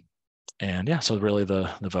 And yeah, so really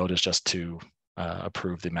the vote is just to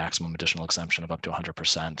approve the maximum additional exemption of up to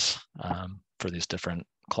 100% for these different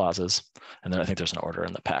clauses. And then I think there's an order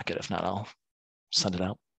in the packet. If not, I'll send it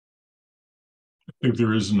out. I think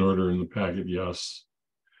there is an order in the packet, yes.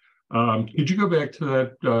 Could you go back to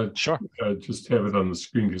that? Sure. Just have it on the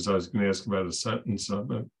screen because I was going to ask about a sentence on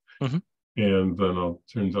that. Mm-hmm. And then I'll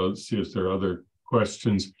turn to see if there are other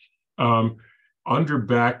questions. Under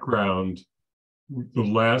background, the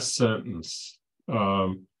last sentence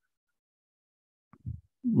where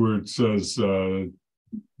it says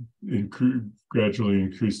gradually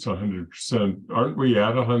increase to 100%. Aren't we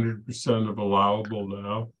at 100% of allowable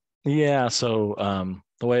now? Yeah, so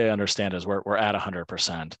the way I understand it is we're at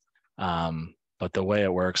 100%. But the way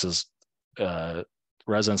it works is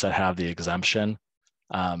residents that have the exemption,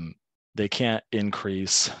 they can't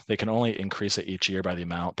increase, they can only increase it each year by the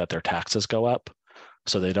amount that their taxes go up.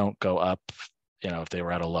 So they don't go up, if they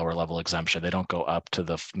were at a lower level exemption, they don't go up to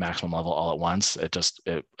the maximum level all at once.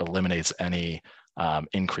 It eliminates any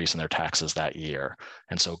increase in their taxes that year.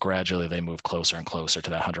 And so gradually they move closer and closer to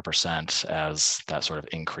that 100% as that sort of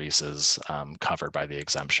increase is covered by the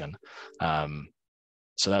exemption.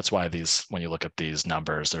 So that's why when you look at these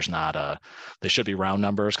numbers, there's not they should be round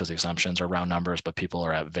numbers because the exemptions are round numbers, but people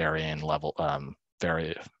are at varying level,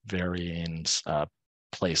 varying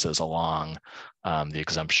places along the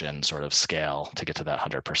exemption sort of scale to get to that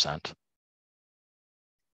 100%.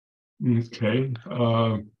 Okay.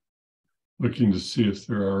 Looking to see if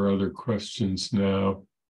there are other questions now.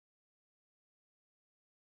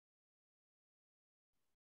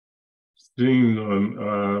 Seeing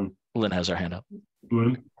none, Lynn has her hand up.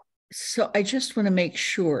 Lynn? So I just want to make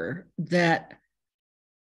sure that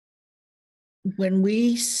when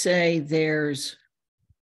we say there's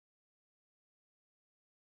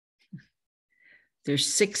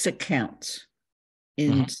 6 accounts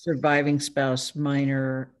in surviving spouse,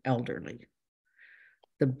 minor, elderly.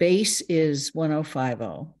 The base is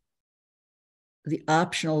 1050. The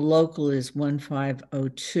optional local is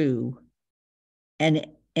 1502. And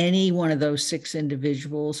any one of those 6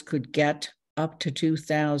 individuals could get up to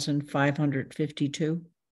 2,552.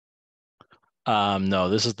 No,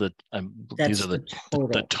 this is the these are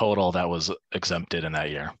the total that was exempted in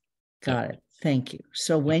that year. Got it. Thank you.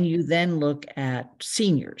 So when you then look at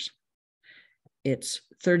seniors, it's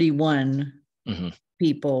 31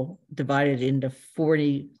 people divided into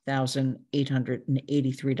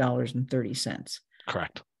 $40,883.30.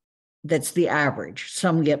 Correct. That's the average.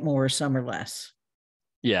 Some get more, some are less.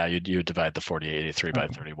 Yeah, you divide the 4883 by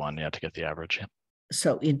 31, to get the average. Yeah.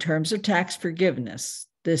 So in terms of tax forgiveness,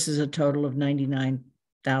 this is a total of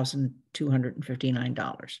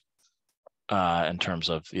 $99,259. In terms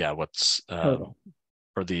of what's for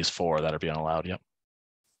these 4 that are being allowed. Yep.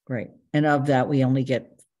 Right. And of that, we only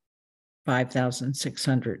get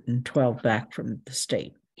 5,612 back from the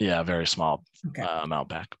state. Yeah, very small amount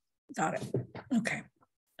back. Got it. Okay.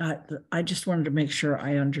 I just wanted to make sure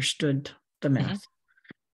I understood the math.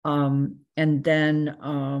 And then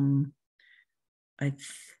I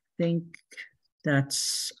think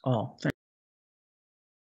that's all.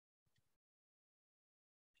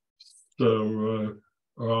 So,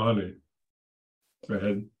 Ronnie, go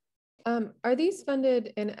ahead. Are these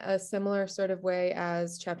funded in a similar sort of way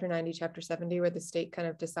as Chapter 90, Chapter 70, where the state kind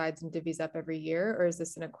of decides and divvies up every year? Or is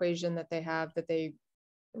this an equation that they have that they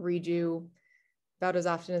redo about as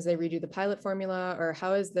often as they redo the pilot formula? Or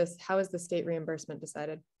how is the state reimbursement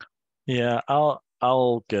decided? Yeah, I'll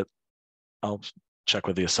check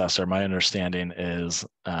with the assessor. My understanding is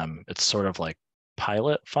it's sort of like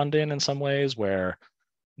pilot funding in some ways, where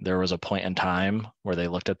there was a point in time where they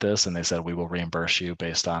looked at this and they said, we will reimburse you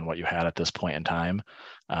based on what you had at this point in time.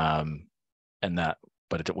 But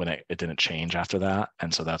it didn't change after that.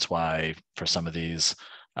 And so that's why for some of these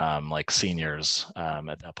like seniors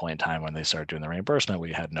at that point in time, when they started doing the reimbursement,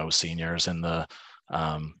 we had no seniors in the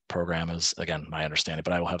program, is again, my understanding,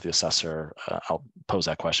 but I will have the assessor, I'll pose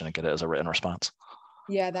that question and get it as a written response.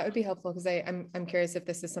 Yeah, that would be helpful, because I'm curious if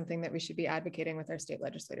this is something that we should be advocating with our state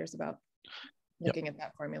legislators about. Looking at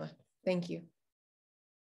that formula. Thank you.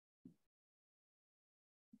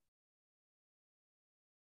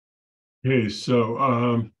 Okay,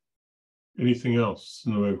 so anything else?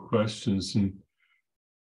 No other questions? And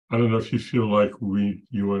I don't know if you feel like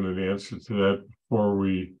you want an answer to that before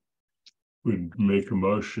we would make a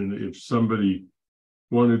motion. If somebody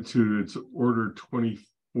wanted to, it's order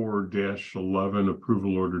 24-11,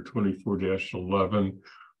 approval order 24-11,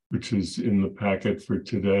 which is in the packet for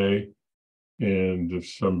today. And if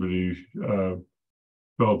somebody felt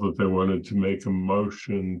that they wanted to make a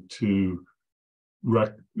motion to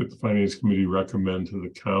that the Finance Committee recommend to the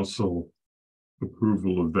council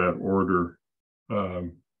approval of that order,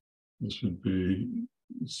 this would be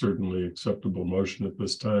certainly acceptable motion at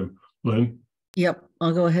this time. Lynn? Yep,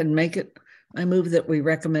 I'll go ahead and make it. I move that we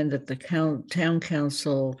recommend that the town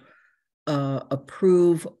council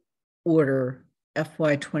approve order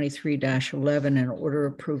FY 23-11 and order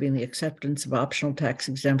approving the acceptance of optional tax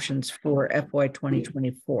exemptions for FY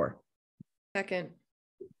 2024. Second.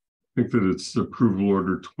 I think that it's approval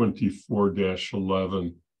order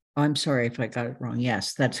 24-11. I'm sorry if I got it wrong.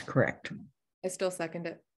 Yes, that's correct. I still second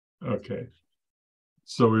it. Okay.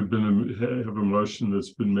 So we've have a motion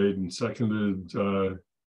that's been made and seconded, and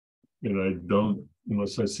I don't,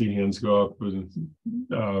 unless I see hands go up, and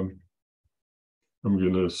I'm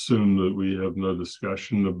going to assume that we have no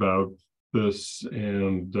discussion about this,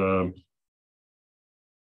 and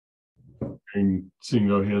seeing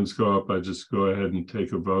no hands go up, I just go ahead and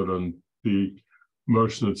take a vote on the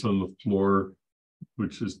motion that's on the floor,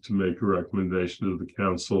 which is to make a recommendation to the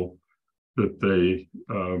council that they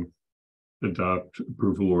adopt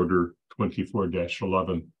approval order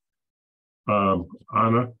 24-11.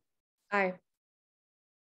 Anna? Aye.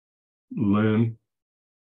 Lynn?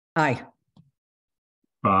 Aye.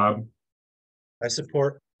 Bob? I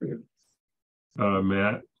support.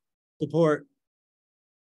 Matt? Support.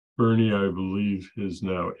 Bernie, I believe, is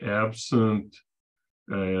now absent,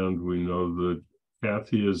 and we know that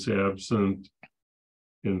Kathy is absent,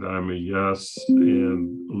 and I'm a yes,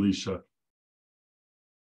 and Alicia?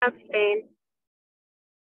 Abstain.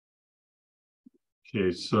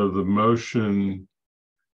 Okay, so the motion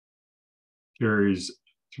carries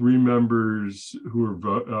 3 members who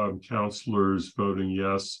are counselors voting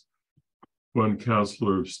yes, 1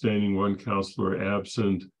 counselor abstaining, 1 counselor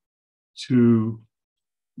absent, 2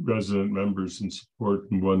 resident members in support,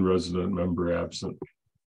 and 1 resident member absent.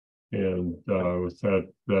 And with that,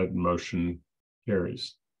 that motion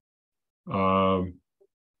carries.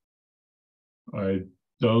 I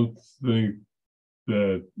don't think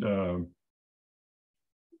that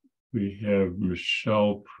we have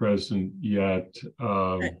Michelle present yet.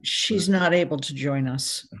 She's not able to join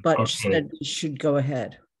us, but Okay. she said we should go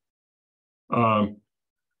ahead.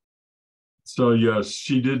 So yes,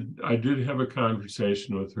 she did. I did have a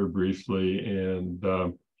conversation with her briefly, and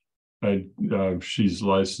she's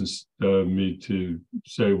licensed me to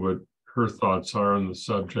say what her thoughts are on the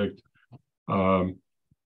subject.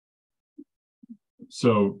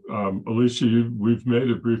 Alicia, we've made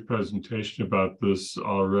a brief presentation about this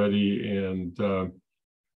already, and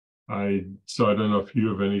I don't know if you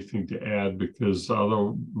have anything to add, because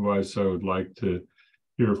otherwise I would like to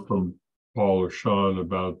hear from Paul or Sean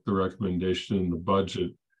about the recommendation in the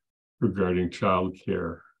budget regarding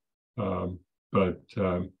childcare. Do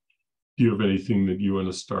you have anything that you want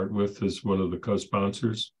to start with as one of the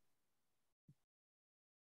co-sponsors?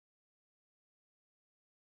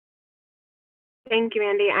 Thank you,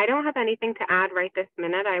 Andy. I don't have anything to add right this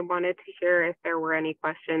minute. I wanted to hear if there were any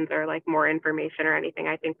questions or like more information or anything.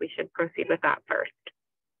 I think we should proceed with that first.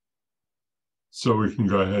 So we can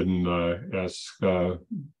go ahead and ask Paul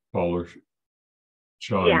or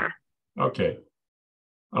Sean. Yeah. Okay.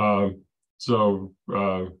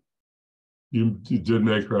 You did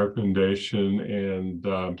make a recommendation, and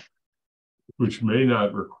which may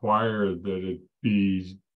not require that it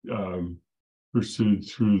be pursued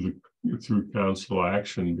through council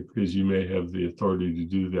action, because you may have the authority to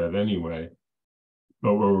do that anyway.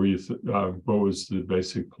 But what was the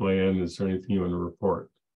basic plan? Is there anything you want to report?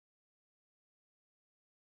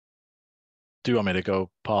 Do you want me to go,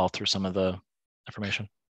 Paul, through some of the information?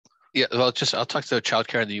 Yeah, well, I'll talk to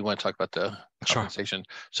childcare, and then you want to talk about the compensation.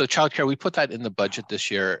 Sure. So childcare, we put that in the budget this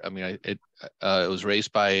year. I mean, it was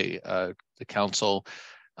raised by the council.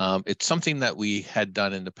 It's something that we had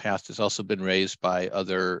done in the past. It's also been raised by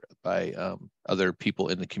other people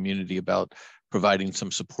in the community about providing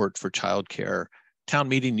some support for childcare. Town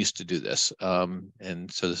meeting used to do this,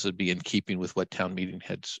 and so this would be in keeping with what town meeting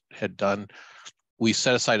had done. We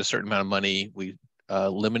set aside a certain amount of money. We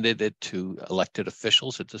limited it to elected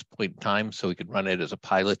officials at this point in time, so we could run it as a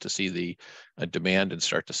pilot to see the demand and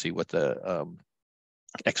start to see what the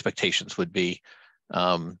expectations would be.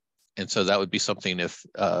 And so that would be something, if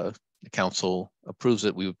the council approves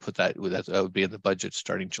it, we would put that would be in the budget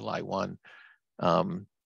starting July 1. And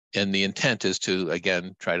the intent is to,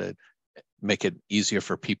 again, try to make it easier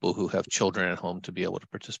for people who have children at home to be able to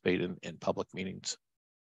participate in public meetings.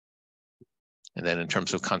 And then in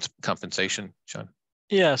terms of compensation, Sean?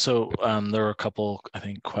 Yeah, so there were a couple, I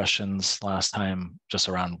think, questions last time just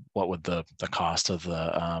around what would the cost of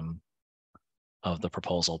the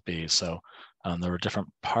proposal be. So there were different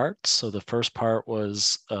parts. So the first part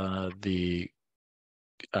was the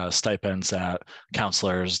stipends that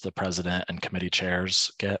counselors, the president, and committee chairs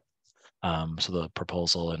get. So the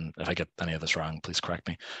proposal, and if I get any of this wrong, please correct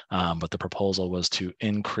me, but the proposal was to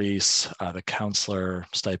increase the counselor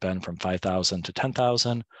stipend from $5,000 to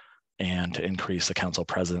 $10,000, and to increase the council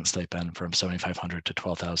president stipend from $7,500 to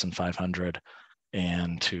 $12,500,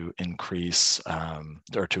 and to increase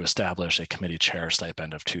or to establish a committee chair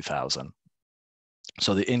stipend of $2,000.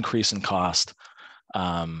 So the increase in cost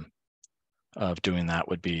of doing that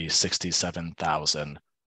would be $67,000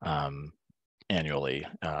 annually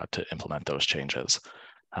to implement those changes.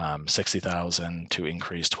 $60,000 to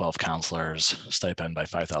increase 12 counselors stipend by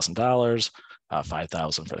 $5,000,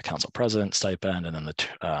 $5,000 for the council president stipend, and then it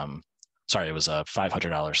was a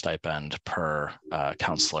 $500 stipend per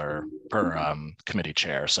counselor per committee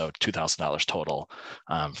chair, so $2,000 total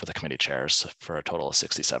for the committee chairs, for a total of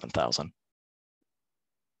 $67,000.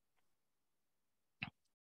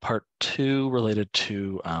 Part 2 related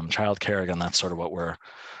to childcare. Again, that's sort of what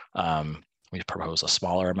we propose a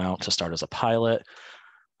smaller amount to start as a pilot,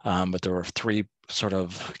 but there were 3 sort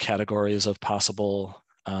of categories of possible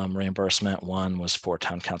reimbursement. One was for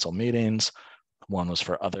town council meetings, one was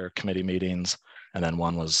for other committee meetings, and then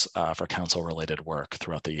one was for council related work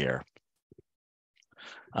throughout the year.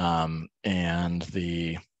 And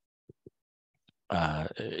the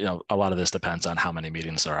a lot of this depends on how many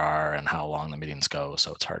meetings there are and how long the meetings go,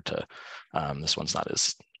 so it's hard to, this one's not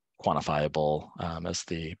as quantifiable as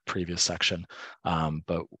the previous section,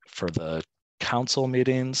 but for the council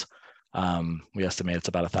meetings, We estimate it's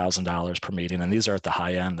about $1,000 per meeting, and these are at the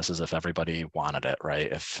high end. This is if everybody wanted it,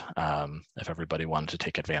 right? If everybody wanted to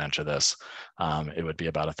take advantage of this, it would be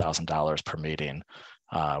about $1,000 per meeting,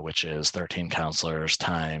 which is 13 counselors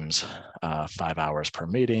times 5 hours per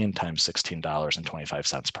meeting times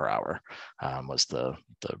 $16.25 per hour was the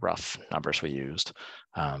rough numbers we used.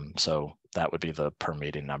 So that would be the per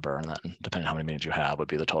meeting number, and then depending on how many meetings you have would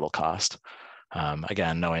be the total cost.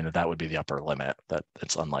 Again, knowing that that would be the upper limit, that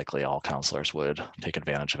it's unlikely all counselors would take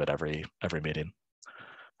advantage of it every meeting.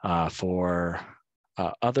 For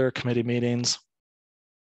other committee meetings,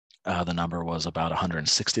 the number was about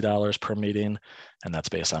 $160 per meeting, and that's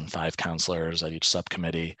based on 5 counselors at each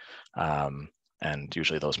subcommittee. And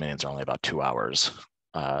usually those meetings are only about 2 hours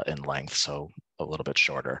in length, so a little bit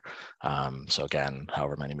shorter. So again,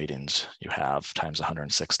 however many meetings you have times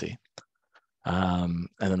 160. And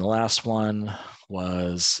then the last one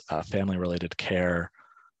was family-related care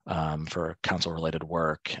for council-related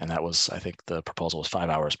work, and that was, I think the proposal was 5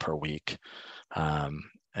 hours per week.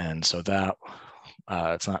 And so that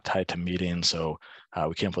it's not tied to meetings, so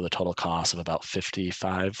we came up with a total cost of about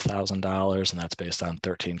 $55,000, and that's based on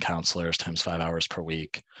 13 counselors times 5 hours per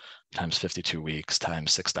week times 52 weeks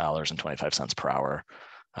times $6.25 per hour.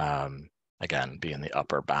 Again, being the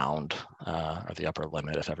upper bound or the upper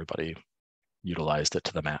limit if everybody utilized it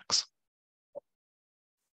to the max.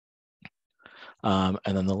 And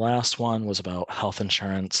then the last one was about health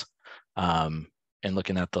insurance. In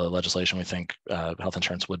looking at the legislation, we think health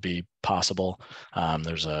insurance would be possible.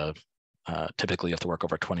 There's typically you have to work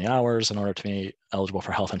over 20 hours in order to be eligible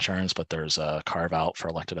for health insurance, but there's a carve out for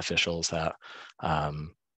elected officials that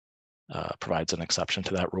provides an exception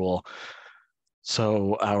to that rule.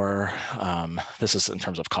 So this is in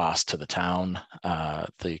terms of cost to the town.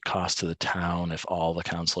 The cost to the town, if all the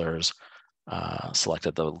counselors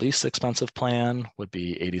selected the least expensive plan, would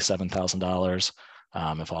be $87,000.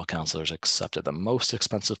 If all counselors accepted the most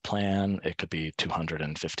expensive plan, it could be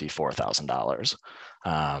 $254,000.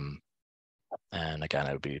 And again,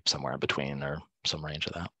 it would be somewhere in between or some range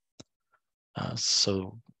of that.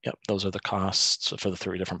 So yep, those are the costs for the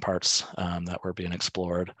 3 different parts that were being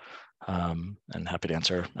explored. And happy to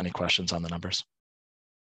answer any questions on the numbers.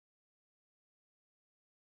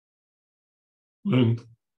 Lynn?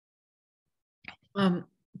 I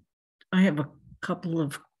have a couple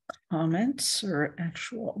of comments, or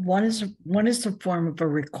actual one is the form of a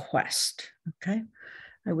request. Okay,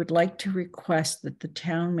 I would like to request that the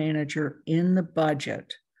town manager in the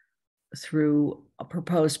budget, through a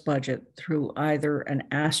proposed budget, through either an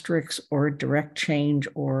asterisk or a direct change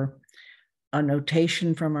or a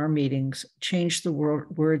notation from our meetings, change the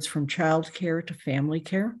words from child care to family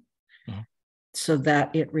care, so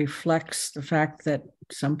that it reflects the fact that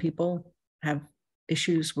some people have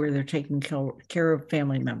issues where they're taking care of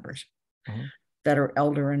family members that are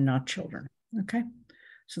elder and not children. Okay,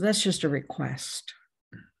 so that's just a request.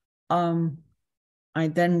 I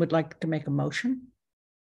then would like to make a motion,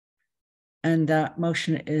 and that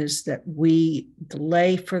motion is that we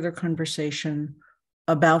delay further conversation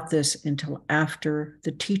about this until after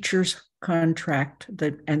the teacher's contract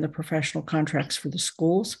and the professional contracts for the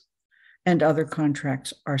schools and other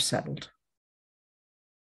contracts are settled.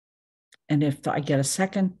 And if I get a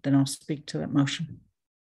second, then I'll speak to that motion.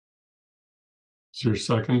 Is there a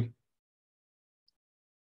second?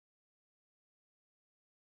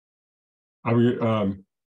 I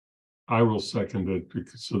will second it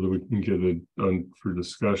so that we can get it done for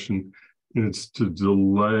discussion. It's to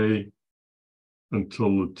delay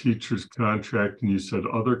until the teacher's contract, and you said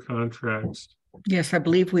other contracts? Yes, I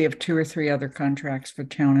believe we have 2 or 3 other contracts for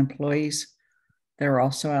town employees. They're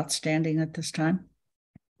also outstanding at this time.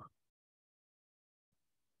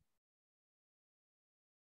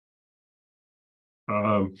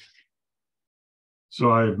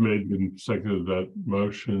 So I have made and seconded that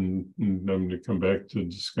motion, and I'm going to come back to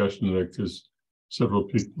discussion of that because several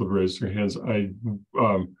people have raised their hands. I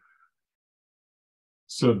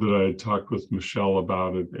said that I had talked with Michelle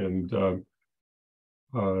about it and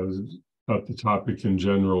about the topic in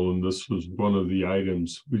general, and this was one of the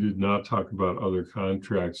items. We did not talk about other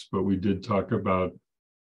contracts, but we did talk about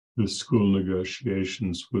the school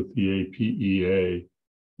negotiations with the APEA,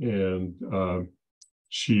 and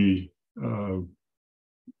she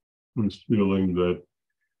was feeling that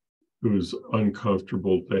it was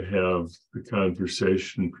uncomfortable to have the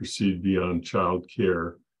conversation proceed beyond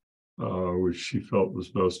childcare, which she felt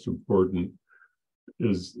was most important,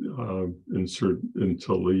 is insert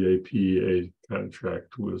until the APEA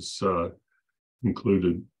contract was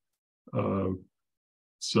concluded.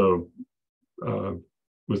 So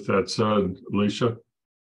with that said, Alicia?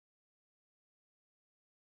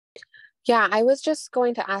 Yeah, I was just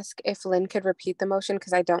going to ask if Lynn could repeat the motion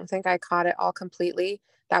because I don't think I caught it all completely.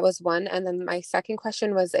 That was one. And then my second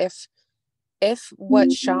question was if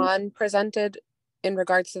what Sean presented in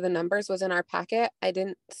regards to the numbers was in our packet, I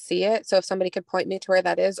didn't see it. So if somebody could point me to where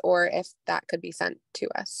that is, or if that could be sent to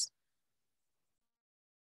us.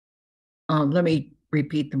 Let me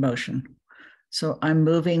repeat the motion. So I'm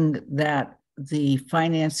moving that the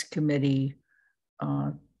Finance Committee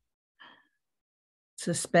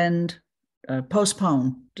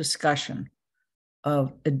postpone discussion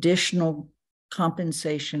of additional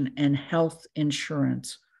compensation and health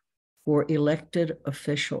insurance for elected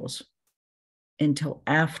officials until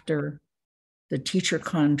after the teacher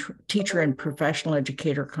and professional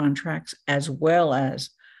educator contracts, as well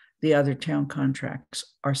as the other town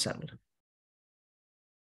contracts, are settled.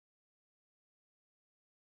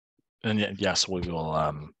 And yes, we will.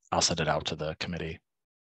 I'll send it out to the committee,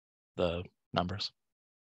 the numbers.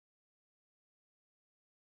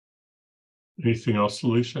 Anything else,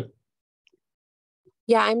 Alicia?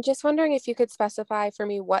 Yeah, I'm just wondering if you could specify for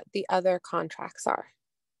me what the other contracts are.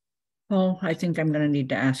 Oh, I think I'm going to need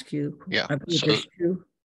to ask you. Yeah. So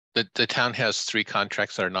the town has 3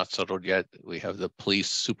 contracts that are not settled yet. We have the police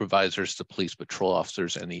supervisors, the police patrol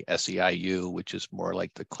officers, and the SEIU, which is more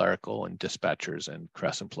like the clerical and dispatchers and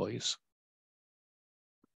CRES employees.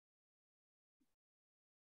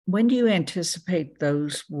 When do you anticipate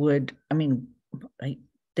those would, I mean,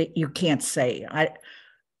 that you can't say.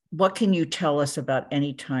 What can you tell us about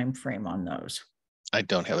any time frame on those? I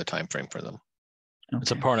don't have a time frame for them. Okay.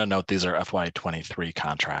 It's important to note these are FY23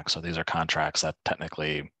 contracts. So these are contracts that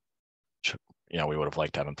technically, we would have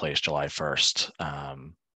liked to have in place July 1st.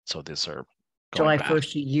 So these are July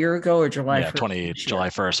 1st a year ago, or July 1st? July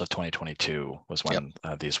 1st of 2022 was when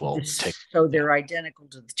these will take. So they're identical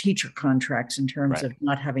to the teacher contracts in terms of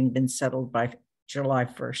not having been settled by July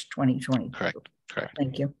 1st, 2020. Correct.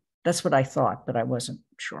 Thank you. That's what I thought, but I wasn't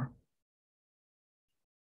sure.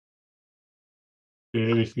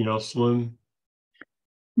 Anything else, Lynn?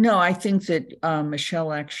 No, I think that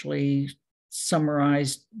Michelle actually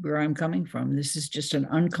summarized where I'm coming from. This is just an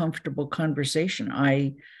uncomfortable conversation.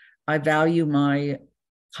 I value my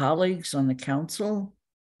colleagues on the council.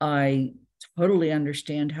 I totally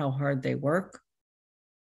understand how hard they work.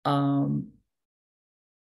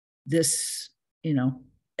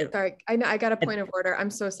 Sorry, I got a point of order. I'm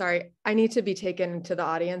so sorry. I need to be taken to the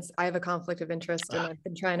audience. I have a conflict of interest and I've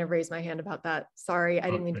been trying to raise my hand about that. Sorry, I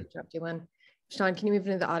didn't mean to interrupt you, Lynn. Sean, can you move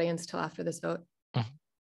into the audience till after this vote? I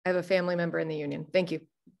have a family member in the union. Thank you.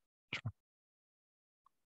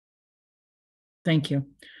 Thank you.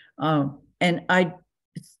 And I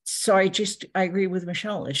agree with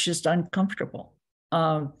Michelle. It's just uncomfortable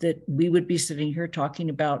that we would be sitting here talking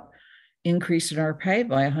about increasing our pay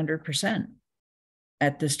by 100%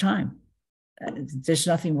 at this time. There's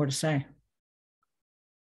nothing more to say.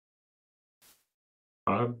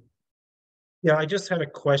 Yeah, I just had a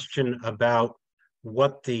question about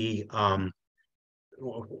what the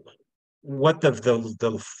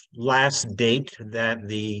last date that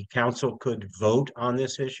the council could vote on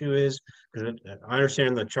this issue is, because I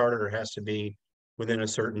understand the charter has to be within a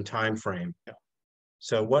certain time frame.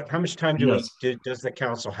 So how much time does the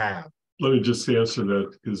council have? Let me just answer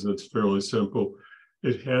that because it's fairly simple.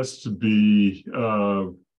 It has to be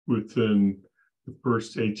within the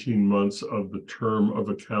first 18 months of the term of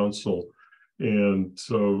a council. And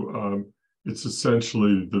so it's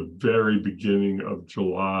essentially the very beginning of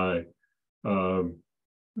July,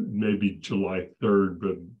 maybe July 3rd,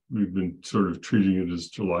 but we've been sort of treating it as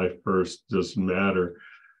July 1st, doesn't matter.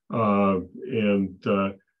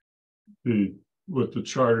 What the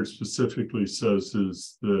charter specifically says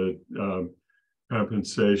is that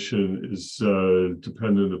compensation is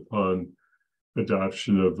dependent upon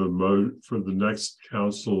adoption of for the next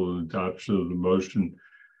council and adoption of the motion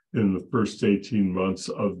in the first 18 months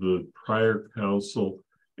of the prior council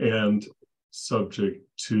and subject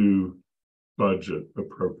to budget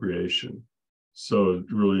appropriation. So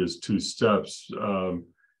it really is 2 steps.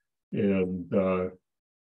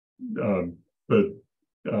 But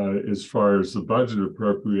as far as the budget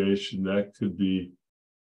appropriation, that could be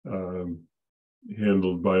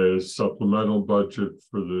handled by a supplemental budget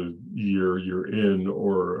for the year you're in,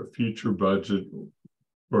 or a future budget,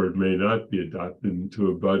 or it may not be adopted into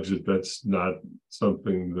a budget. That's not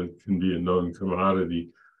something that can be a known commodity.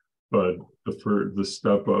 But the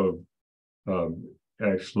step of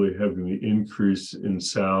actually having the increase in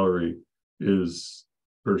salary is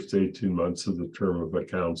first 18 months of the term of a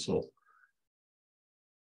council.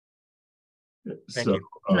 Thank you.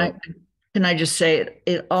 Can I just say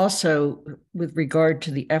it also, with regard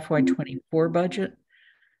to the FY24 budget,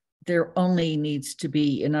 there only needs to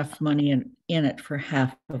be enough money in it for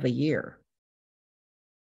half of a year,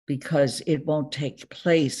 because it won't take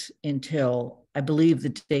place until, I believe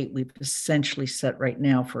the date we've essentially set right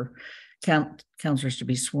now for counselors to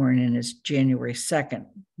be sworn in is January 2nd.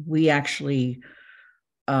 We actually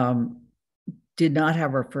did not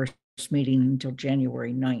have our first meeting until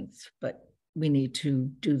January 9th, but we need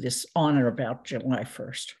to do this on or about July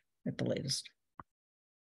 1st at the latest.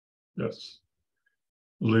 Yes.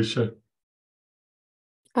 Alicia?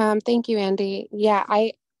 Thank you, Andy. Yeah,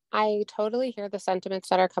 I totally hear the sentiments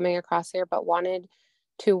that are coming across here, but wanted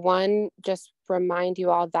to, one, just remind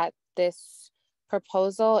you all that this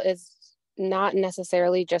proposal is not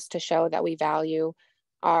necessarily just to show that we value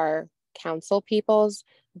our council peoples,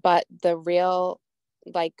 but the real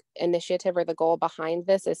initiative or the goal behind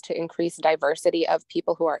this is to increase diversity of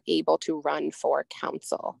people who are able to run for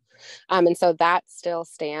council. And so that still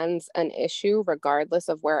stands an issue regardless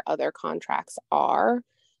of where other contracts are.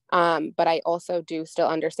 But I also do still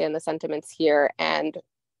understand the sentiments here and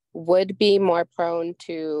would be more prone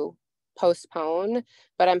to postpone,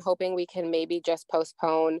 but I'm hoping we can maybe just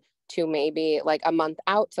postpone to maybe a month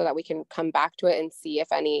out so that we can come back to it and see if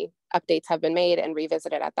any updates have been made and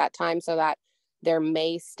revisit it at that time, so that there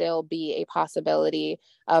may still be a possibility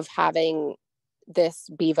of having this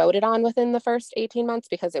be voted on within the first 18 months,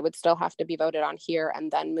 because it would still have to be voted on here and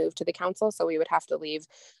then move to the council. So we would have to leave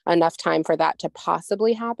enough time for that to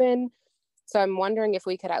possibly happen. So I'm wondering if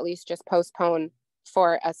we could at least just postpone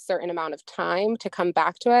for a certain amount of time to come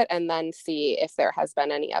back to it and then see if there has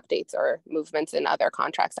been any updates or movements in other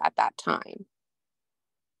contracts at that time.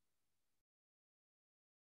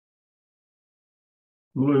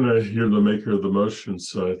 Lynn, you're the maker of the motion,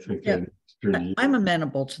 so I think I'm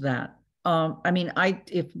amenable to that. I mean,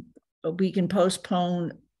 if we can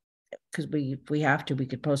postpone, because if we have to, we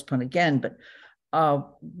could postpone again, but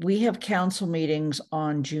we have council meetings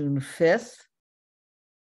on June 5th,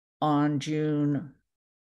 on June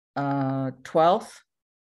 12th,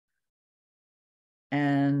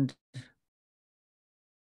 and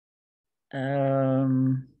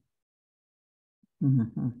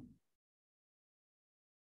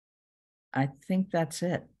I think that's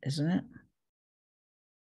it, isn't it?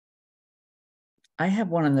 I have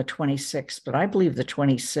one on the 26th, but I believe the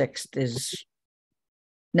 26th is,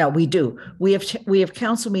 no, we do. We have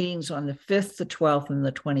council meetings on the 5th, the 12th, and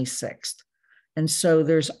the 26th. And so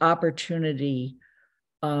there's opportunity,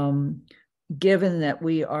 given that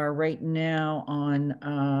we are right now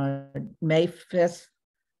on May 5th,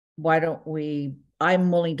 why don't we, I'm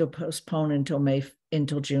willing to postpone until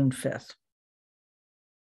June 5th.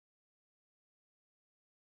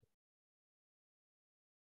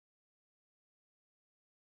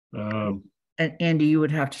 And Andy, you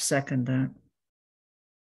would have to second that.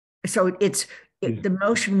 So the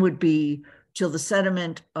motion would be till the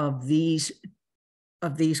settlement of these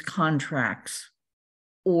contracts,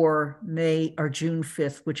 or May or June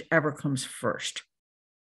 5th, whichever comes first.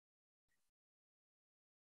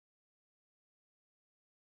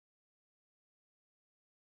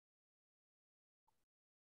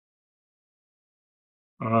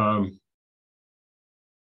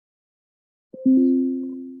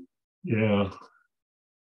 Yeah,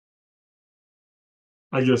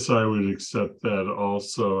 I guess I would accept that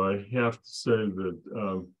also. I have to say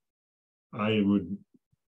that I would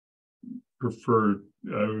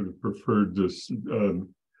have preferred this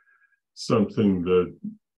something that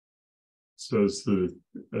says that,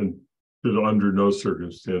 and that under no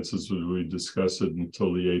circumstances would we discuss it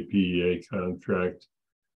until the APEA contract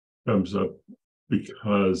comes up,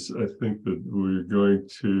 because I think that we're going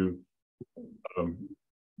to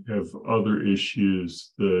have other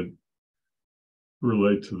issues that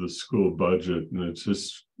relate to the school budget, and it's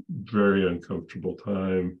just very uncomfortable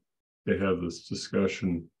time to have this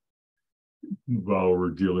discussion while we're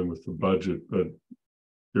dealing with the budget, but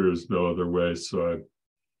there is no other way. So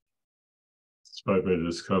despite my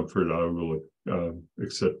discomfort, I will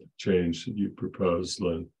accept the change that you proposed,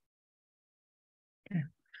 Lynn.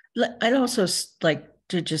 I'd also like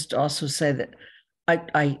to just also say that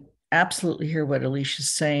I absolutely hear what Alicia's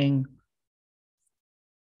saying.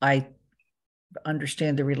 I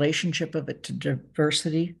understand the relationship of it to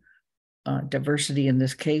diversity. Diversity in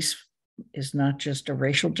this case is not just a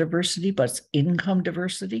racial diversity, but it's income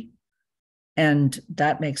diversity. And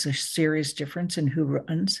that makes a serious difference in who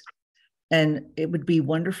runs. And it would be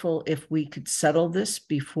wonderful if we could settle this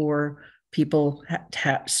before people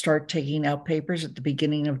start taking out papers at the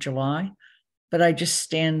beginning of July. But I just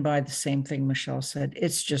stand by the same thing Michelle said.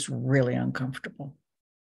 It's just really uncomfortable.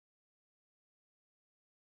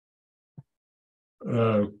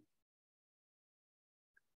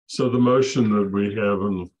 So the motion that we have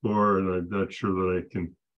on the floor, and I'm not sure that I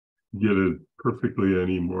can get it perfectly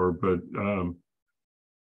anymore, but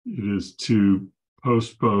it is to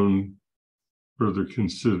postpone further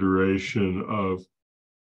consideration of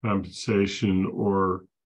compensation or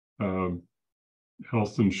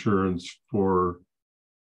health insurance for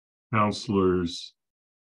counselors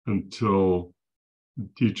until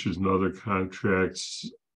teachers and other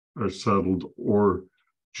contracts are settled, or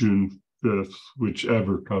June 5th,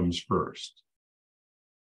 whichever comes first.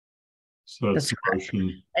 So that's the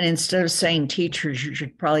motion. And instead of saying teachers, you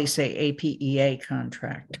should probably say APEA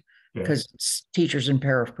contract, because it's teachers and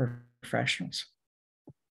paraprofessionals.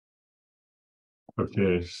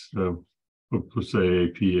 Okay, so we'll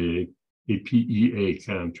say APEA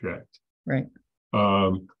contract. Right.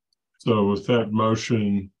 So with that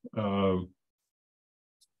motion,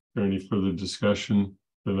 any further discussion?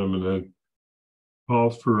 Then I'm going to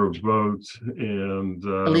call for a vote. And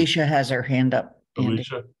Alicia has her hand up.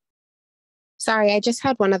 Alicia? Sorry, I just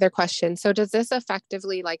had one other question. So does this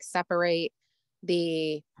effectively like separate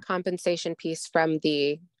the compensation piece from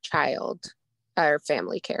the child or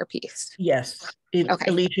family care piece? Yes. Okay.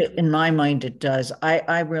 Alicia, in my mind, it does.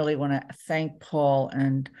 I really want to thank Paul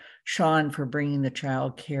and Sean for bringing the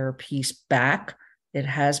child care piece back. It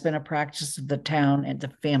has been a practice of the town, and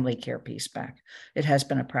the family care piece back. It has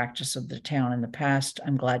been a practice of the town in the past.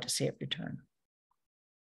 I'm glad to see it return.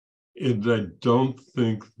 And I don't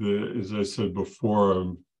think that, as I said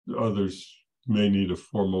before, others may need a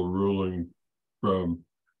formal ruling from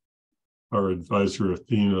our advisor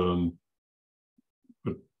Athena on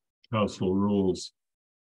the council rules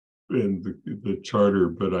and the charter,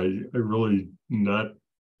 but I really not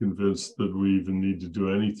convinced that we even need to do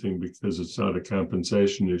anything, because it's not a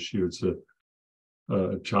compensation issue. It's a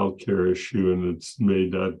child care issue, and it's may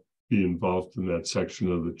not be involved in that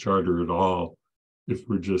section of the charter at all if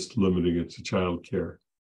we're just limiting it to child care.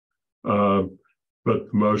 But the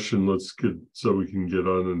motion, let's get, so we can get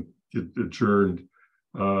on and get adjourned.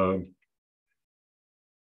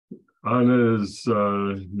 Anna is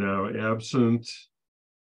now absent.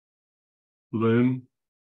 Lynn?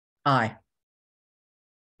 Aye.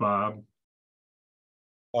 Bob?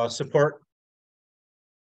 Support.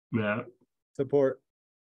 Matt? Support.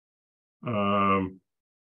 Bernie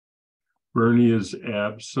is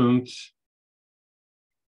absent.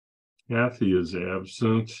 Kathy is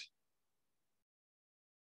absent.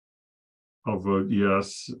 I'll vote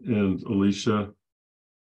yes. And Alicia?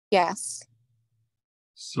 Yes.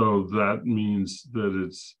 So that means that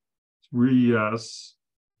it's 3 yes,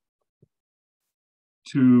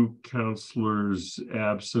 2 counselors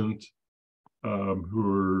absent,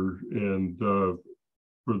 who are, and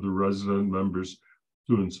for the resident members,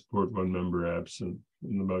 2 in support, 1 member absent,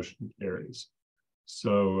 and the motion carries.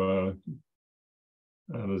 So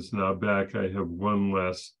Anna's now back. I have one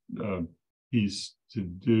last piece to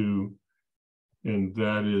do, and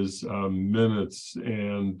that is minutes.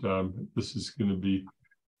 And this is going to be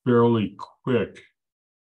fairly quick,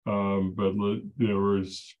 but there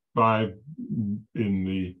was 5 in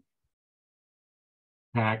the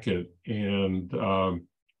packet, and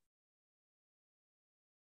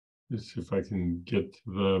let's see if I can get to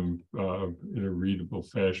them in a readable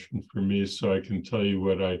fashion for me, so I can tell you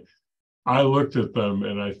what I looked at them,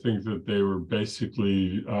 and I think that they were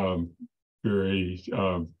basically very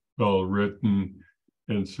well written,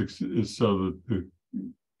 and so that the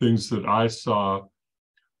things that I saw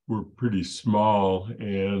were pretty small.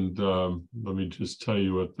 And let me just tell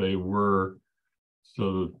you what they were,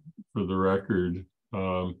 so that for the record.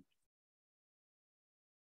 On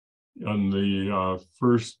the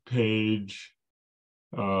first page,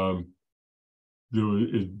 there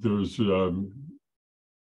was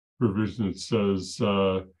provision that says,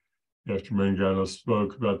 after Mangano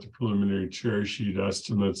spoke about the preliminary cherry sheet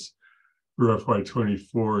estimates for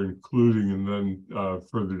FY24, including, and then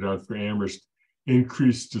further down for Amherst,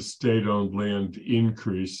 increase to state-owned land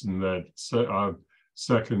increase, and that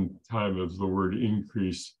second time of the word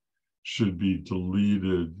increase should be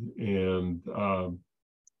deleted. And I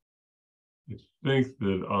think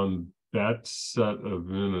that on that set of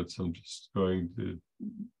minutes, I'm just going to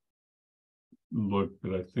look,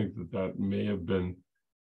 but I think that that may have been,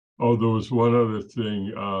 oh, there was one other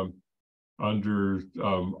thing under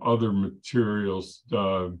other materials,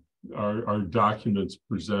 our documents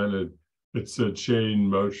presented, it said Shane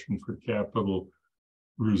motion for capital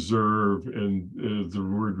reserve, and the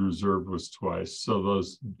word reserve was twice, so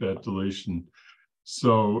that deletion.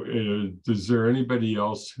 So is there anybody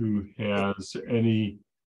else who has any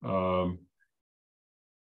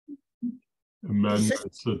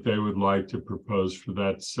amendments that they would like to propose for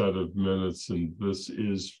that set of minutes, and this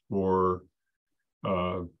is for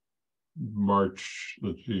March,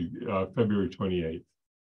 let's see, February 28th.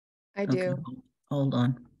 I do. Okay, hold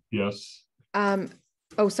on. Yes.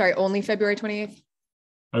 Oh, sorry, only February 28th?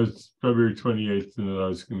 I was February 28th, and then I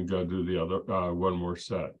was going to go do the other one more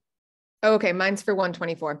set. Oh, okay, mine's for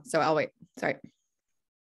 124, so I'll wait. Sorry.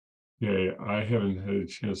 Yeah, I haven't had a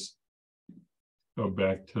chance to go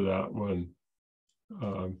back to that one.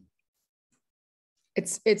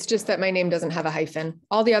 It's just that my name doesn't have a hyphen.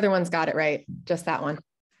 All the other ones got it right, just that one.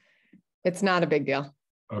 It's not a big deal.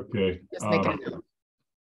 Okay. Just make it a note.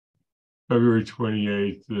 February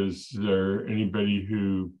 28th, is there anybody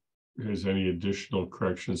who has any additional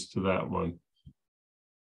corrections to that one?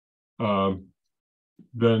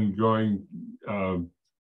 Then going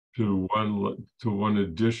to one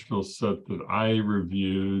additional set that I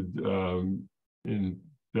reviewed, and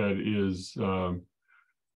that is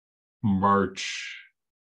March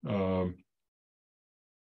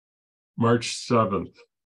 7th,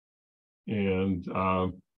 and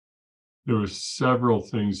there were several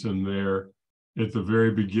things in there. At the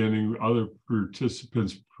very beginning, other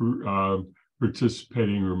participants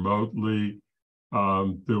participating remotely.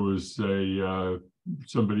 There was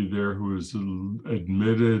somebody there who was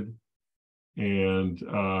admitted, and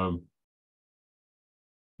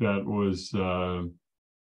that was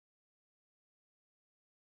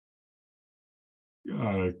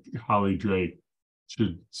Holly Drake.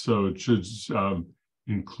 It should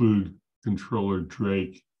include Controller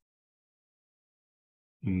Drake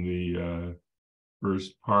in the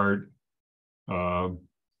first part. Then on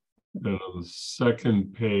the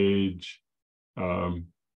second page, the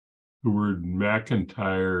word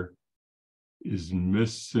McIntyre is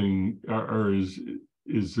missing, or is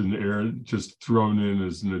an error, just thrown in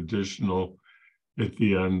as an additional at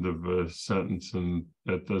the end of a sentence, and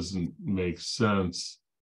that doesn't make sense.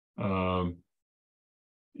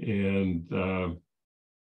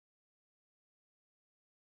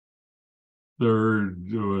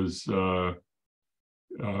 Third was at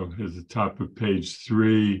the top of page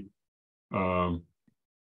 3.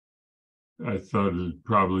 I thought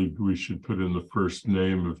we should put in the first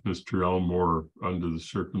name of Mr. Elmore under the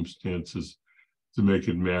circumstances to make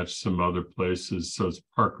it match some other places. So it's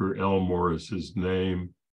Parker Elmore is his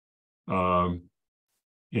name. And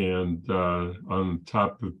on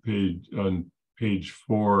top of page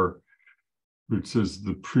 4, it says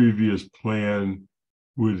the previous plan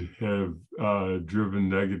would have driven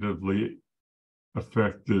negatively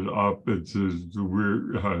affected up. It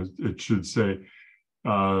should say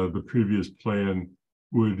the previous plan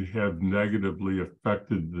would have negatively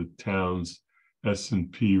affected the town's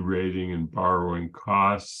S&P rating and borrowing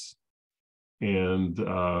costs. And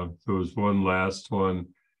there was one last one,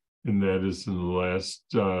 and that is in the last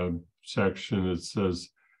section. It says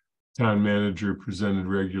town manager presented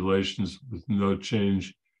regulations with no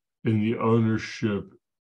change in the ownership,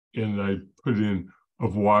 and I put in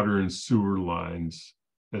of water and sewer lines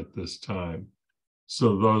at this time.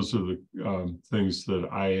 So those are the things that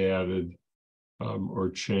I added or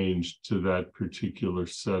changed to that particular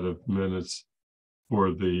set of minutes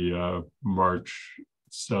for the March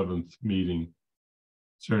 7th meeting.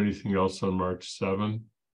 Is there anything else on March 7th?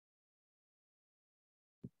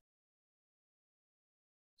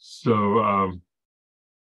 So I'm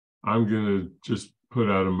going to just put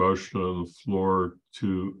out a motion on the floor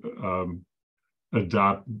to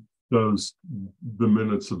adopt the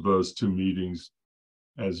minutes of those two meetings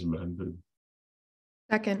as amended.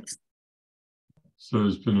 Second. So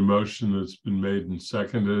there's been a motion that's been made and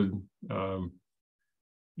seconded,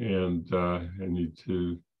 and I need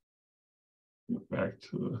to get back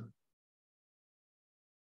to the.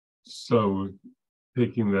 So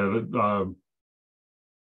taking that,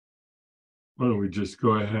 why don't we just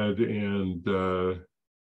go ahead and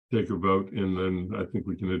take a vote, and then I think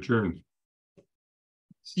we can adjourn.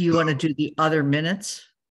 Do you want to do the other minutes?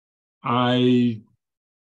 I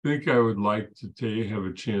think I would like to have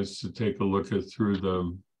a chance to take a look through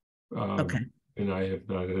them. Okay. And I have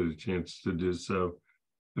not had a chance to do so.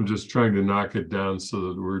 I'm just trying to knock it down so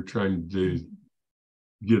that we're trying to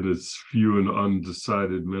get as few and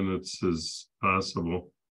undecided minutes as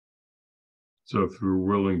possible. So if you're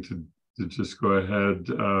willing to just go ahead,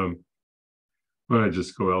 why don't I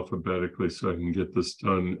just go alphabetically so I can get this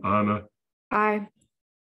done? Anna? Aye.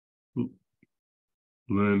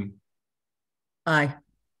 Lynn? Aye.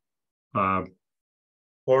 Bob?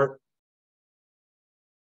 Support.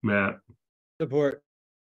 Matt? Support.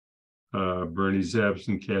 Bernie's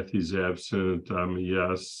absent, Kathy's absent, I'm a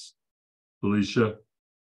yes. Alicia?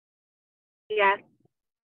 Yes.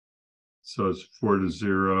 So it's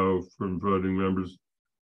 4-0 from voting members,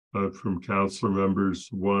 from council members,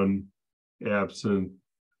 1 absent,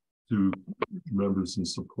 2 members in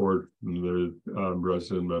support, and the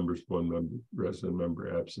resident members, 1 resident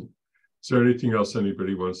member absent. Is there anything else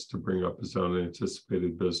anybody wants to bring up as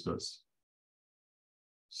unanticipated business?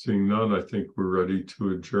 Seeing none, I think we're ready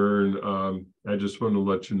to adjourn. I just want to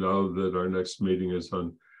let you know that our next meeting is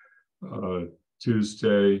on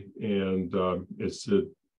Tuesday, and it's at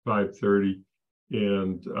 5:30.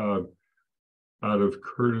 And out of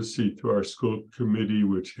courtesy to our school committee,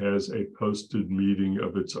 which has a posted meeting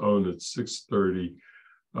of its own at 6:30,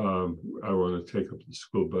 I want to take up the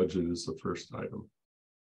school budget as the first item.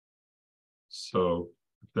 So,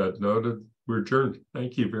 with that noted, we're adjourned.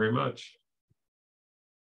 Thank you very much.